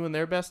doing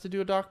their best to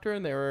do a doctor,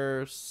 and they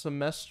were a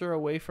semester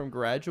away from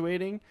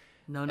graduating.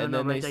 No,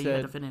 right there, you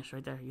had to finish.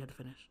 Right there, you had to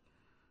finish.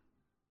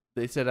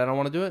 They said, I don't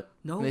want to do it.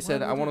 No. And they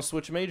said, I want to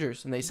switch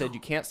majors. And they said,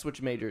 you can't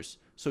switch majors.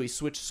 So he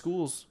switched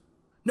schools.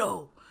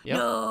 No. Yep.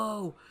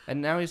 No.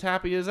 And now he's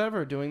happy as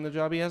ever doing the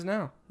job he has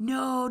now.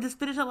 No, just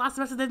finish that last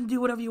semester, then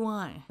do whatever you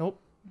want. Nope.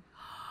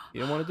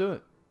 You don't want to do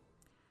it.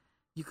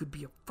 You could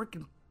be a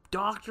freaking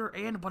doctor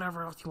and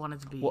whatever else you wanted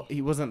to be. Well,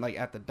 he wasn't like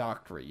at the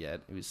doctorate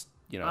yet. He was,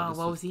 you know. Oh,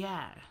 what was he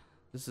at?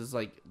 This is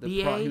like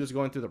he was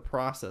going through the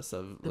process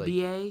of the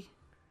like,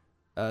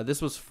 BA.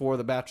 This was for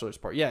the bachelor's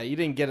part. Yeah, you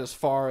didn't get as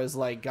far as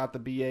like got the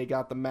BA,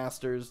 got the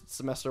master's,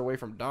 semester away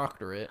from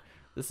doctorate.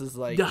 This is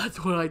like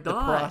that's what I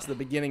thought. The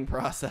beginning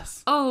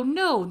process. Oh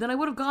no! Then I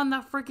would have gotten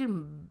that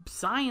freaking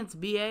science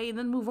BA and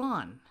then move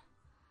on.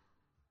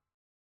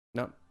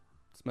 Nope,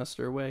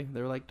 semester away.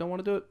 They were like, don't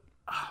want to do it.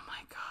 Oh my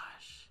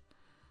gosh.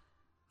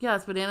 Yeah,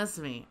 it's bananas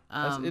to me.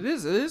 It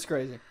is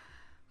crazy.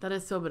 That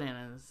is so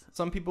bananas.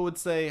 Some people would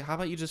say, how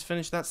about you just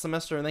finish that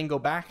semester and then go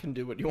back and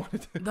do what you want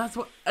to do? That's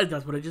what I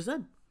just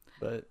said.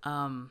 But yeah,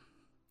 I'm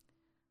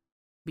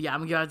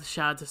gonna give a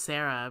shout out to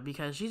Sarah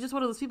because she's just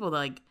one of those people that,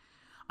 like,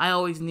 I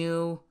always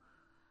knew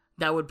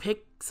that would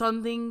pick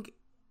something, just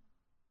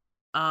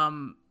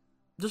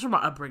from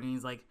our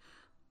upbringings, like,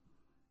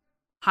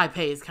 high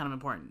pay is kind of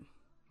important.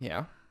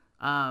 Yeah.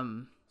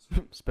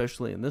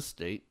 Especially in this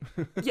state.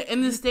 Yeah,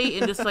 in this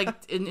state, and just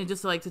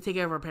like, to take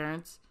care of our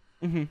parents.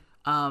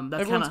 Mm-hmm.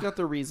 That's Everyone's got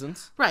their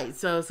reasons. Right.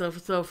 So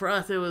for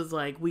us, it was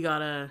like, we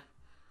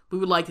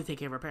would like to take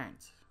care of our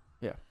parents.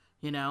 Yeah.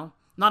 You know,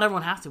 not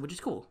everyone has to, which is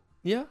cool.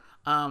 Yeah.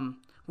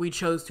 We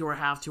chose to or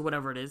have to,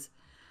 whatever it is.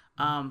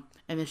 And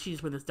then she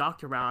just went this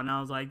doctor route, and I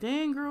was like,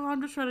 dang, girl,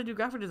 I'm just trying to do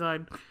graphic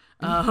design.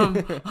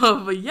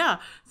 But yeah,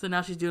 so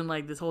now she's doing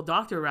like this whole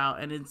doctor route,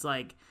 and it's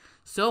like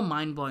so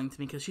mind blowing to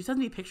me because she sends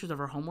me pictures of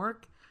her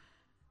homework,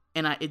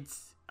 and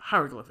it's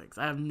hieroglyphics.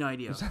 I have no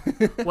idea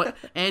what,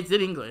 and it's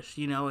in English.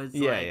 You know, it's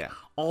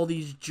all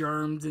these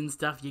germs and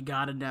stuff you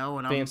gotta know,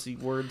 and fancy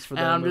words for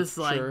them. And I'm just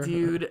like,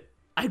 dude,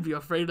 I'd be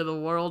afraid of the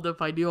world if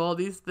I knew all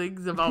these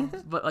things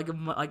about, but like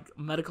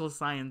medical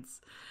science.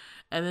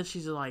 And then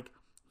she's like,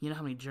 you know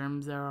how many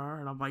germs there are?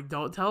 And I'm like,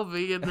 don't tell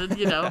me. And then,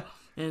 you know,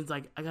 and it's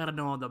like, I gotta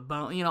know all the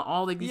bone, you know,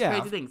 all like these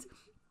crazy things.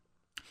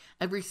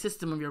 Every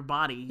system of your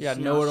body,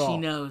 she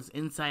knows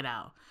inside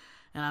out.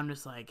 And I'm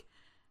just like,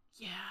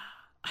 yeah,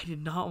 I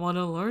did not want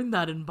to learn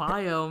that in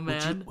bio,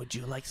 man. Would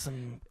you like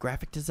some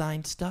graphic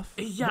design stuff?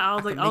 Yeah, I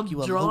was like, I'll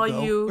draw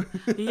you.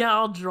 Yeah,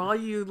 I'll draw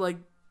you like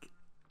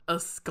a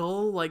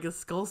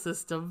skull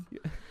system,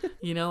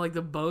 you know, like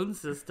the bone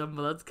system,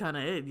 but that's kind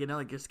of it, you know,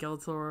 like your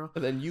skeletal.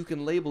 And then you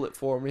can label it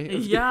for me.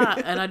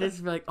 Yeah, and I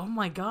just be like, oh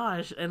my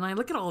gosh. And I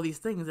look at all these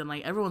things, and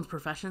like everyone's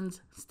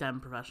professions,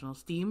 STEM professionals,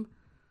 STEAM.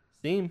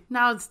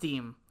 Now it's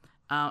STEAM.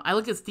 I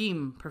look at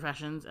STEAM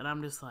professions, and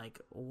I'm just like,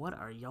 what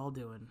are y'all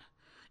doing?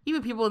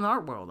 Even people in the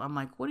art world, I'm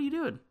like, what are you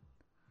doing?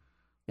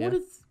 Yeah.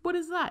 What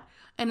is that?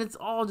 And it's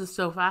all just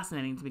so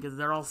fascinating to me because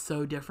they're all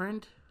so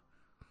different.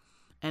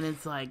 And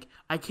it's like,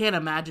 I can't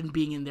imagine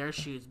being in their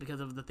shoes because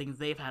of the things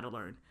they've had to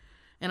learn.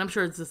 And I'm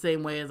sure it's the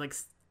same way as like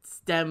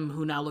STEM,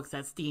 who now looks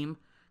at STEAM,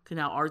 because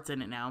now art's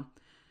in it now.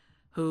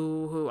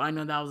 Who I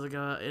know that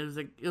was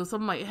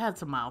it had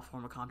some mild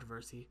form of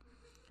controversy,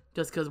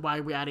 just because why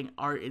are we adding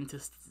art into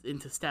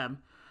STEM?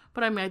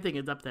 But I mean, I think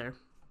it's up there.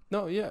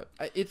 No, yeah,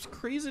 it's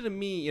crazy to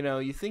me. You know,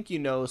 you think you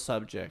know a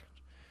subject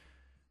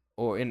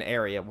or an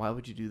area. Why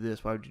would you do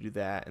this? Why would you do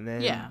that? And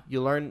then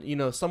you learn, you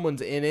know,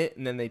 someone's in it,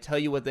 and then they tell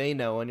you what they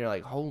know, and you're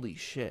like, holy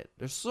shit,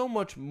 there's so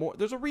much more.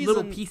 There's a reason.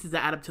 Little pieces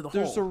that add up to the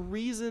whole. There's a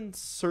reason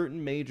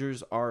certain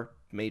majors are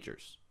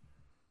majors.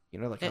 You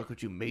know, like, how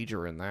could you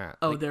major in that?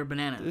 Oh, like, they're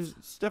bananas.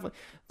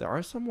 There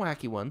are some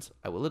wacky ones,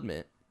 I will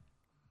admit.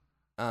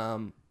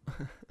 But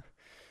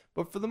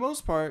for the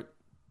most part,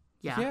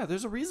 yeah,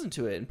 there's a reason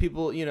to it. And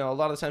people, you know, a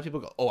lot of the times people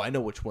go, oh, I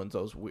know which ones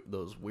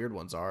those weird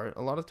ones are.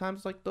 A lot of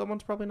times, like, that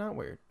one's probably not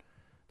weird.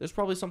 There's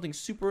probably something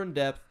super in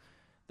depth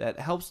that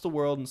helps the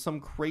world in some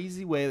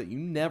crazy way that you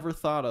never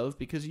thought of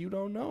because you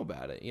don't know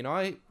about it. You know,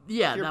 I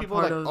hear people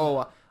like,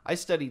 oh, I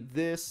studied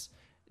this.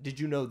 Did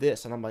you know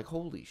this? And I'm like,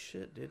 holy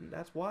shit,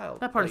 that's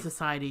wild. That part of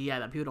society,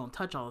 that people don't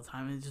touch all the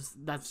time. It's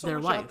just, that's so their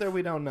much life. out there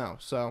we don't know.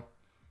 So,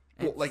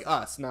 well, like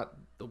us, not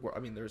the world.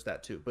 I mean, there's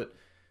that too. But,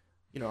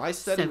 you know, I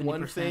studied 70%.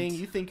 One thing.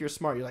 You think you're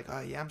smart. You're like,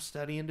 oh, yeah, I'm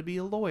studying to be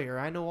a lawyer.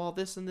 I know all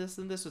this and this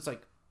and this. It's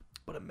like,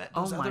 but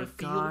those other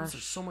fields,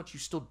 there's so much you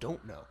still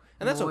don't know.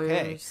 And that's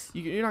okay.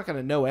 You're not going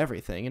to know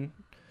everything. And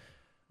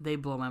they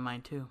blow my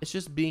mind too. It's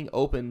just being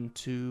open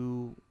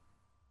to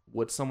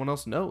what someone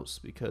else knows,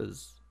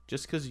 because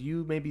just because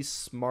you may be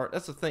smart,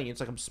 that's the thing. It's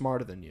like, I'm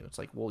smarter than you. It's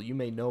like, well, you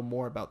may know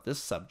more about this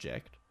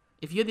subject,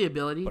 If you had the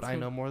ability, but I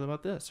know more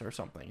about this or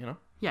something, you know?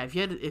 Yeah, if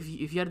you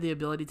had the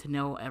ability to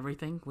know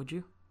everything, would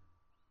you?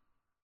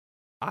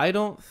 I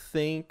don't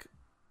think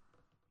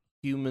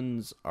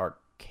humans are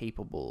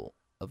capable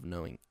of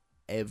knowing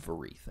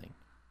everything.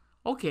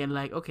 Okay,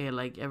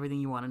 like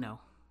everything you want to know.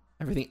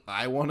 Everything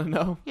I want to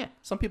know? Yeah.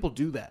 Some people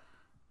do that.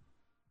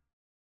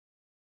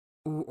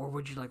 Or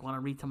would you like want to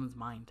read someone's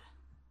mind?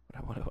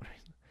 But I want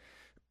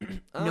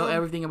to Know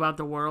everything about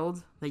the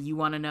world that you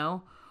want to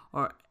know,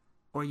 or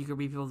you could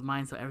read people's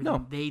minds, so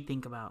everything they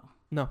think about.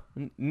 No,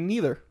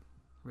 neither.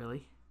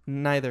 Really?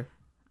 Neither.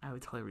 I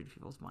would totally read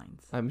people's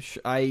minds. I'm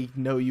sure. I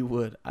know you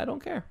would. I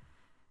don't care.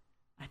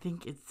 I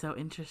think it's so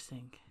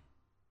interesting.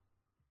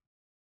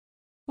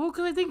 Well,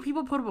 because I think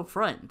people put up a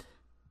front.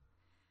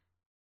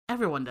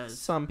 Everyone does.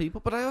 Some people,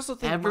 but I also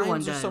think Everyone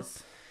minds does. are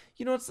so.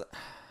 You know,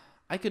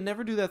 I could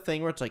never do that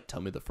thing where it's like,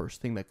 tell me the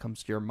first thing that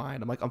comes to your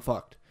mind. I'm like, I'm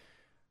fucked.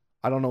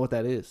 I don't know what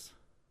that is.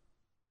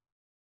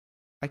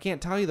 I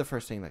can't tell you the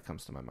first thing that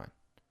comes to my mind.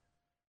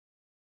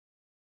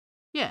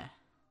 Yeah.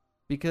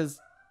 Because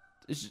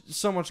there's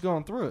so much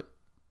going through it.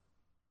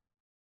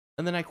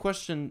 And then I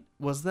question,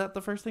 was that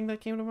the first thing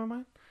that came to my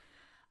mind?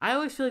 I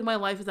always feel like my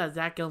life is that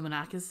Zach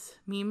Galifianakis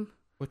meme.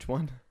 Which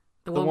one?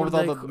 The one with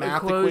all the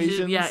math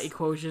equations? Yeah,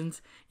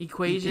 equations.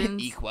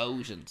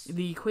 Equations.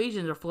 The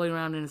equations are floating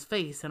around in his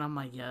face, and I'm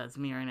like, yeah, it's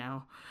me right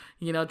now.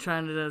 You know,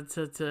 trying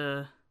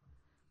to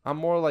I'm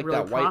more like really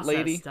that white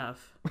lady.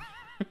 Stuff.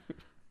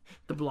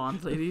 The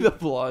blonde lady. The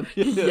blonde.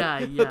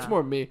 Yeah. That's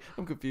more me.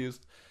 I'm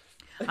confused.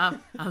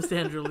 I'm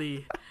Sandra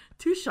Lee.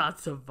 2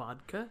 shots of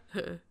vodka.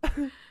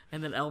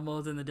 And then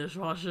Elmo's in the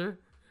dishwasher.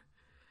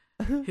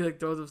 He like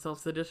throws himself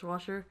to the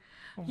dishwasher.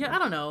 Yeah, I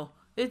don't know.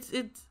 It's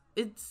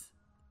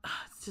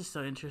just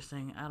so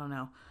interesting. I don't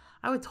know.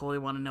 I would totally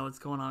want to know what's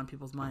going on in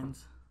people's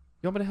minds.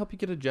 You want me to help you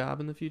get a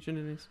job in the future,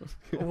 Denise?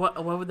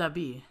 What would that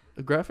be?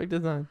 A graphic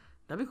design.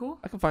 That'd be cool.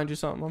 I can find you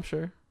something, I'm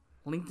sure.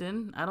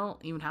 LinkedIn? I don't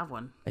even have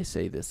one. I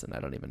say this and I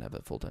don't even have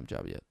a full-time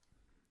job yet.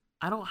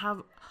 I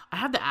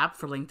have the app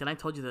for LinkedIn. I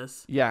told you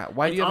this. Yeah,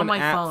 why do you have on an my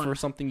app phone. for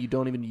something you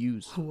don't even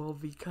use? Well,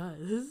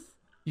 because...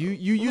 You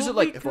use it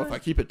like, if I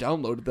keep it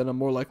downloaded, then I'm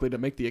more likely to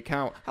make the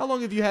account. How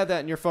long have you had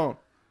that in your phone?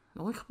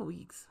 Only a couple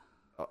weeks.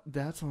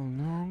 That's a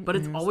long. But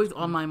it's always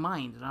on my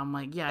mind, and I'm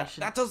like, yeah, I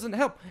should. That doesn't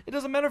help. It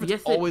doesn't matter if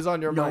it's always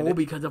on your mind. No,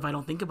 because if I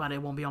don't think about it,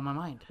 it won't be on my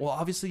mind. Well,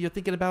 obviously you're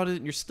thinking about it,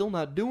 and you're still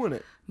not doing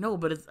it. No,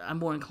 but I'm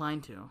more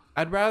inclined to.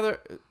 I'd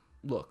rather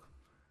look.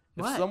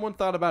 If What? someone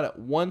thought about it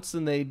once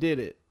and they did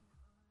it,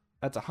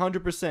 that's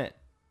 100%.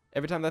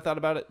 Every time they thought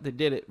about it, they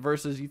did it.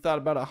 Versus you thought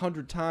about it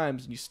 100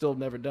 times and you still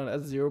never done it.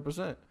 That's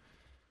 0%.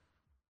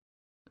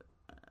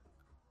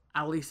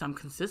 At least I'm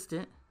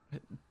consistent.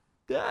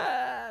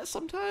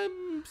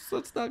 Sometimes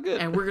that's not good.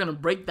 And we're gonna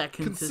break that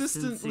consistency.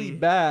 Consistently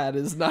bad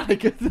is not a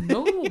good thing.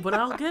 No, but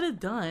I'll get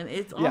it done.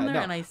 It's on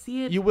there, and I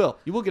see it. You will.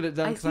 You will get it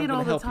done. I see it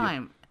all the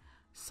time.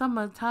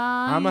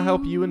 Summertime. I'm gonna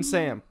help you and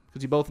Sam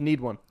because you both need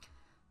one.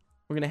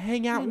 We're gonna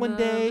hang out one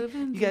day.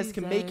 You guys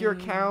can make your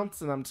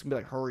accounts, and I'm just gonna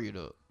be like, hurry it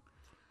up.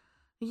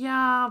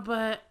 Yeah,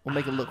 but We'll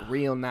make it look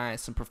real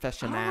nice and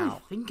professional. I don't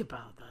really think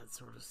about that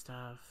sort of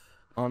stuff.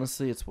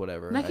 Honestly, it's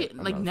whatever.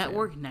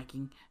 Networking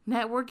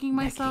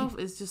myself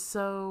is just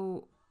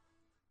so.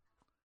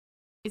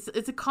 It's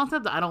a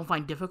concept that I don't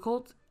find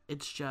difficult.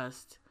 It's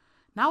just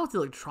now it's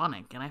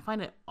electronic, and I find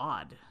it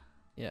odd.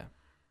 Yeah.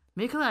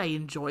 Maybe because I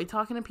enjoy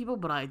talking to people,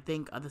 but I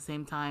think at the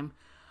same time,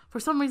 for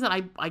some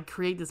reason, I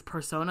create this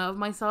persona of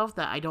myself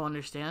that I don't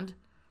understand.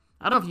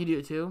 I don't know if you do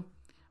it too.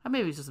 Or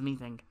maybe it's just a me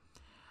thing.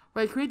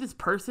 Where I create this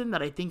person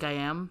that I think I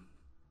am,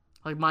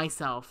 like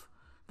myself,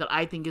 that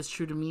I think is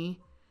true to me,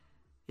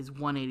 is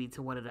 180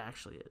 to what it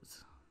actually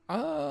is.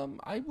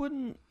 I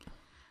wouldn't.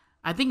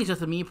 I think it's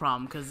just a me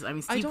problem because I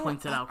mean Steve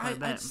points it out quite a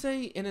bit. I'd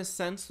say in a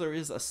sense there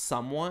is a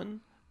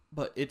someone,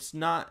 but it's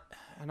not.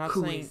 I'm not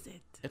Who saying is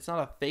it? It's not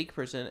a fake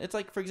person. It's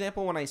like, for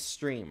example, when I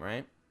stream,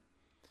 right?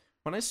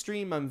 When I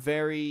stream, I'm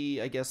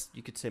very, I guess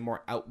you could say,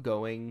 more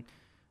outgoing,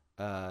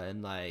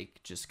 and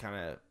like just kind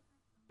of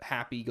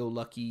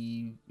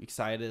happy-go-lucky,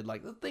 excited,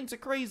 like things are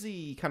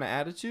crazy kind of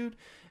attitude.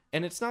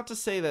 And it's not to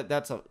say that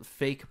that's a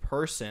fake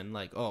person,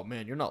 like, oh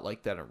man, you're not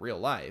like that in real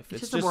life.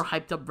 It's just a more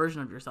hyped up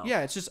version of yourself.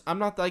 Yeah, it's just I'm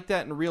not like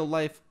that in real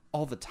life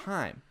all the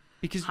time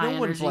because High no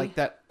one's energy. like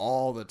that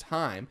all the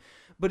time.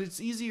 But it's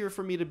easier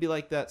for me to be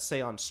like that,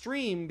 say, on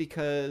stream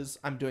because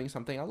I'm doing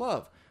something I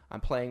love.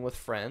 I'm playing with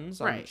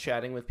friends. I'm Right.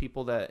 chatting with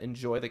people that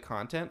enjoy the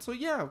content. So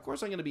yeah, of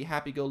course I'm going to be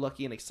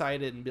happy-go-lucky and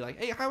excited and be like,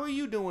 hey, how are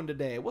you doing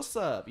today? What's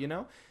up? You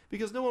know?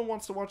 Because no one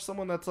wants to watch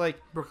someone that's like,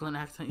 Brooklyn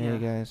accent, hey yeah.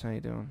 guys, how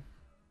you doing?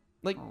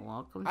 Like,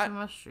 Welcome to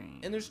my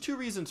stream. and there's 2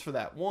 reasons for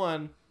that.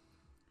 One,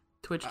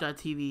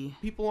 Twitch.tv.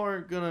 people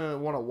aren't gonna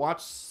want to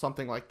watch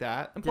something like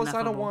that, and plus I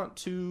don't Ineffable. want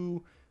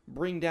to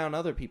bring down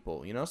other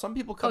people. You know, some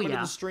people come into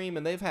yeah. the stream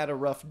and they've had a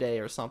rough day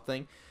or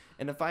something,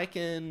 and if I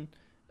can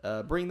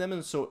bring them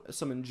in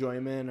some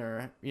enjoyment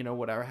or,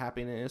 whatever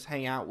happiness,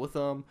 hang out with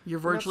them. You're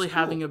virtually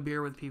having a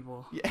beer with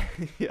people. Yeah,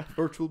 yeah,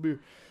 virtual beer.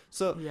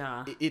 So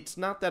yeah, it's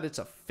not that it's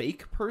a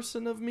fake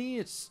person of me.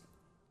 It's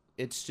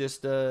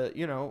just,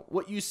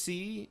 what you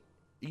see,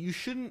 you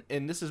shouldn't,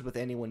 and this is with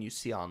anyone you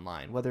see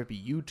online, whether it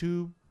be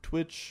YouTube,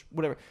 Twitch,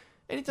 whatever.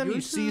 Anytime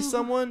you see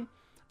someone,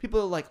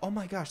 people are like, oh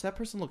my gosh, that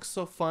person looks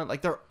so fun.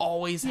 Like, they're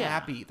always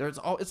happy.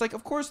 It's like,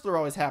 of course they're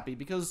always happy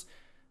because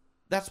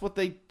that's what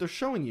they're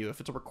showing you if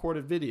it's a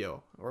recorded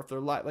video or if they're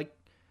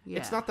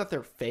it's not that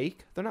they're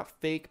fake. They're not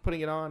fake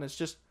putting it on. It's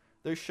just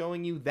they're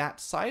showing you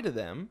that side of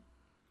them,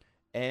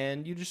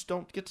 and you just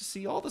don't get to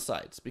see all the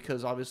sides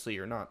because obviously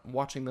you're not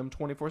watching them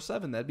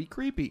 24/7. That'd be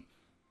creepy.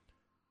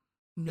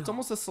 No. It's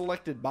almost a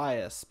selected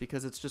bias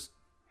because it's just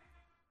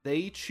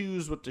they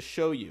choose what to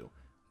show you.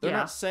 They're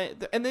not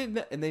saying, and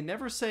they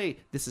never say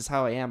this is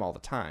how I am all the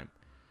time.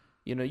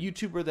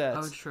 YouTuber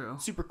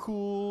that's super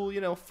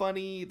cool,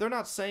 funny. They're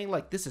not saying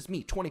like this is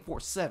me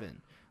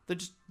 24/7. They're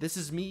just this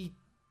is me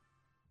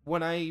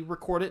when I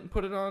record it and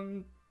put it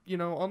on,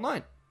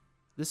 online.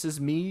 This is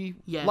me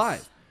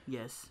live.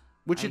 Yes.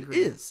 Which it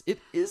is. It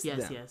is yes,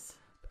 them. Yes.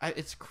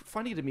 It's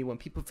funny to me when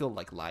people feel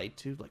like lied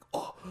to, like,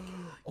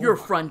 you're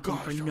fronting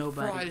for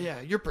nobody.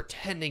 Yeah, you're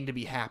pretending to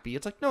be happy.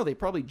 It's like, no, they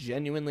probably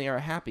genuinely are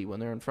happy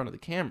when they're in front of the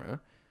camera.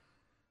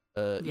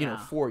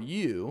 For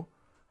you.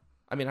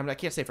 I mean, I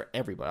can't say for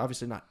everybody.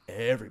 Obviously, not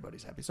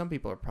everybody's happy. Some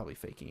people are probably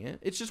faking it.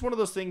 It's just one of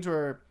those things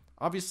where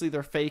obviously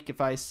they're fake.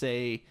 If I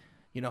say,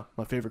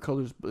 my favorite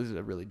color is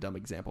a really dumb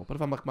example, but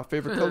if I'm like, my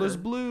favorite color is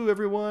blue,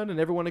 everyone, and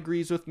everyone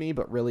agrees with me,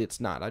 but really it's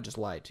not. I just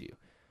lied to you.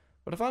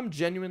 But if I'm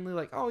genuinely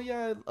like, oh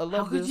yeah, I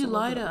love this. How could you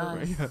lie to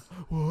us? Yeah.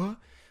 What?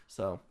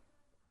 So,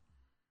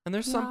 and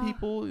there's some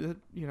people that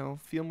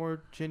feel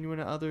more genuine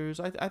to others.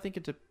 I think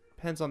it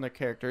depends on their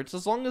character. It's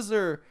as long as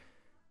they're.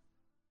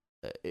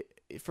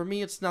 For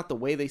me, it's not the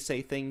way they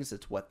say things;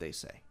 it's what they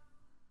say.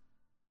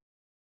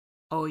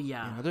 Oh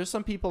yeah. There's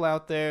some people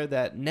out there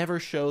that never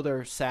show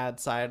their sad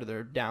side or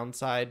their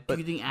downside,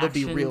 but they'll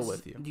be real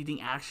with you. Do you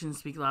think actions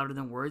speak louder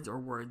than words, or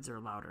words are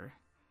louder?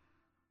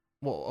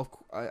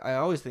 Well, I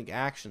always think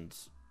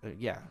actions.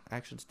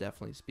 Actions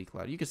definitely speak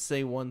louder. You could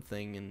say one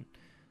thing and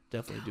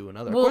definitely do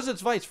another. Well, of course,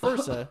 it's vice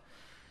versa,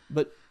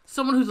 but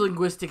someone who's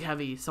linguistic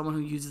heavy, someone who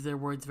uses their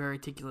words very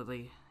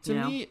articulately.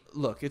 To me,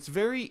 look, it's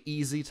very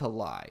easy to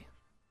lie.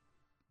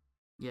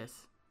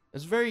 Yes.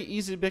 It's very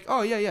easy to be like,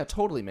 oh, yeah,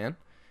 totally, man.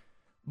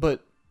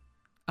 But...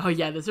 Oh,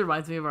 yeah, this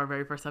reminds me of our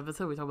very first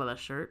episode. We talked about that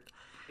shirt.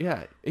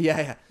 Yeah.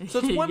 So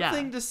it's one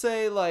thing to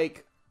say,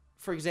 like,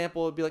 for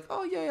example, it'd be like,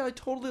 oh, yeah, I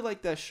totally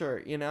like that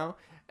shirt, And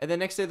then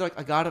next day, they're like,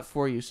 I got it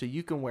for you, so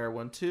you can wear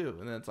one, too.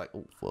 And then it's like,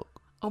 oh, fuck.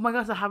 Oh, my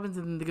gosh, that happens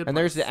in the good And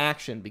place. there's the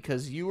action,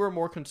 because you were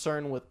more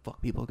concerned with, fuck,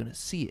 people are going to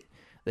see it,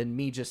 than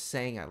me just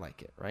saying I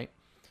like it, right?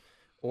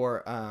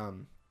 Or,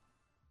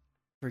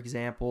 for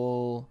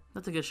example...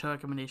 That's a good show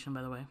recommendation,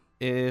 by the way.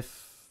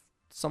 If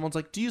someone's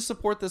like, do you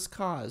support this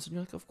cause? And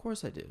you're like, of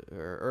course I do.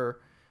 Or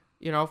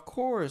of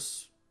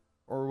course.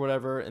 Or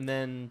whatever. And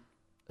then...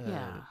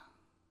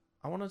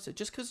 I want to say,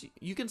 just because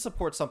you can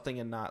support something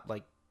and not,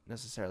 like,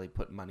 necessarily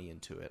put money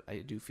into it. I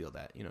do feel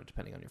that,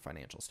 depending on your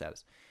financial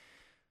status.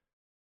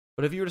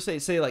 But if you were to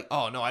say, like,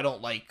 oh, no, I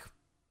don't like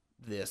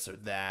this or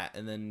that,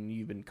 and then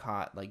you've been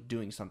caught, like,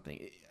 doing something,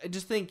 I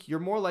just think you're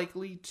more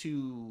likely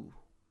to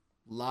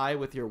lie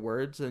with your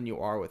words than you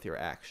are with your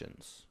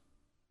actions.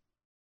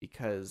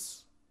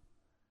 Because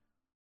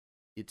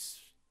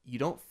you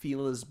don't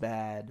feel as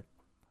bad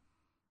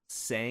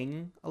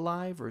saying a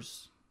lie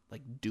versus,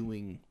 like,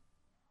 doing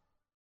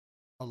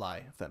a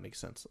lie, if that makes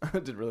sense. I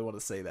didn't really want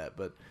to say that,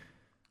 but...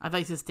 I thought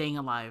you said staying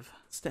alive.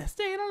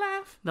 Staying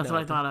alive? That's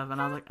what I thought of,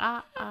 and I was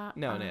like,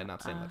 No,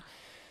 not staying alive.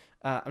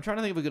 I'm trying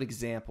to think of a good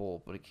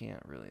example, but I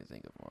can't really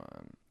think of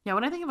one. Yeah,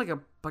 when I think of,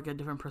 like a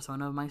different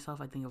persona of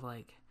myself, I think of,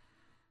 like...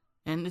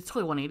 And it's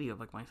totally 180 of,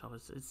 like, myself.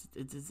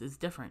 It's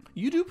different.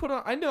 You do put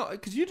on... I know,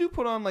 because you do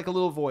put on, like, a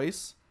little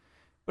voice.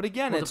 But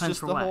again, it's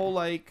just the whole,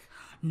 like...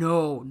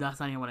 No, that's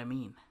not even what I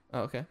mean.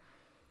 Oh, okay.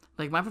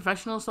 Like, my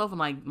professional self and,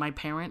 like, my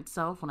parent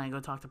self, when I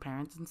go talk to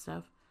parents and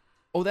stuff.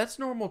 Oh, that's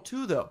normal,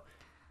 too, though.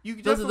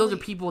 Those are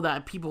people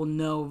that people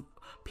know...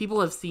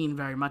 People have seen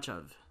very much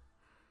of.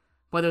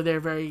 Whether they're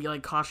very,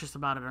 like, cautious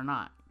about it or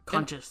not.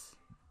 Cautious?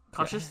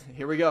 Yeah,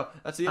 here we go.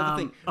 That's the other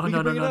thing. Oh,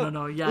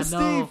 no. Yeah, no.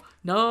 Steve.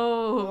 No.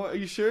 Oh, are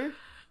you sure?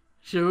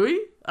 Should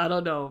we? I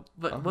don't know.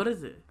 But what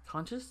is it?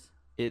 Conscious?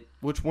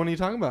 Which one are you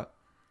talking about?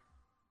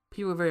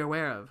 People are very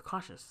aware of.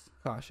 Cautious.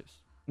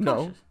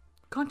 No.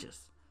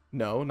 Conscious.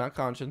 No, not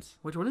conscience.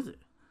 Which one is it?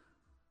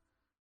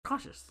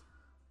 Cautious.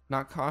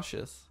 Not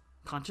cautious.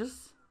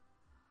 Conscious?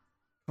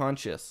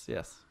 Conscious,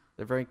 yes.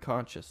 They're very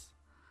conscious.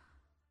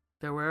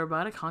 They're aware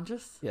about it?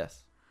 Conscious?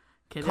 Yes.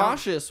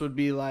 Cautious would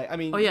be like, I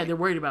mean... Oh, yeah, they're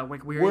worried about,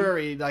 like, weird.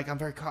 Worried, like, I'm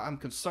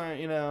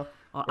concerned, Well,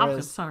 I'm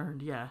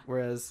concerned, yeah.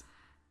 Whereas...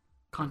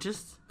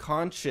 Conscious.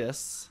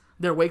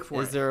 They're awake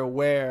for it. They're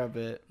aware of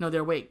it. No,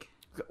 they're awake.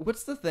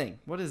 What's the thing?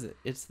 What is it?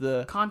 It's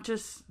the...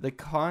 Conscious... The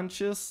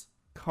conscious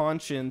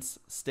conscience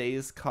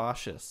stays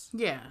cautious.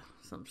 Yeah,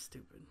 something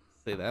stupid.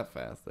 Say that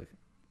fast. Like,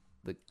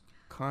 the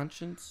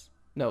conscience.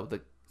 No,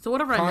 the So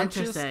whatever I meant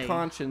to say.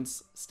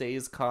 conscience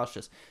stays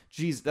cautious.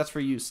 Jeez, that's for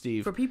you,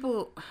 Steve. For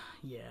people,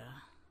 yeah,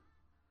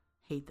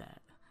 hate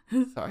that.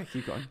 Sorry,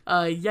 keep going.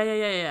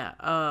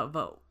 Yeah.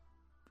 But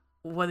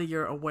whether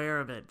you're aware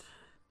of it,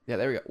 Yeah,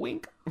 there we go.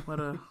 Wink.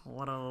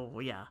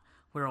 yeah,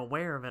 we're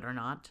aware of it or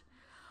not.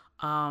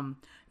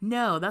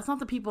 No, that's not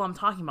the people I'm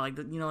talking about.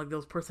 Like, like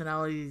those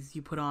personalities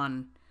you put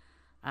on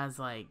as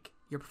like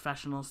your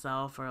professional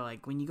self, or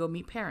like when you go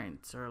meet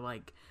parents, or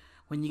like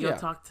when you go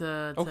talk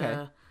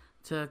to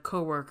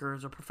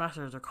coworkers or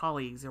professors or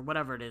colleagues or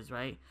whatever it is,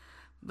 right?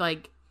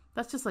 Like,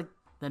 that's just like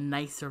the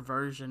nicer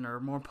version or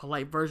more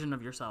polite version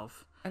of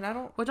yourself. And I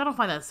don't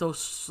find that so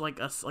like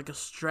a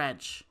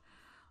stretch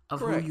of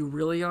Correct. who you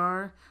really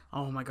are.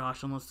 Oh my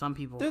gosh, unless some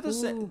people They're the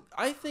same.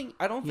 I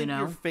don't think know?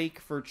 you're fake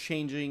for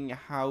changing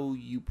how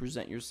you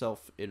present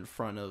yourself in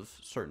front of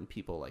certain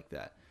people like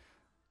that.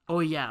 Oh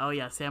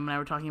yeah. Sam and I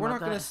were talking We're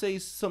about not that. going to say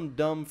some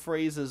dumb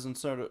phrases in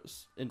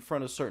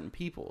front of certain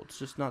people. It's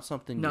just not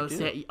something you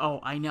do.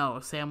 I know.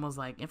 Sam was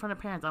like, in front of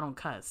parents, I don't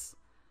cuss.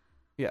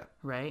 Yeah.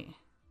 Right?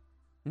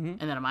 Mm-hmm.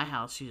 And then at my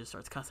house, she just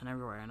starts cussing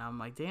everywhere. And I'm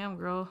like, damn,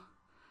 girl.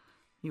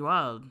 You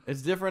wild.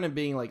 It's different in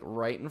being like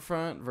right in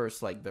front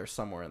versus like they're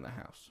somewhere in the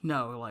house.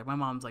 No, like my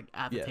mom's like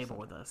at the table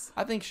with us.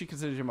 I think she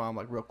considers your mom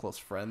like real close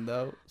friend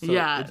though. So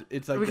yeah,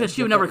 it's like because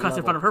she would never cuss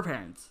in front of her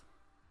parents.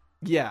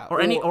 Yeah,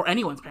 or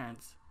anyone's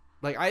parents.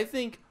 Like I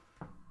think,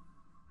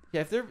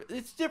 yeah,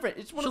 it's different.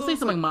 It's one She'll of those, say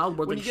something mild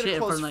words when like you get shit a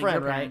in close front of like,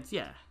 friend, your right? parents.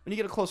 Yeah. When you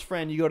get a close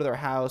friend, you go to their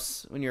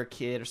house when you're a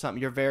kid or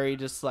something. You're very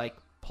just like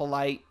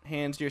polite,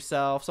 hands to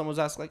yourself. Someone's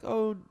asking like,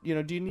 "Oh, do you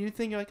need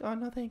anything?" You're like, "Oh,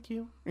 no, thank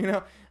you."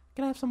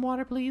 Can I have some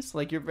water, please?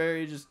 Like, you're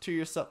very just to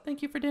yourself.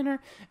 Thank you for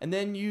dinner. And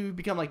then you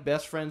become like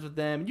best friends with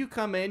them. You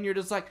come in, you're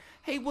just like,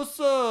 "Hey, what's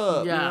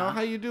up? Yeah. How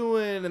you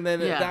doing?" And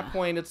then at that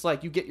point, it's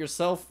like you get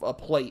yourself a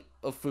plate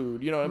of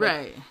food. You know what I mean?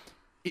 Right.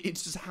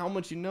 It's just how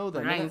much you know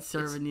them. I ain't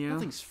serving you.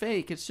 Nothing's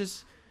fake. It's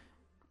just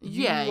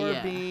you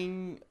are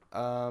being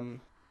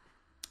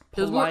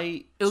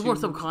polite. It was more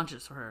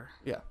subconscious for her.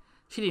 Yeah.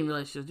 She didn't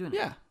realize she was doing it.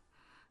 Yeah.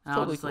 And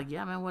Totally I was just like,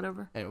 yeah, man,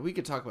 whatever. And we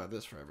could talk about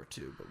this forever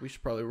too, but we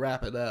should probably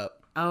wrap it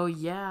up. Oh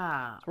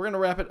yeah. So we're gonna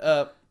wrap it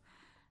up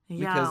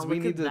because we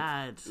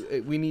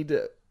need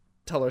to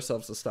tell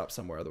ourselves to stop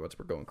somewhere, otherwise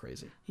we're going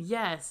crazy.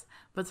 Yes,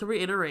 but to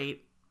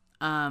reiterate,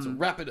 so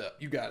wrap it up.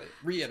 You got it.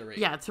 Reiterate.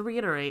 Yeah, to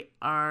reiterate,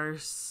 our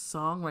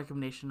song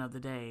recommendation of the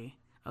day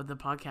of the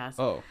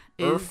podcast.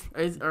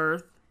 Is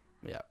Earth.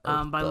 Yeah.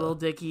 By Lil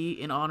Dicky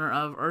in honor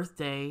of Earth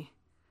Day,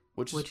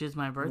 which is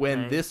my birthday.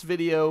 When this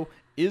video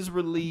is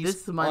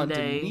released on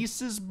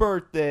Denise's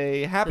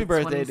birthday. Happy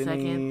birthday,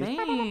 Denise.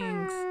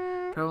 Thanks.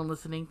 For everyone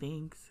listening,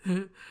 thanks.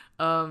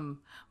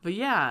 But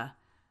yeah.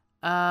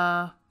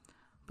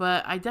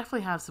 But I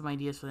definitely have some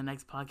ideas for the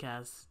next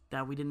podcast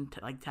that we didn't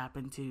tap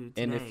into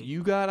today. And if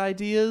you got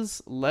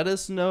ideas, let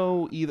us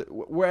know either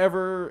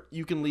wherever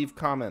you can leave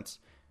comments.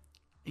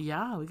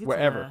 Yeah, we could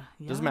wherever.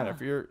 Doesn't matter.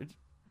 If you're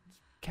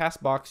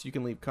Castbox, you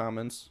can leave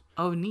comments.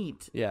 Oh,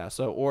 neat. Yeah,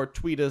 or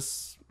tweet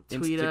us,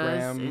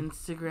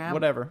 Instagram,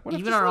 whatever.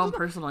 Even our own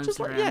personal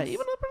Instagram.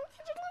 Even let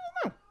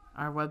us know.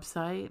 Our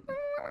website.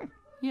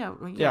 Yeah.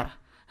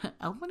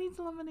 Elmo needs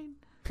a lemonade.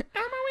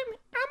 Elmo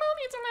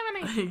needs a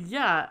lemonade.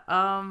 Yeah.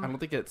 I don't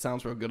think it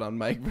sounds real good on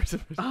mic.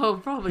 Oh,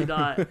 probably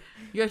not.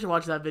 You guys should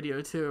watch that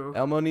video too.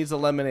 Elmo needs a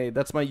lemonade.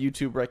 That's my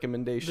YouTube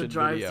recommendation. The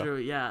drive-through,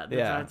 yeah.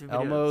 Drive-through videos.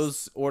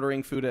 Elmo's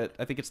ordering food at,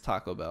 I think it's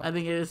Taco Bell. I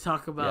think it is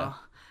Taco Bell.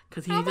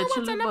 Because he needs a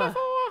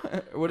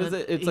chalupa. What is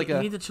it? It's like he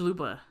needs a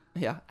chalupa.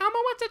 Yeah. Elmo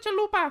wants a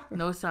chalupa.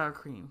 No sour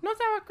cream. No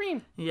sour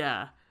cream.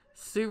 Yeah.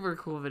 Super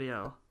cool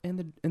video.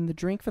 And the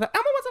drink for that.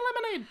 Elmo wants a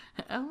lemonade.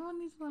 Elmo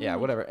needs lemonade. Yeah,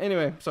 whatever.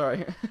 Anyway,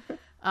 sorry.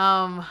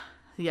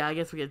 Yeah, I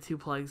guess we get 2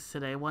 plugs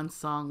today. 1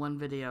 song, 1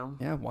 video.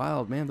 Yeah,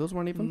 wild, man. Those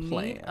weren't even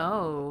planned.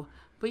 Oh.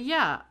 But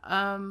yeah,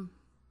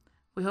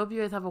 we hope you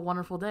guys have a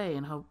wonderful day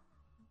and hope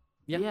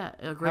a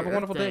great have a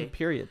wonderful day.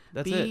 Period.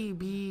 That's it.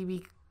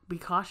 Be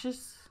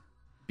cautious.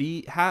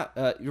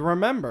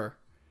 Remember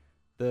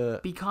the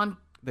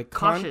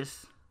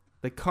cautious.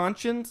 Remember the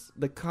conscience.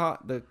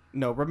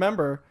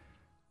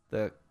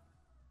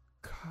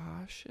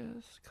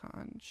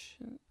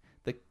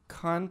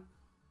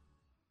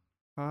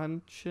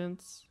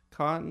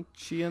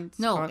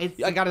 No,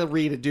 I gotta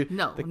read it, dude.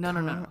 No.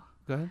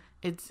 Go ahead.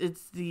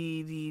 It's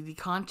the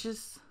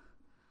conscious.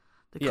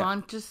 The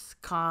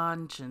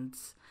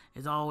conscience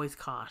is always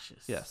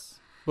cautious. Yes.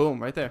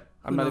 Boom, right there.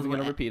 I'm not even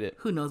going to repeat it.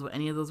 Who knows what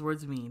any of those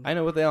words mean? I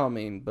know what they all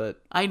mean,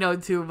 but... I know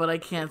too, but I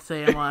can't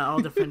say them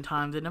all different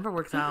times. It never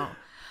works out.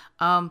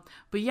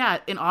 But yeah,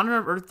 in honor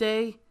of Earth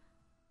Day,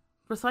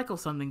 recycle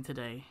something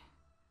today.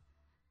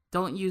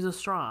 Don't use a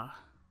straw.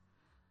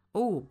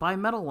 Oh, buy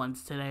metal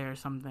ones today or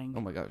something.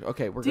 Oh my gosh.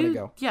 Okay, we're going to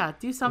go. Yeah,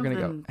 do something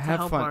to have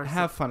help fun.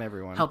 Have fun,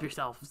 everyone. Help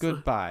yourself.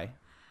 Goodbye.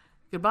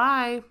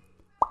 Goodbye.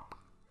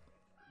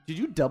 Did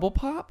you double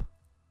pop?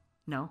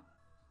 No.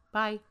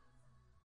 Bye.